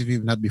 I might have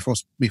even had my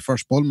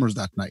first Bulmers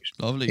that night.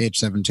 Lovely. Age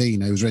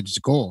 17. I was ready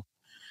to go.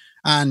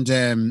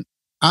 And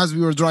as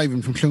we were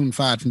driving from Cloon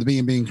Fad, from the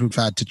B&B in Cloon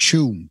Fad to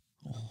Tuam,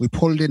 we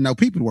pulled in. Now,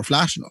 people were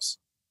flashing us.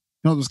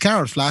 You know, there was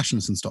cars flashing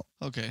us and stuff.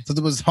 Okay. So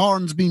there was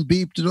horns being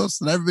beeped at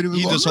us and everybody was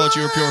You going, just thought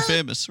you were pure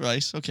famous,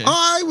 right? Okay.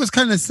 I was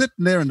kind of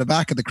sitting there in the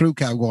back of the crew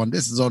cab going,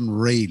 this is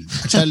unreal.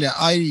 I tell you,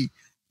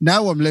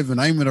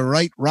 I'm in a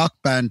right rock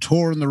band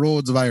touring the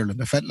roads of Ireland.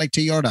 I felt like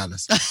T.R.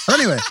 Dallas. But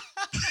anyway,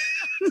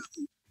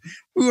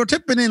 we were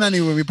tipping in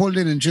anyway. We pulled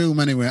in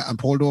Tuam anyway and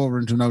pulled over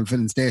into an old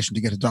filling station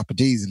to get a drop of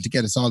diesel to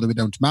get us all the way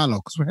down to Mallow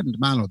because we're heading to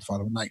Mallow the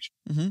following night.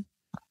 Mm-hmm.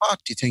 What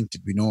do you think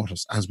did we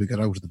notice as we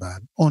got out of the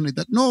van? Only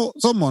that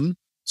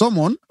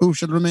someone who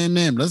should remain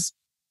nameless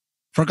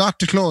forgot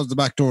to close the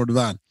back door of the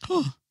van.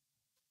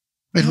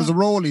 It was a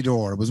rolly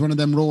door. It was one of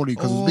them rolly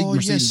because it was a big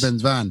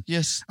Mercedes-Benz van.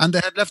 Yes. And they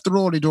had left the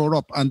rolly door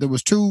up and there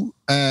was 2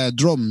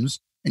 drums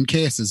in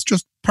cases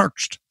just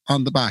perched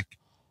on the back.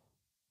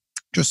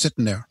 Just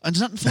sitting there. And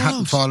nothing they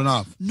hadn't fallen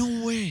off.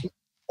 No way.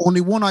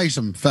 Only one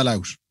item fell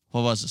out.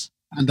 What was it?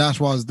 And that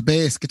was the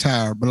bass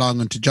guitar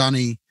belonging to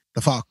Johnny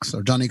the Fox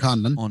or Johnny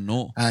Conlon. Oh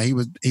no.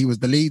 He was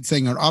the lead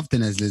singer of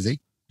Thin as Lizzy.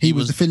 He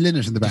was the Phil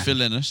Lynott in the band. Phil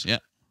Lynott, yeah.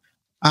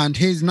 And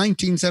his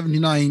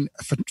 1979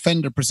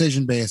 Fender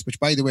Precision bass, which,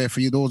 by the way,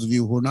 for you, those of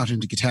you who are not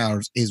into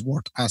guitars, is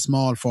worth a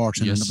small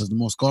fortune. Yes. And it was the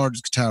most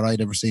gorgeous guitar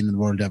I'd ever seen in the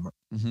world ever.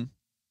 Mm-hmm.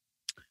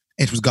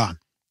 It was gone.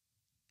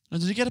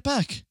 And did he get it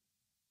back?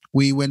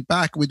 We went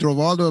back. We drove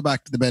all the way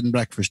back to the bed and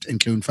breakfast in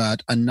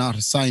Cloonfad, and not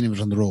a sign of it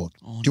on the road.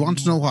 Oh, Do you want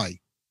to know why?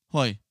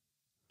 Why?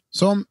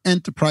 Some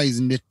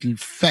enterprising little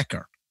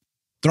fecker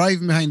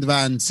driving behind the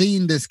van,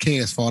 seeing this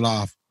case fall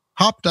off,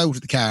 hopped out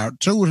of the car,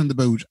 threw it in the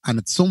boot, and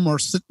it's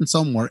sitting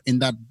somewhere in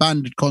that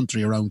bandit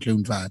country around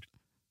Cloonfad.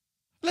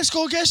 Let's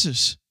go guess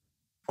it.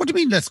 What do you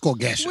mean, let's go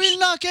guess it? We'll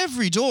knock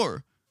every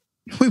door.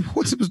 It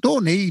was no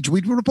need.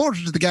 We'd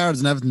reported to the guards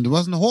and everything. There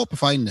wasn't a hope of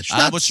finding it.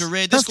 But you're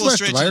right. This goes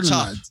straight to the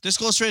top. This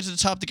goes straight to the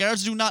top. The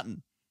guards do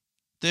nothing.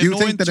 Do you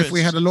think that if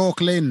we had a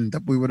local in,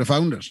 that we would have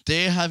found it?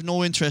 They have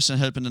no interest in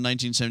helping the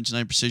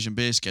 1979 Precision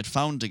bass get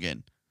found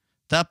again.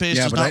 That bass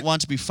does not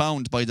want to be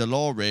found by the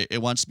law, Ray.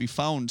 It wants to be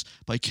found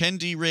by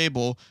Kendi,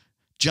 Raybo,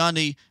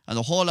 Johnny, and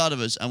the whole lot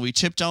of us. And we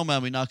tip down,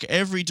 man. We knock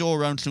every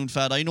door around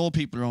Cloonfad. I know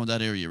people around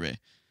that area, Ray.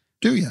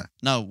 Do you?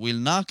 Now, we'll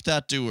knock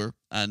that door,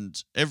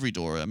 and every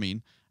door,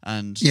 and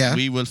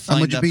we will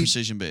find that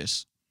Precision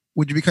bass.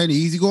 Would you be kind of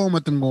easy going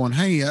with them going,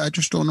 hey, I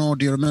just don't know,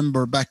 do you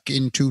remember back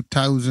in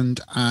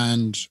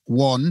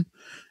 2001,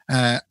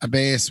 a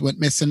bass went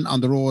missing on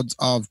the roads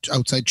of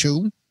outside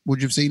Tuam?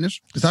 Would you have seen it?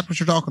 Is that what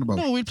you're talking about?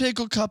 No, we'll play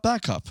good cop,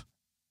 bad cop.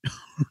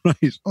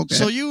 Right, okay.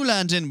 So you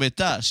land in with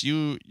that.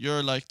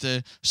 You're like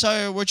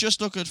sorry, we're just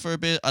looking for a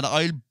bit, and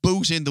I'll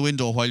boot in the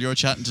window while you're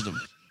chatting to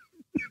them.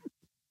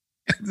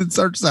 Then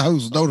search the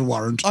house without a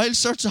warrant. I'll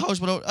search the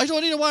house without... I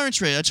don't need a warrant,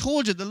 Ray. I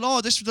told you, the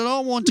law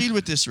won't deal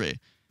with this, Ray.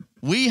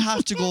 We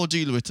have to go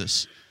deal with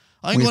this.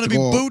 I'm going to be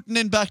booting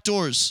in back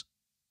doors.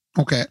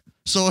 Okay.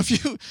 So if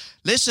you...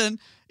 Listen,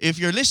 if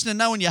you're listening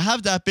now and you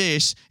have that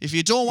bass, if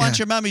you don't want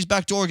your mammy's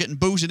back door getting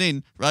booted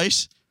in,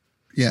 right?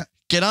 Yeah.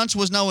 Get on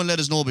to us now and let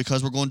us know,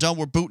 because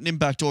we're booting in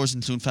back doors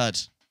in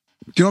Cloonfad.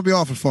 Do you know what'd be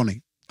awful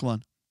funny? Come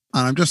on.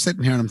 And I'm just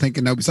sitting here and I'm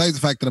thinking now, besides the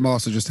fact that I'm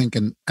also just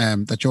thinking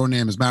that your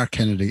name is Mark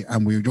Kennedy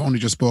and we only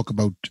just spoke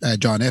about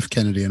John F.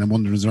 Kennedy, and I'm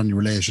wondering, is there any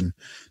relation?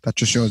 That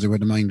just shows you where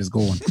the mind is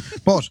going.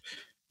 But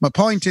my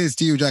point is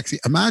to you, Jaxie,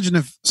 imagine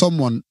if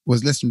someone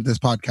was listening to this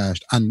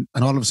podcast and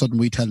all of a sudden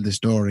we tell this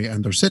story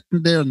and they're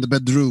sitting there in the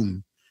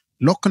bedroom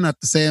looking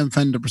at the same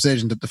Fender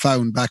Precision that they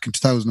found back in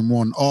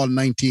 2001, all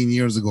 19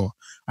 years ago,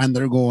 and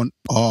they're going,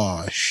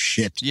 oh,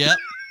 shit. Yeah.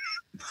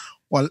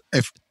 Well,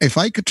 if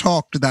I could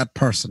talk to that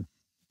person,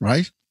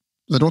 right?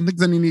 I don't think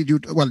there's any need you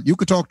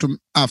could talk to him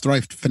after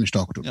I've finished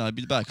talking to him. Yeah, I'd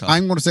be the back.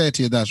 I'm going to say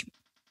to you that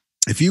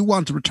if you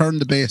want to return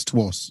the bass to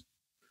us,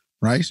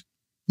 right,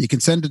 you can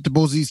send it to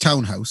Buzzy's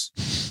Townhouse,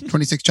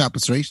 26 Chapel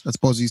Street. That's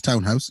Buzzy's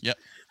Townhouse. Yep.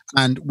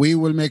 And we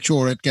will make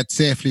sure it gets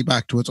safely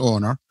back to its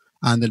owner,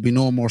 and there'll be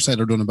no more said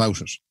or done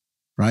about it,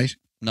 right?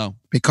 No.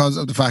 Because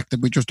of the fact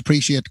that we just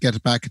appreciate to get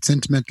it back. It's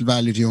sentimental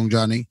value to young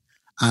Johnny,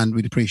 and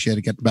we'd appreciate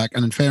it getting back.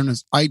 And in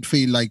fairness, I'd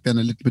feel like then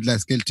a little bit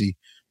less guilty,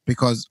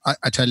 because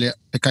I tell you,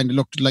 it kind of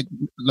looked like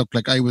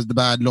I was the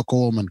bad luck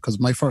omen, because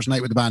my first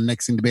night with the band,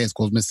 next thing the bass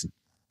goes missing.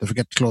 They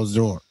forget to close the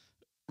door.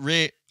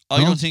 Ray,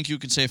 I don't think you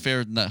can say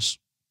fairer than that.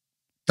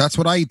 That's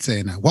what I'd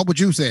say now. What would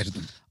you say to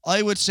them?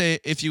 I would say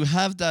if you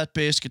have that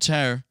bass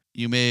guitar,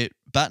 you may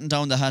batten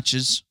down the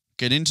hatches,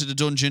 get into the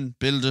dungeon,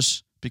 build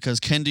it, because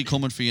Kendi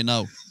coming for you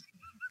now.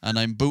 And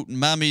I'm booting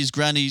mammies,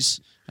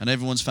 grannies, and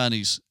everyone's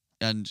fannies,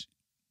 and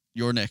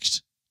you're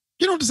next.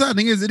 You know what the sad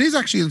thing is? It is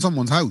actually in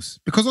someone's house,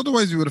 because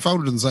otherwise we would have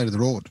found it on the side of the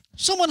road.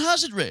 Someone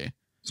has it, Ray.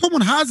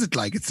 Someone has it,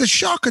 like. It's a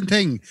shocking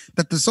thing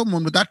that there's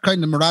someone with that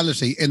kind of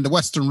morality in the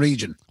Western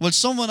region. Well,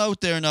 someone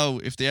out there now,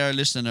 if they are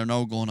listening, are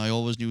now going, I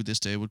always knew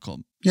this day would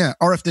come. Yeah,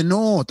 or if they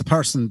know the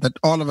person that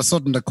all of a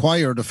sudden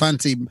acquired a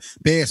fancy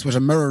bass with a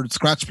mirrored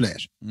scratch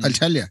plate. I'll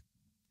tell you.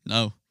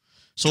 No.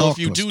 So if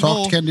you do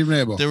know,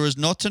 Kendi there is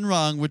nothing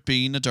wrong with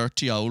being a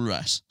dirty old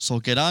rat. So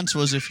get on to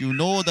us if you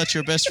know that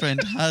your best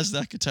friend has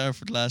that guitar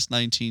for the last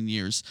 19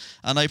 years.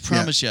 And I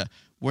promise you,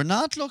 we're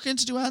not looking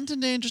to do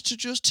anything dangerous, to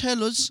just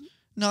tell us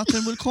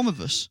nothing will come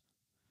of it.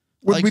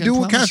 Would we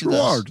do a cash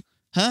reward?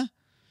 Huh?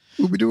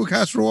 Would we do a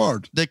cash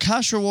reward? The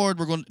cash reward,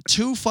 we're going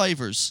 2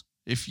 fivers.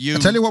 If you... I'll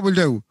tell you what we'll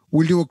do.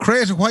 We'll do a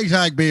crate of White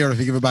Hag beer if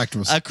you give it back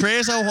to us. A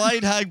crate of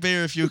White Hag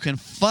beer if you can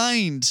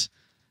find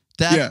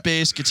that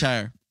bass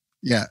guitar.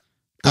 Yeah.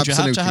 But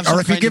absolutely.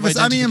 Or if you give us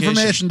any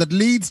information that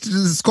leads to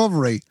the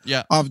discovery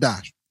of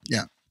that.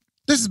 Yeah.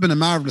 This has been a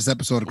marvellous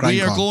episode of Crime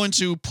We are Call. going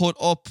to put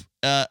up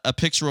a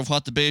picture of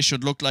what the bass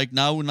should look like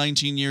now,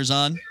 19 years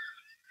on.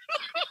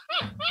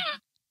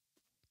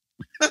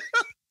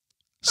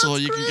 So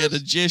you can get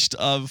a gist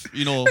of,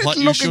 what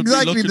you should be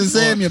looking for. Exactly the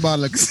same, you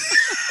bollocks.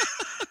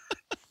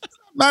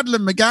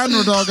 Madeleine McGann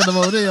we're talking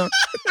about here.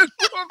 It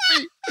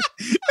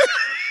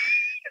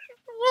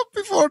won't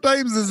be 4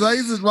 times the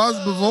size it was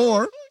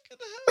before.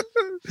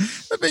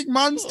 A big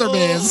monster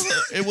bass.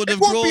 It would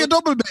have won't be a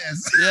double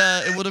bass.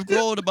 Yeah, it would have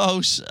grown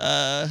about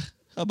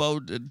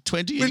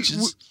 20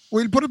 inches.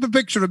 We'll put up a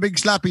picture of a big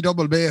slappy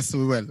double bass,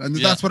 we will. And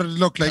that's what it'll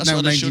look like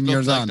now, 19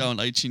 years on. Now,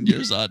 19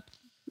 years on.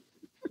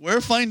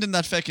 We're finding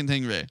that feckin'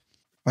 thing, Ray.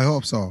 I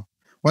hope so.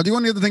 Well, the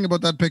only other thing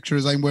about that picture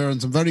is I'm wearing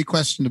some very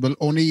questionable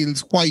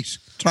O'Neill's white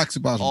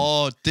tracksuit bottoms.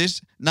 Oh,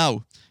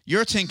 now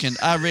you're thinking,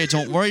 Ray,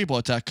 don't worry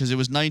about that because it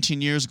was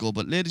 19 years ago.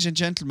 But ladies and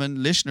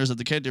gentlemen, listeners of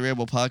the Kenny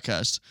Rainbow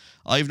podcast,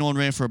 I've known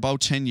Ray for about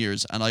 10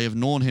 years and I have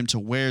known him to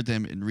wear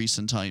them in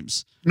recent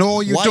times.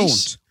 No, you White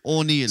don't.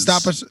 O'Neill's.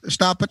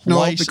 Stop it. No,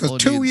 White because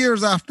O'Neill's. 2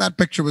 years after that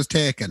picture was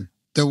taken,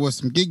 there was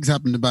some gigs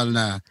happening in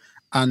Ballina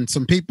and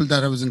some people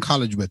that I was in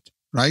college with,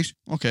 right?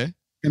 Okay.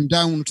 Came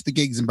down to the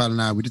gigs in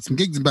Ballina. We did some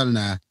gigs in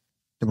Ballina.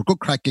 They were good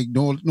crack gigs.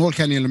 Noel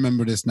Kenny will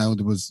remember this now.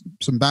 There was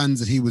some bands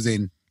that he was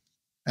in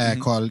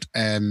called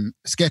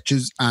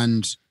Sketches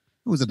and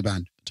who was at the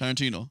band?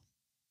 Tarantino.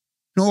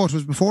 No, it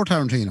was before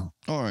Tarantino.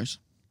 All right.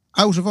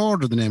 Out of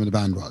Order, the name of the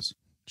band was.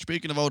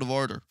 Speaking of out of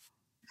order,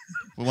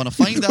 we want to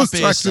find that Those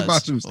bass, tracksuit lads.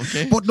 bottoms.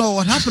 Okay. But no,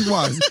 what happened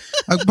was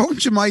a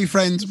bunch of my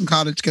friends from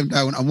college came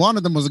down and one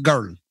of them was a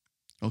girl.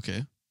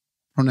 Okay.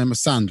 Her name was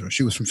Sandra.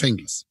 She was from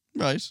Finglas.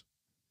 Right.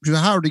 She was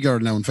a hardy girl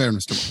now, in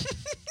fairness to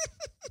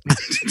her.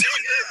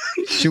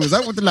 She was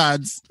out with the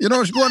lads. You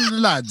know, she was one of the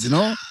lads, you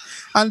know.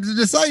 And they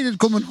decided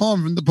coming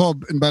home from the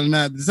pub in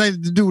Ballina, they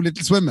decided to do a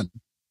little swimming.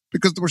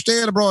 Because they were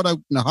staying abroad out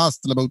in a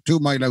hostel about 2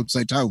 miles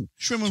outside town.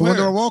 Swimming so when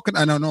they where? were walking,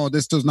 I don't know,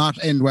 this does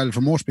not end well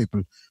for most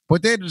people.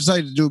 But they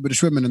decided to do a bit of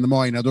swimming in the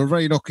Moy. Now, they were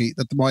very lucky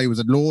that the Moy was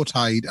at low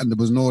tide and there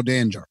was no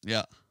danger.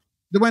 Yeah.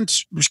 They went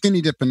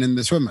skinny dipping in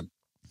the swimming.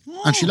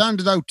 Oh. And she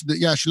landed out.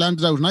 She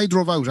landed out and I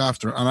drove out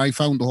after and I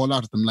found a whole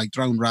lot of them like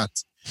drowned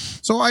rats.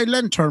 So I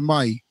lent her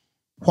my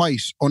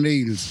white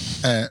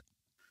O'Neill's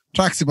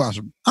tracksuit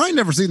bottom. I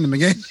never seen them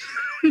again.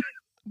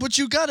 But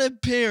you got a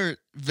pair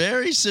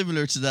very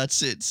similar to that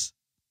since.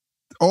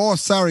 Oh,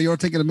 sorry, you're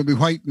thinking of maybe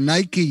white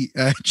Nike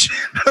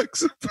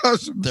tracksuit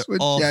bottoms. They're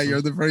Which, awful. yeah,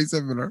 you're very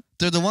similar.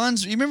 They're the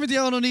ones, you remember the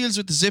old O'Neill's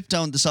with the zip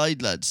down the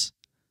side, lads?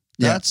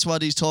 Yeah. That's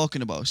what he's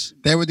talking about.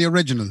 They were the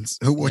originals,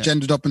 which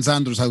ended up in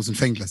Sandra's house in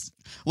Finglas.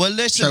 Well,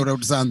 listen. Shout out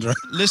to Sandra.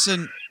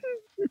 Listen,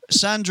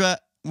 Sandra,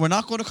 we're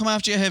not going to come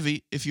after you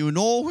heavy. If you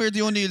know where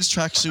the O'Neill's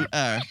tracksuit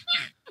are,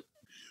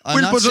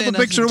 We'll put up a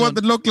picture of what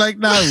they look like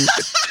now.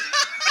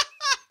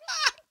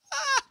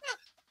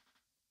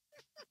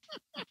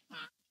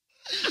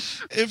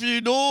 If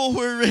you know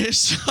where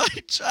Ray's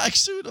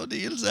tracksuit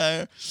O'Neill's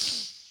are,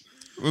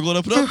 we're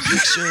going to put up a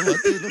picture of what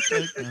they look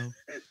like now.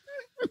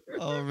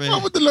 Oh, Ray.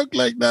 What would they look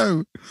like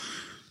now?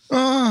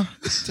 Oh.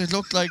 They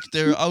look like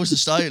they're out of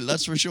style,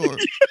 that's for sure.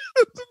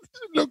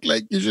 Look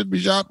like you should be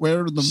shot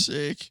wearing them.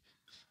 Sick.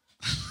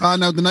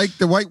 Now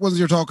the white ones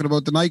you're talking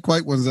about, the Nike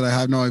white ones that I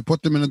have now, I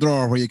put them in a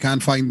drawer where you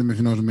can't find them, if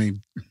you know what I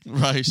mean.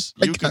 Right.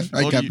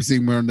 I can't be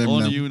seen wearing them now.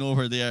 Only you know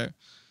where they are.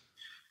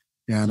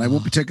 Yeah, and I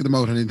won't be taking them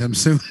out anytime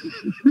soon.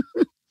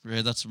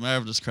 Ray, that's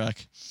marvellous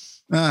crack.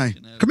 Aye.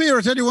 Come here,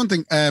 I'll tell you one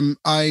thing.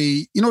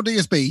 You know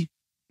DSB?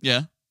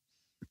 Yeah.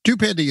 Do you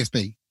pay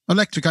DSB?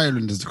 Electric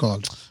Ireland is it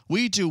called.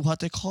 We do what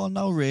they call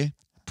now, Ray,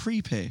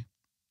 prepay.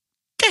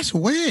 Get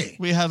away.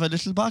 We have a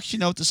little box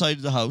out the side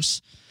of the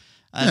house.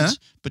 And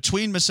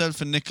between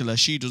myself and Nicola,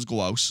 she does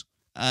go out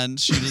and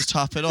she does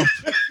top it up.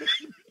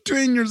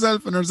 Between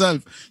yourself and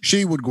herself,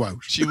 she would go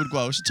out. She would go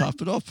out and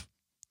top it up.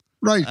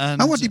 Right.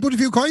 And what, do you put a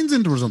few coins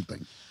into or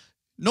something?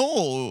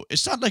 No,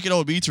 it's not like an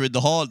old meter in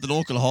the hall, the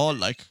local hall.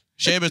 Like,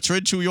 Seamus, throw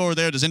in €2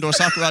 there. There's indoor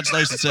soccer odds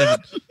nice at 7.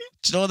 Do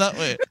you know that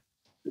way?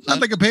 Not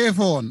like a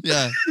payphone.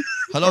 Yeah.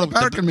 Hello. Or a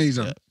parking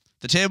meter.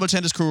 The table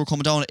tennis crew are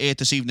coming down at 8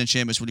 this evening,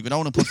 Seamus. Will you go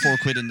down and put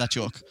 £4 in that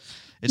joke?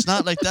 It's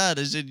not like that.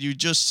 Is it? You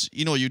just,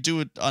 you do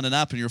it on an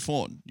app on your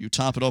phone. You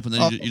top it up and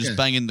then you just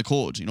bang in the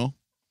code,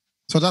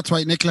 So that's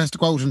why Nicola has to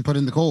go out and put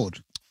in the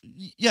code.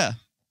 Yeah.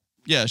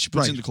 Yeah, she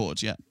puts in the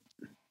codes, yeah.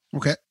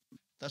 Okay.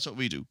 That's what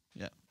we do,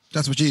 yeah.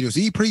 That's what you do. So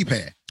you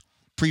prepay.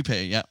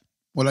 Prepay, yeah.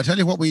 Well, I tell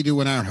you what we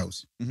do in our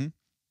house. Mm-hmm.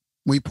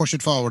 We push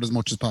it forward as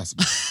much as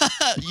possible.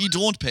 You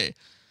don't pay.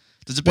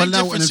 There's a big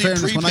difference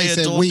between prepay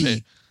and don't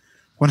pay.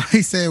 When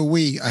I say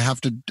we, I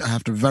have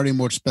to very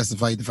much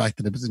specify the fact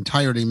that it was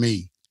entirely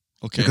me.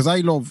 Okay. Because I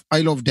love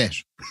debt.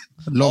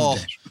 I love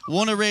debt.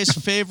 One of Ray's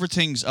favourite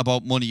things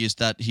about money is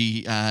that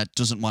he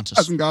doesn't want us.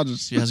 Hasn't got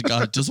us. He hasn't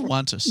got it. Doesn't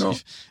want us. No.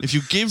 If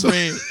you give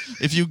Ray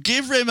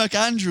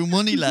McAndrew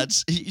money,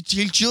 lads,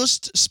 he'll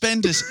just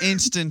spend it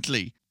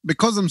instantly.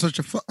 Because I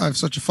have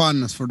such a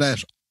fondness for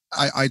debt,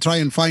 I try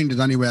and find it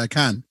any way I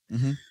can.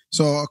 Mm-hmm.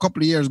 So a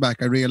couple of years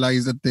back, I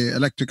realised that the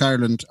Electric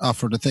Ireland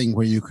offered a thing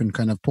where you can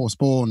kind of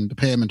postpone the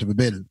payment of a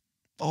bill.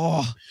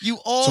 Oh, you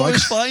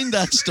always find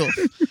that stuff.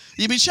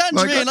 You'd be chatting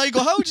to Ray and I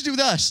go, how'd you do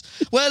that?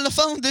 Well, I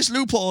found this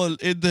loophole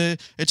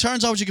it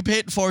turns out you can pay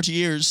it in 40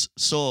 years.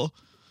 So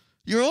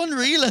you're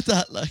unreal at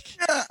that, like.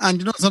 Yeah, and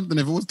you know something,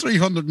 if it was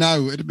 300 now,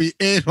 it'd be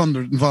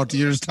 800 in 40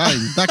 years' time.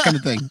 That kind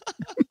of thing.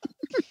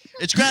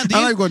 It's grand.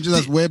 And I'm going to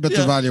that's way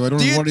better value. I don't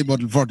worry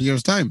about it in 40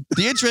 years' time.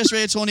 The interest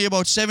rate's only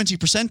about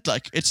 70%,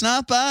 like. It's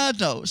not bad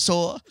now.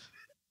 So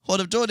what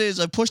I've done is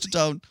I've pushed it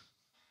down.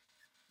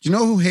 Do you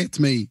know who hates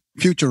me?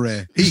 Future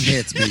Ray. He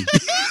hates me.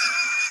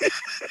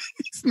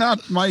 He's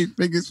not my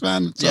biggest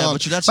fan at all.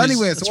 But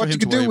anyway, so what you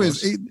can do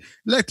is,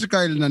 Electric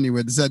Ireland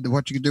anyway, they said that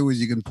what you can do is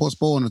you can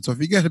postpone it. So if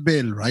you get a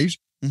bill, right,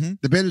 mm-hmm.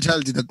 the bill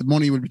tells you that the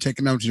money will be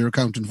taken out of your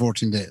account in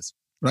 14 days.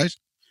 right?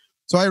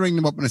 So I ring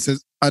them up and I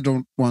says, I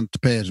don't want to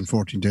pay it in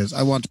 14 days.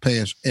 I want to pay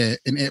it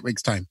in 8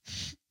 weeks' time,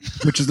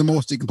 which is the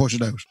most you can push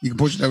it out. You can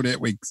push it out 8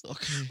 weeks.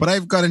 Okay. But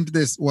I've got into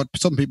this, what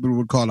some people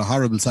would call a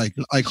horrible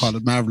cycle. I call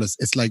it marvelous.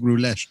 It's like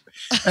roulette.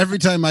 Every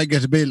time I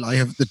get a bill, I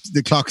have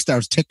the clock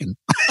starts ticking.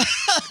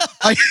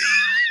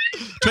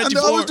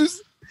 24.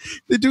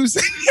 They do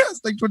say,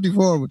 yes, like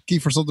 24 with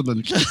Kiefer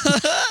Sutherland.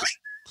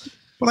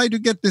 But I do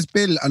get this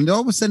bill, and they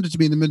always send it to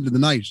me in the middle of the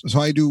night. So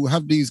I do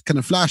have these kind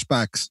of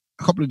flashbacks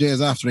a couple of days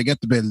after I get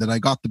the bill that I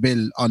got the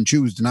bill on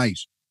Tuesday night.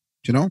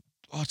 Do you know?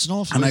 Oh, it's an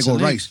awful. And I go,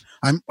 right,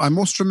 I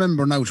must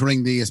remember now to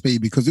ring the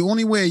ESB, because the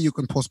only way you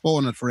can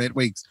postpone it for 8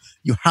 weeks,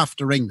 you have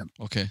to ring them.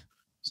 Okay.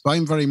 So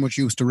I'm very much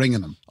used to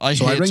ringing them. I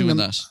so hate ring doing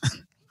them, that.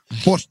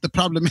 But the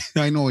problem,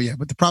 I know, yeah,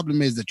 but the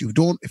problem is that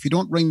if you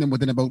don't ring them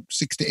within about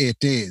 6 to 8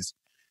 days,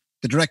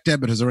 the direct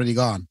debit has already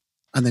gone,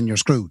 and then you're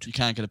screwed. You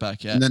can't get it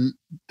back, yeah. And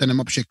then I'm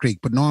up shit creek.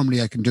 But normally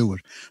I can do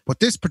it. But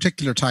this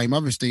particular time,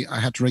 obviously,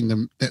 I had to ring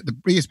them. The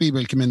ESB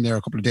bill came in there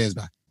a couple of days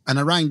back, and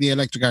I rang the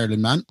Electric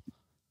Ireland man,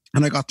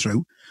 and I got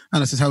through,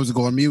 and I said, "How's it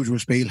going? My usual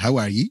spiel. How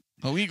are you?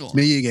 How are you going? It's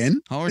me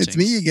again. It's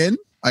me again.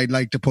 I'd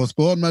like to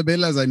postpone my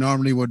bill as I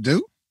normally would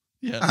do."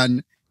 Yeah.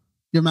 And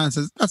your man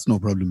says, "That's no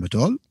problem at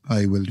all.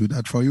 I will do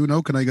that for you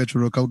now. Can I get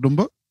your account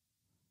number?"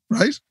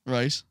 Right?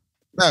 Right.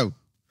 Now,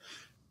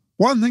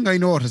 one thing I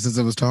noticed as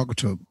I was talking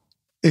to him,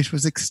 it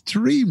was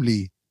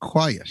extremely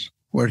quiet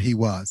where he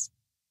was.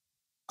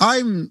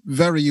 I'm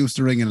very used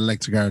to ringing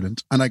Electric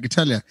Ireland, and I can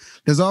tell you,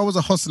 there's always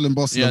a hustle and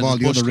bustle of all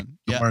the other ringing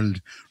in the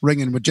world,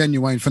 ringing with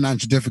genuine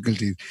financial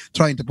difficulties,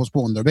 trying to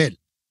postpone their bill.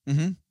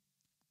 Mm-hmm.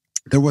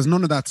 There was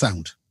none of that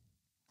sound.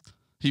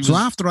 So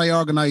after I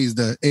organised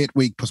the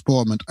 8-week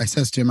postponement, I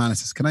says to your man, I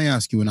says, "Can I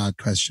ask you an odd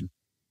question?"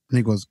 And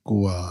he goes,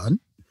 "Go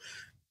on."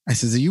 I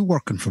says, "Are you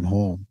working from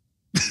home?"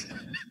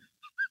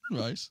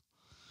 Right.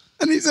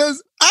 And he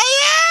says,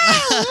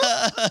 "I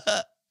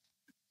am."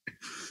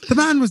 The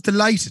man was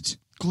delighted.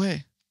 Go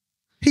away.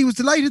 He was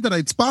delighted that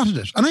I'd spotted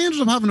it. And I ended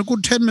up having a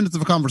good 10 minutes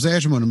of a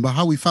conversation with him about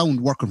how he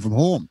found working from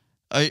home.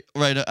 Right.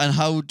 And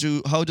how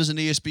does an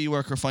ESB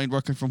worker find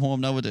working from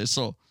home nowadays?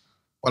 So,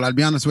 well, I'll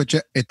be honest with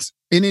you. It's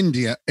in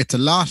India. It's a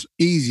lot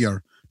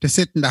easier to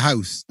sit in the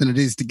house than it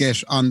is to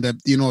get on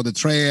the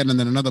train and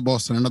then another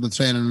bus and another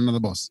train and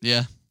another bus.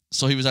 Yeah.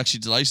 So he was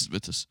actually delighted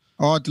with this.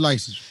 Oh,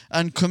 delighted.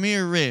 And come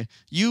here, Ray.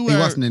 He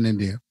wasn't in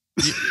India.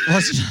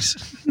 Was he not?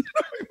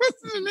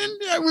 In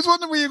India. I was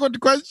wondering where you were going to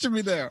question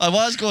me there. I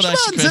was going to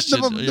ask you a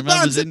question. The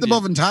man sitting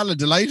above in Tala,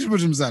 delighted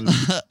with himself.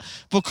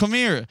 But come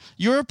here,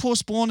 you're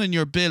postponing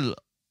your bill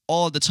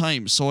all the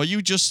time. So are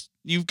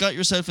you've got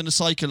yourself in a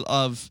cycle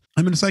of...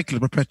 I'm in a cycle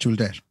of perpetual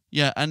debt.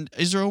 Yeah, and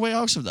is there a way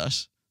out of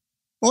that?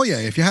 Oh yeah,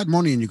 if you had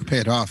money and you could pay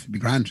it off, it'd be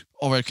grand.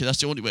 Oh, right, okay,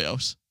 that's the only way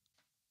out.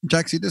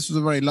 Jaxie, this was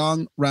a very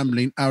long,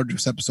 rambling,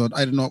 arduous episode.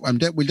 I don't know,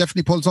 we'll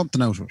definitely pull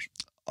something out of it.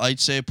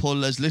 I'd say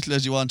pull as little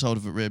as you want out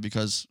of it, Ray,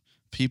 because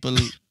people...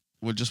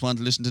 We'll just want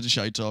to listen to the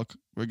shite talk.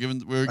 We're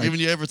giving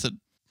you everything.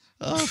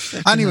 Oh,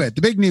 anyway, the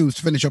big news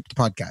to finish up the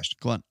podcast.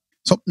 Go on.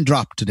 Something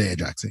dropped today,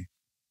 Jaxie.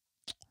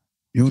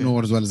 You know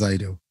it as well as I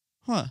do.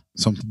 What?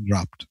 Something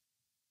dropped.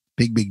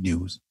 Big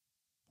news.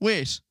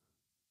 Weight?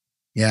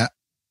 Yeah.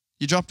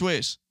 You dropped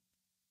weight?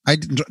 I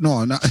didn't.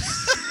 No.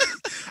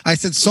 I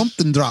said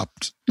something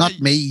dropped, not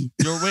me.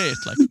 Your weight,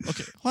 like,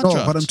 okay. What no,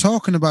 dropped? what I'm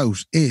talking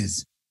about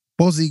is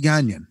Buzzy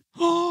Gagnon.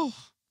 Oh.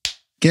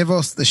 Give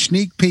us the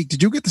sneak peek.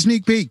 Did you get the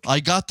sneak peek?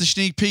 I got the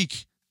sneak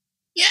peek.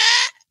 Yeah.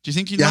 Do you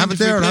think he'll mind have it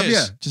there, have you?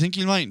 Do you think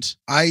he'll mind?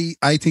 I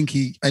think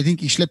he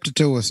slipped it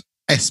to us,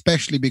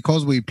 especially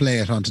because we play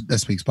it on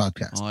this week's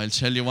podcast. Oh, I'll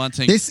tell you one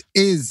thing. This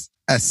is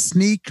a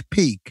sneak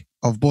peek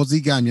of Buzzy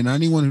Gagnon.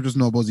 Anyone who doesn't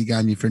know Buzzy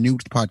Gagnon, if you're new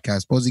to the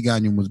podcast, Buzzy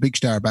Gagnon was a big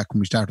star back when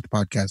we started the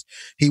podcast.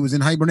 He was in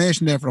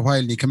hibernation there for a while,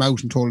 and he came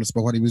out and told us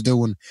about what he was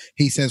doing.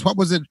 He says, what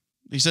was it?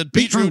 He said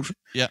beetroot.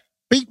 Yeah.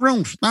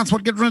 Beetroot. That's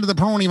what gets rid of the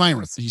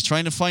coronavirus. He's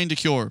trying to find a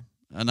cure,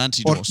 an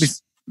antidote.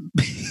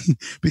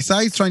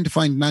 Besides trying to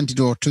find an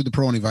antidote to the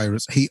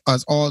coronavirus, he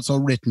has also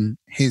written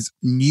his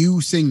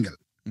new single.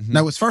 Mm-hmm.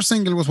 Now, his first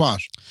single was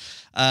what?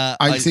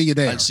 I'll See You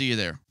There. I'll See You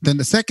There. Then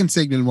the second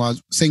single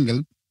was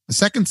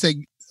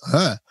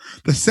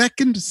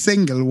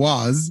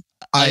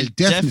I'll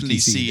Definitely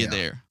See You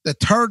There. The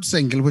third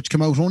single, which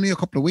came out only a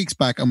couple of weeks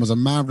back and was a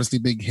marvelously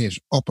big hit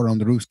up around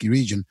the Ruski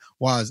region,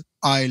 was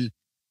I'll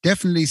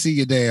Definitely See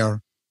You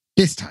There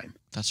This Time.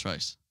 That's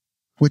right.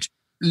 Which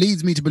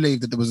leads me to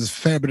believe that there was a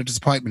fair bit of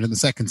disappointment in the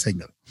second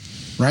single,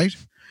 right?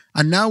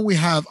 And now we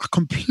have a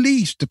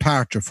complete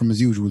departure from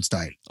his usual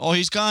style. Oh,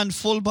 he's gone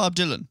full Bob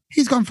Dylan.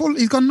 He's gone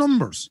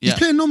numbers. Yeah. He's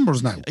playing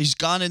numbers now. He's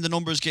gone in the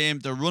numbers game.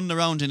 They're running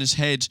around in his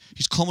head.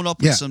 He's coming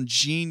up with some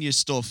genius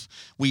stuff.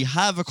 We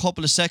have a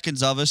couple of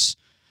seconds of it.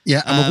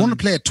 Yeah, and we're going to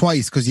play it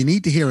twice because you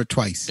need to hear it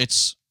twice.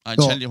 I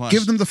tell you what.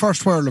 Give them the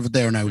first whirl of it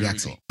there now,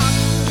 Jaxie.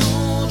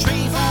 1, 2,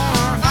 3, 4,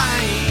 5.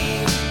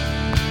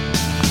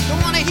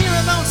 Don't want to hear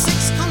about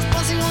 6 'cause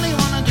Buzzy only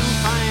want to do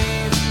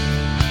 5.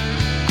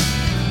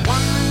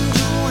 1,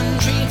 2,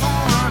 3,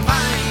 4,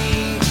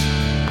 5.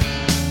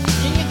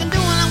 And you can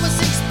do it with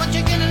 6, but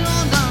you get it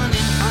all done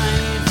in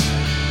 5.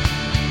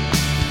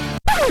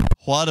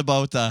 What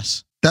about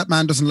that? That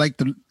man doesn't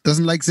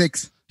like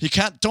 6. He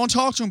can't. Don't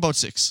talk to him about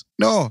 6.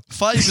 No.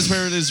 5 is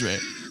where it is, Ray.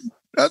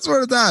 That's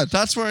where it's at.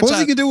 That's where it's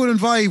Buzzy at. can do it in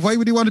 5. Why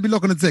would he want to be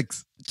looking at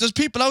 6? There's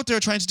people out there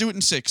trying to do it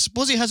in 6.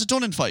 Buzzy has it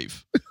done in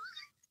 5.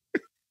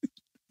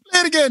 Play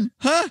it again.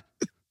 Huh?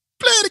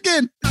 Play it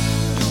again. 2,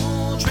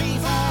 3, 4,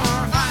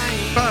 5.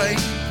 Bye.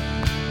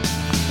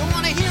 Don't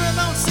wanna hear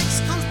about 6,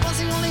 cause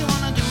Buzzy only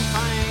wanna do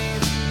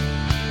 5.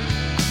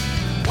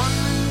 1,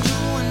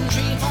 2,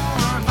 3, 4,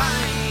 5.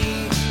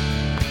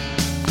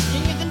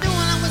 And you can do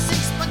it with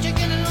 6, but you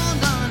get it all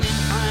done in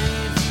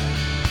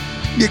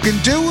 5. You can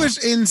do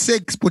it in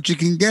 6, but you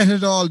can get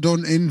it all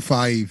done in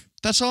 5.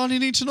 That's all you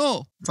need to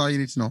know. That's all you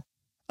need to know.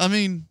 I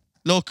mean,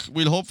 look,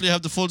 we'll hopefully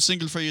have the full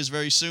single for you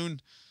very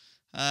soon.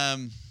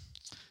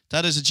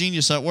 That is a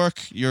genius at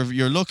work.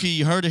 You're lucky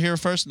you heard it here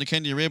first in the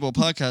Kenny Rainbow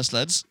podcast,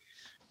 lads.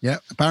 Yeah,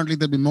 apparently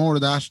there'll be more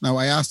of that. Now,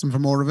 I asked him for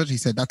more of it. He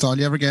said, that's all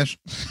you ever get.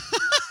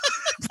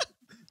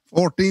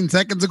 14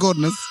 seconds of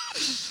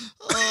goodness.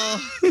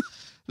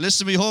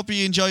 Listen, we hope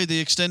you enjoyed the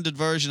extended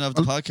version of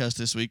the podcast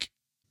this week.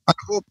 I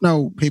hope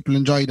now people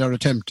enjoyed our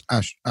attempt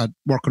at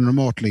working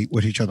remotely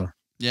with each other.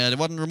 Yeah, it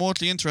wasn't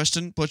remotely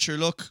interesting, but sure,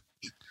 look.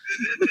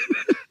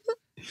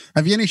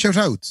 Have you any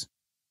shout-outs?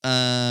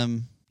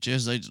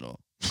 Jesus, I don't know.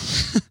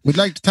 We'd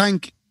like to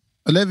thank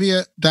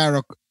Olivia,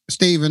 Darroch,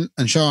 Stephen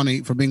and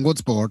Shawnee for being good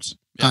sports.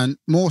 Yeah. And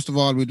most of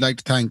all, we'd like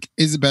to thank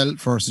Isabel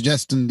for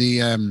suggesting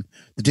the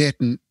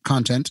dating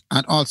content.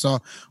 And also,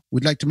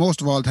 we'd like to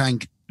most of all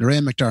thank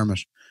Lorraine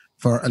McDermott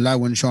for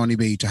allowing Shawnee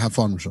B to have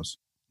fun with us.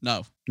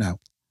 No.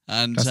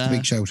 And that's the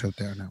big shout out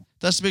there now.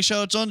 That's the big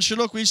shout out done. Sure,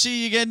 look, we'll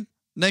see you again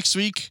next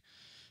week.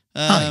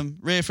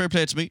 Ray, fair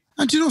play to me.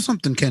 And do you know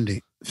something,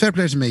 Kendi? Fair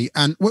play to me.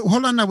 And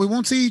hold on now, we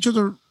won't see each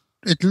other.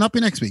 It'll not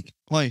be next week.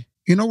 Why?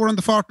 You know we're on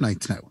the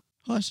fortnights now.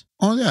 What?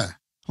 Oh, yeah.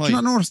 Why? Did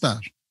you not notice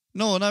that?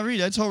 No, not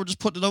really. I thought we're just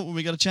putting it out when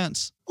we get a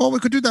chance. Oh, we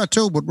could do that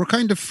too, but we're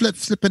kind of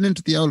slipping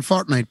into the old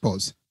fortnight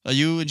buzz. Are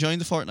you enjoying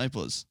the Fortnite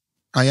buzz?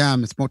 I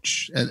am. It's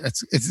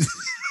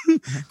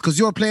because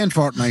you're playing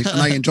Fortnite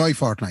and I enjoy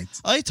Fortnite.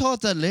 I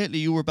thought that lately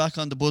you were back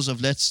on the buzz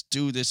of let's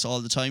do this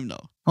all the time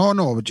now. Oh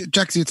no, but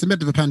Jaxie, it's the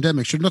middle of a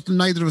pandemic. Sure,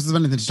 neither of us have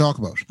anything to talk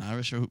about.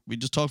 Sure, we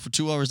just talked for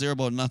 2 hours there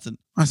about nothing.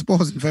 I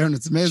suppose, in fairness,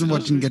 it's amazing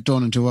what you can get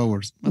done in 2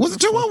 hours. Was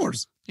it 2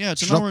 hours? Yeah,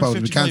 it's an hour and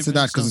 55 We can't say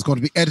that because it's going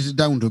to be edited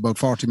down to about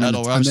 40 minutes.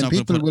 No, we're obviously not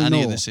going to put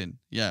any of this in.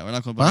 Yeah, we're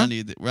not going to put any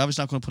of we're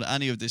obviously not going to put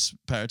any of this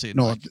part in.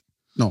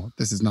 No,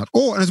 this is not.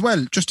 Oh, and as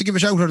well, just to give a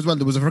shout out as well,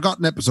 there was a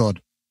forgotten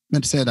episode.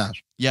 Meant to say that.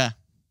 Yeah.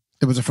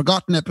 There was a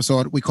forgotten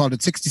episode. We called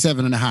it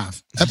 67 and a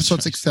half.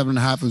 Episode 67 and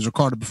a half was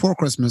recorded before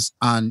Christmas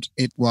and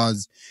it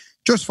was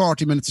just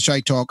 40 minutes of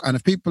shite talk. And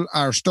if people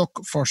are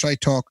stuck for shite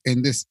talk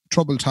in this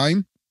troubled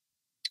time,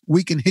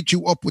 we can hit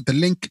you up with the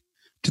link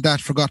to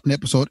that forgotten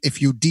episode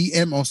if you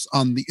DM us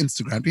on the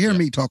Instagram. You hear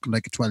me talking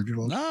like a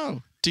 12-year-old?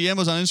 No. DM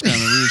us on Instagram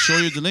and we will show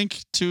you the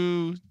link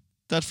to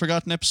that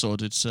forgotten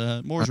episode. It's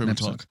more German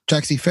talk.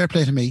 Jaxie, fair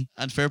play to me.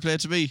 And fair play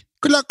to me.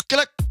 Good luck. Good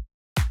luck.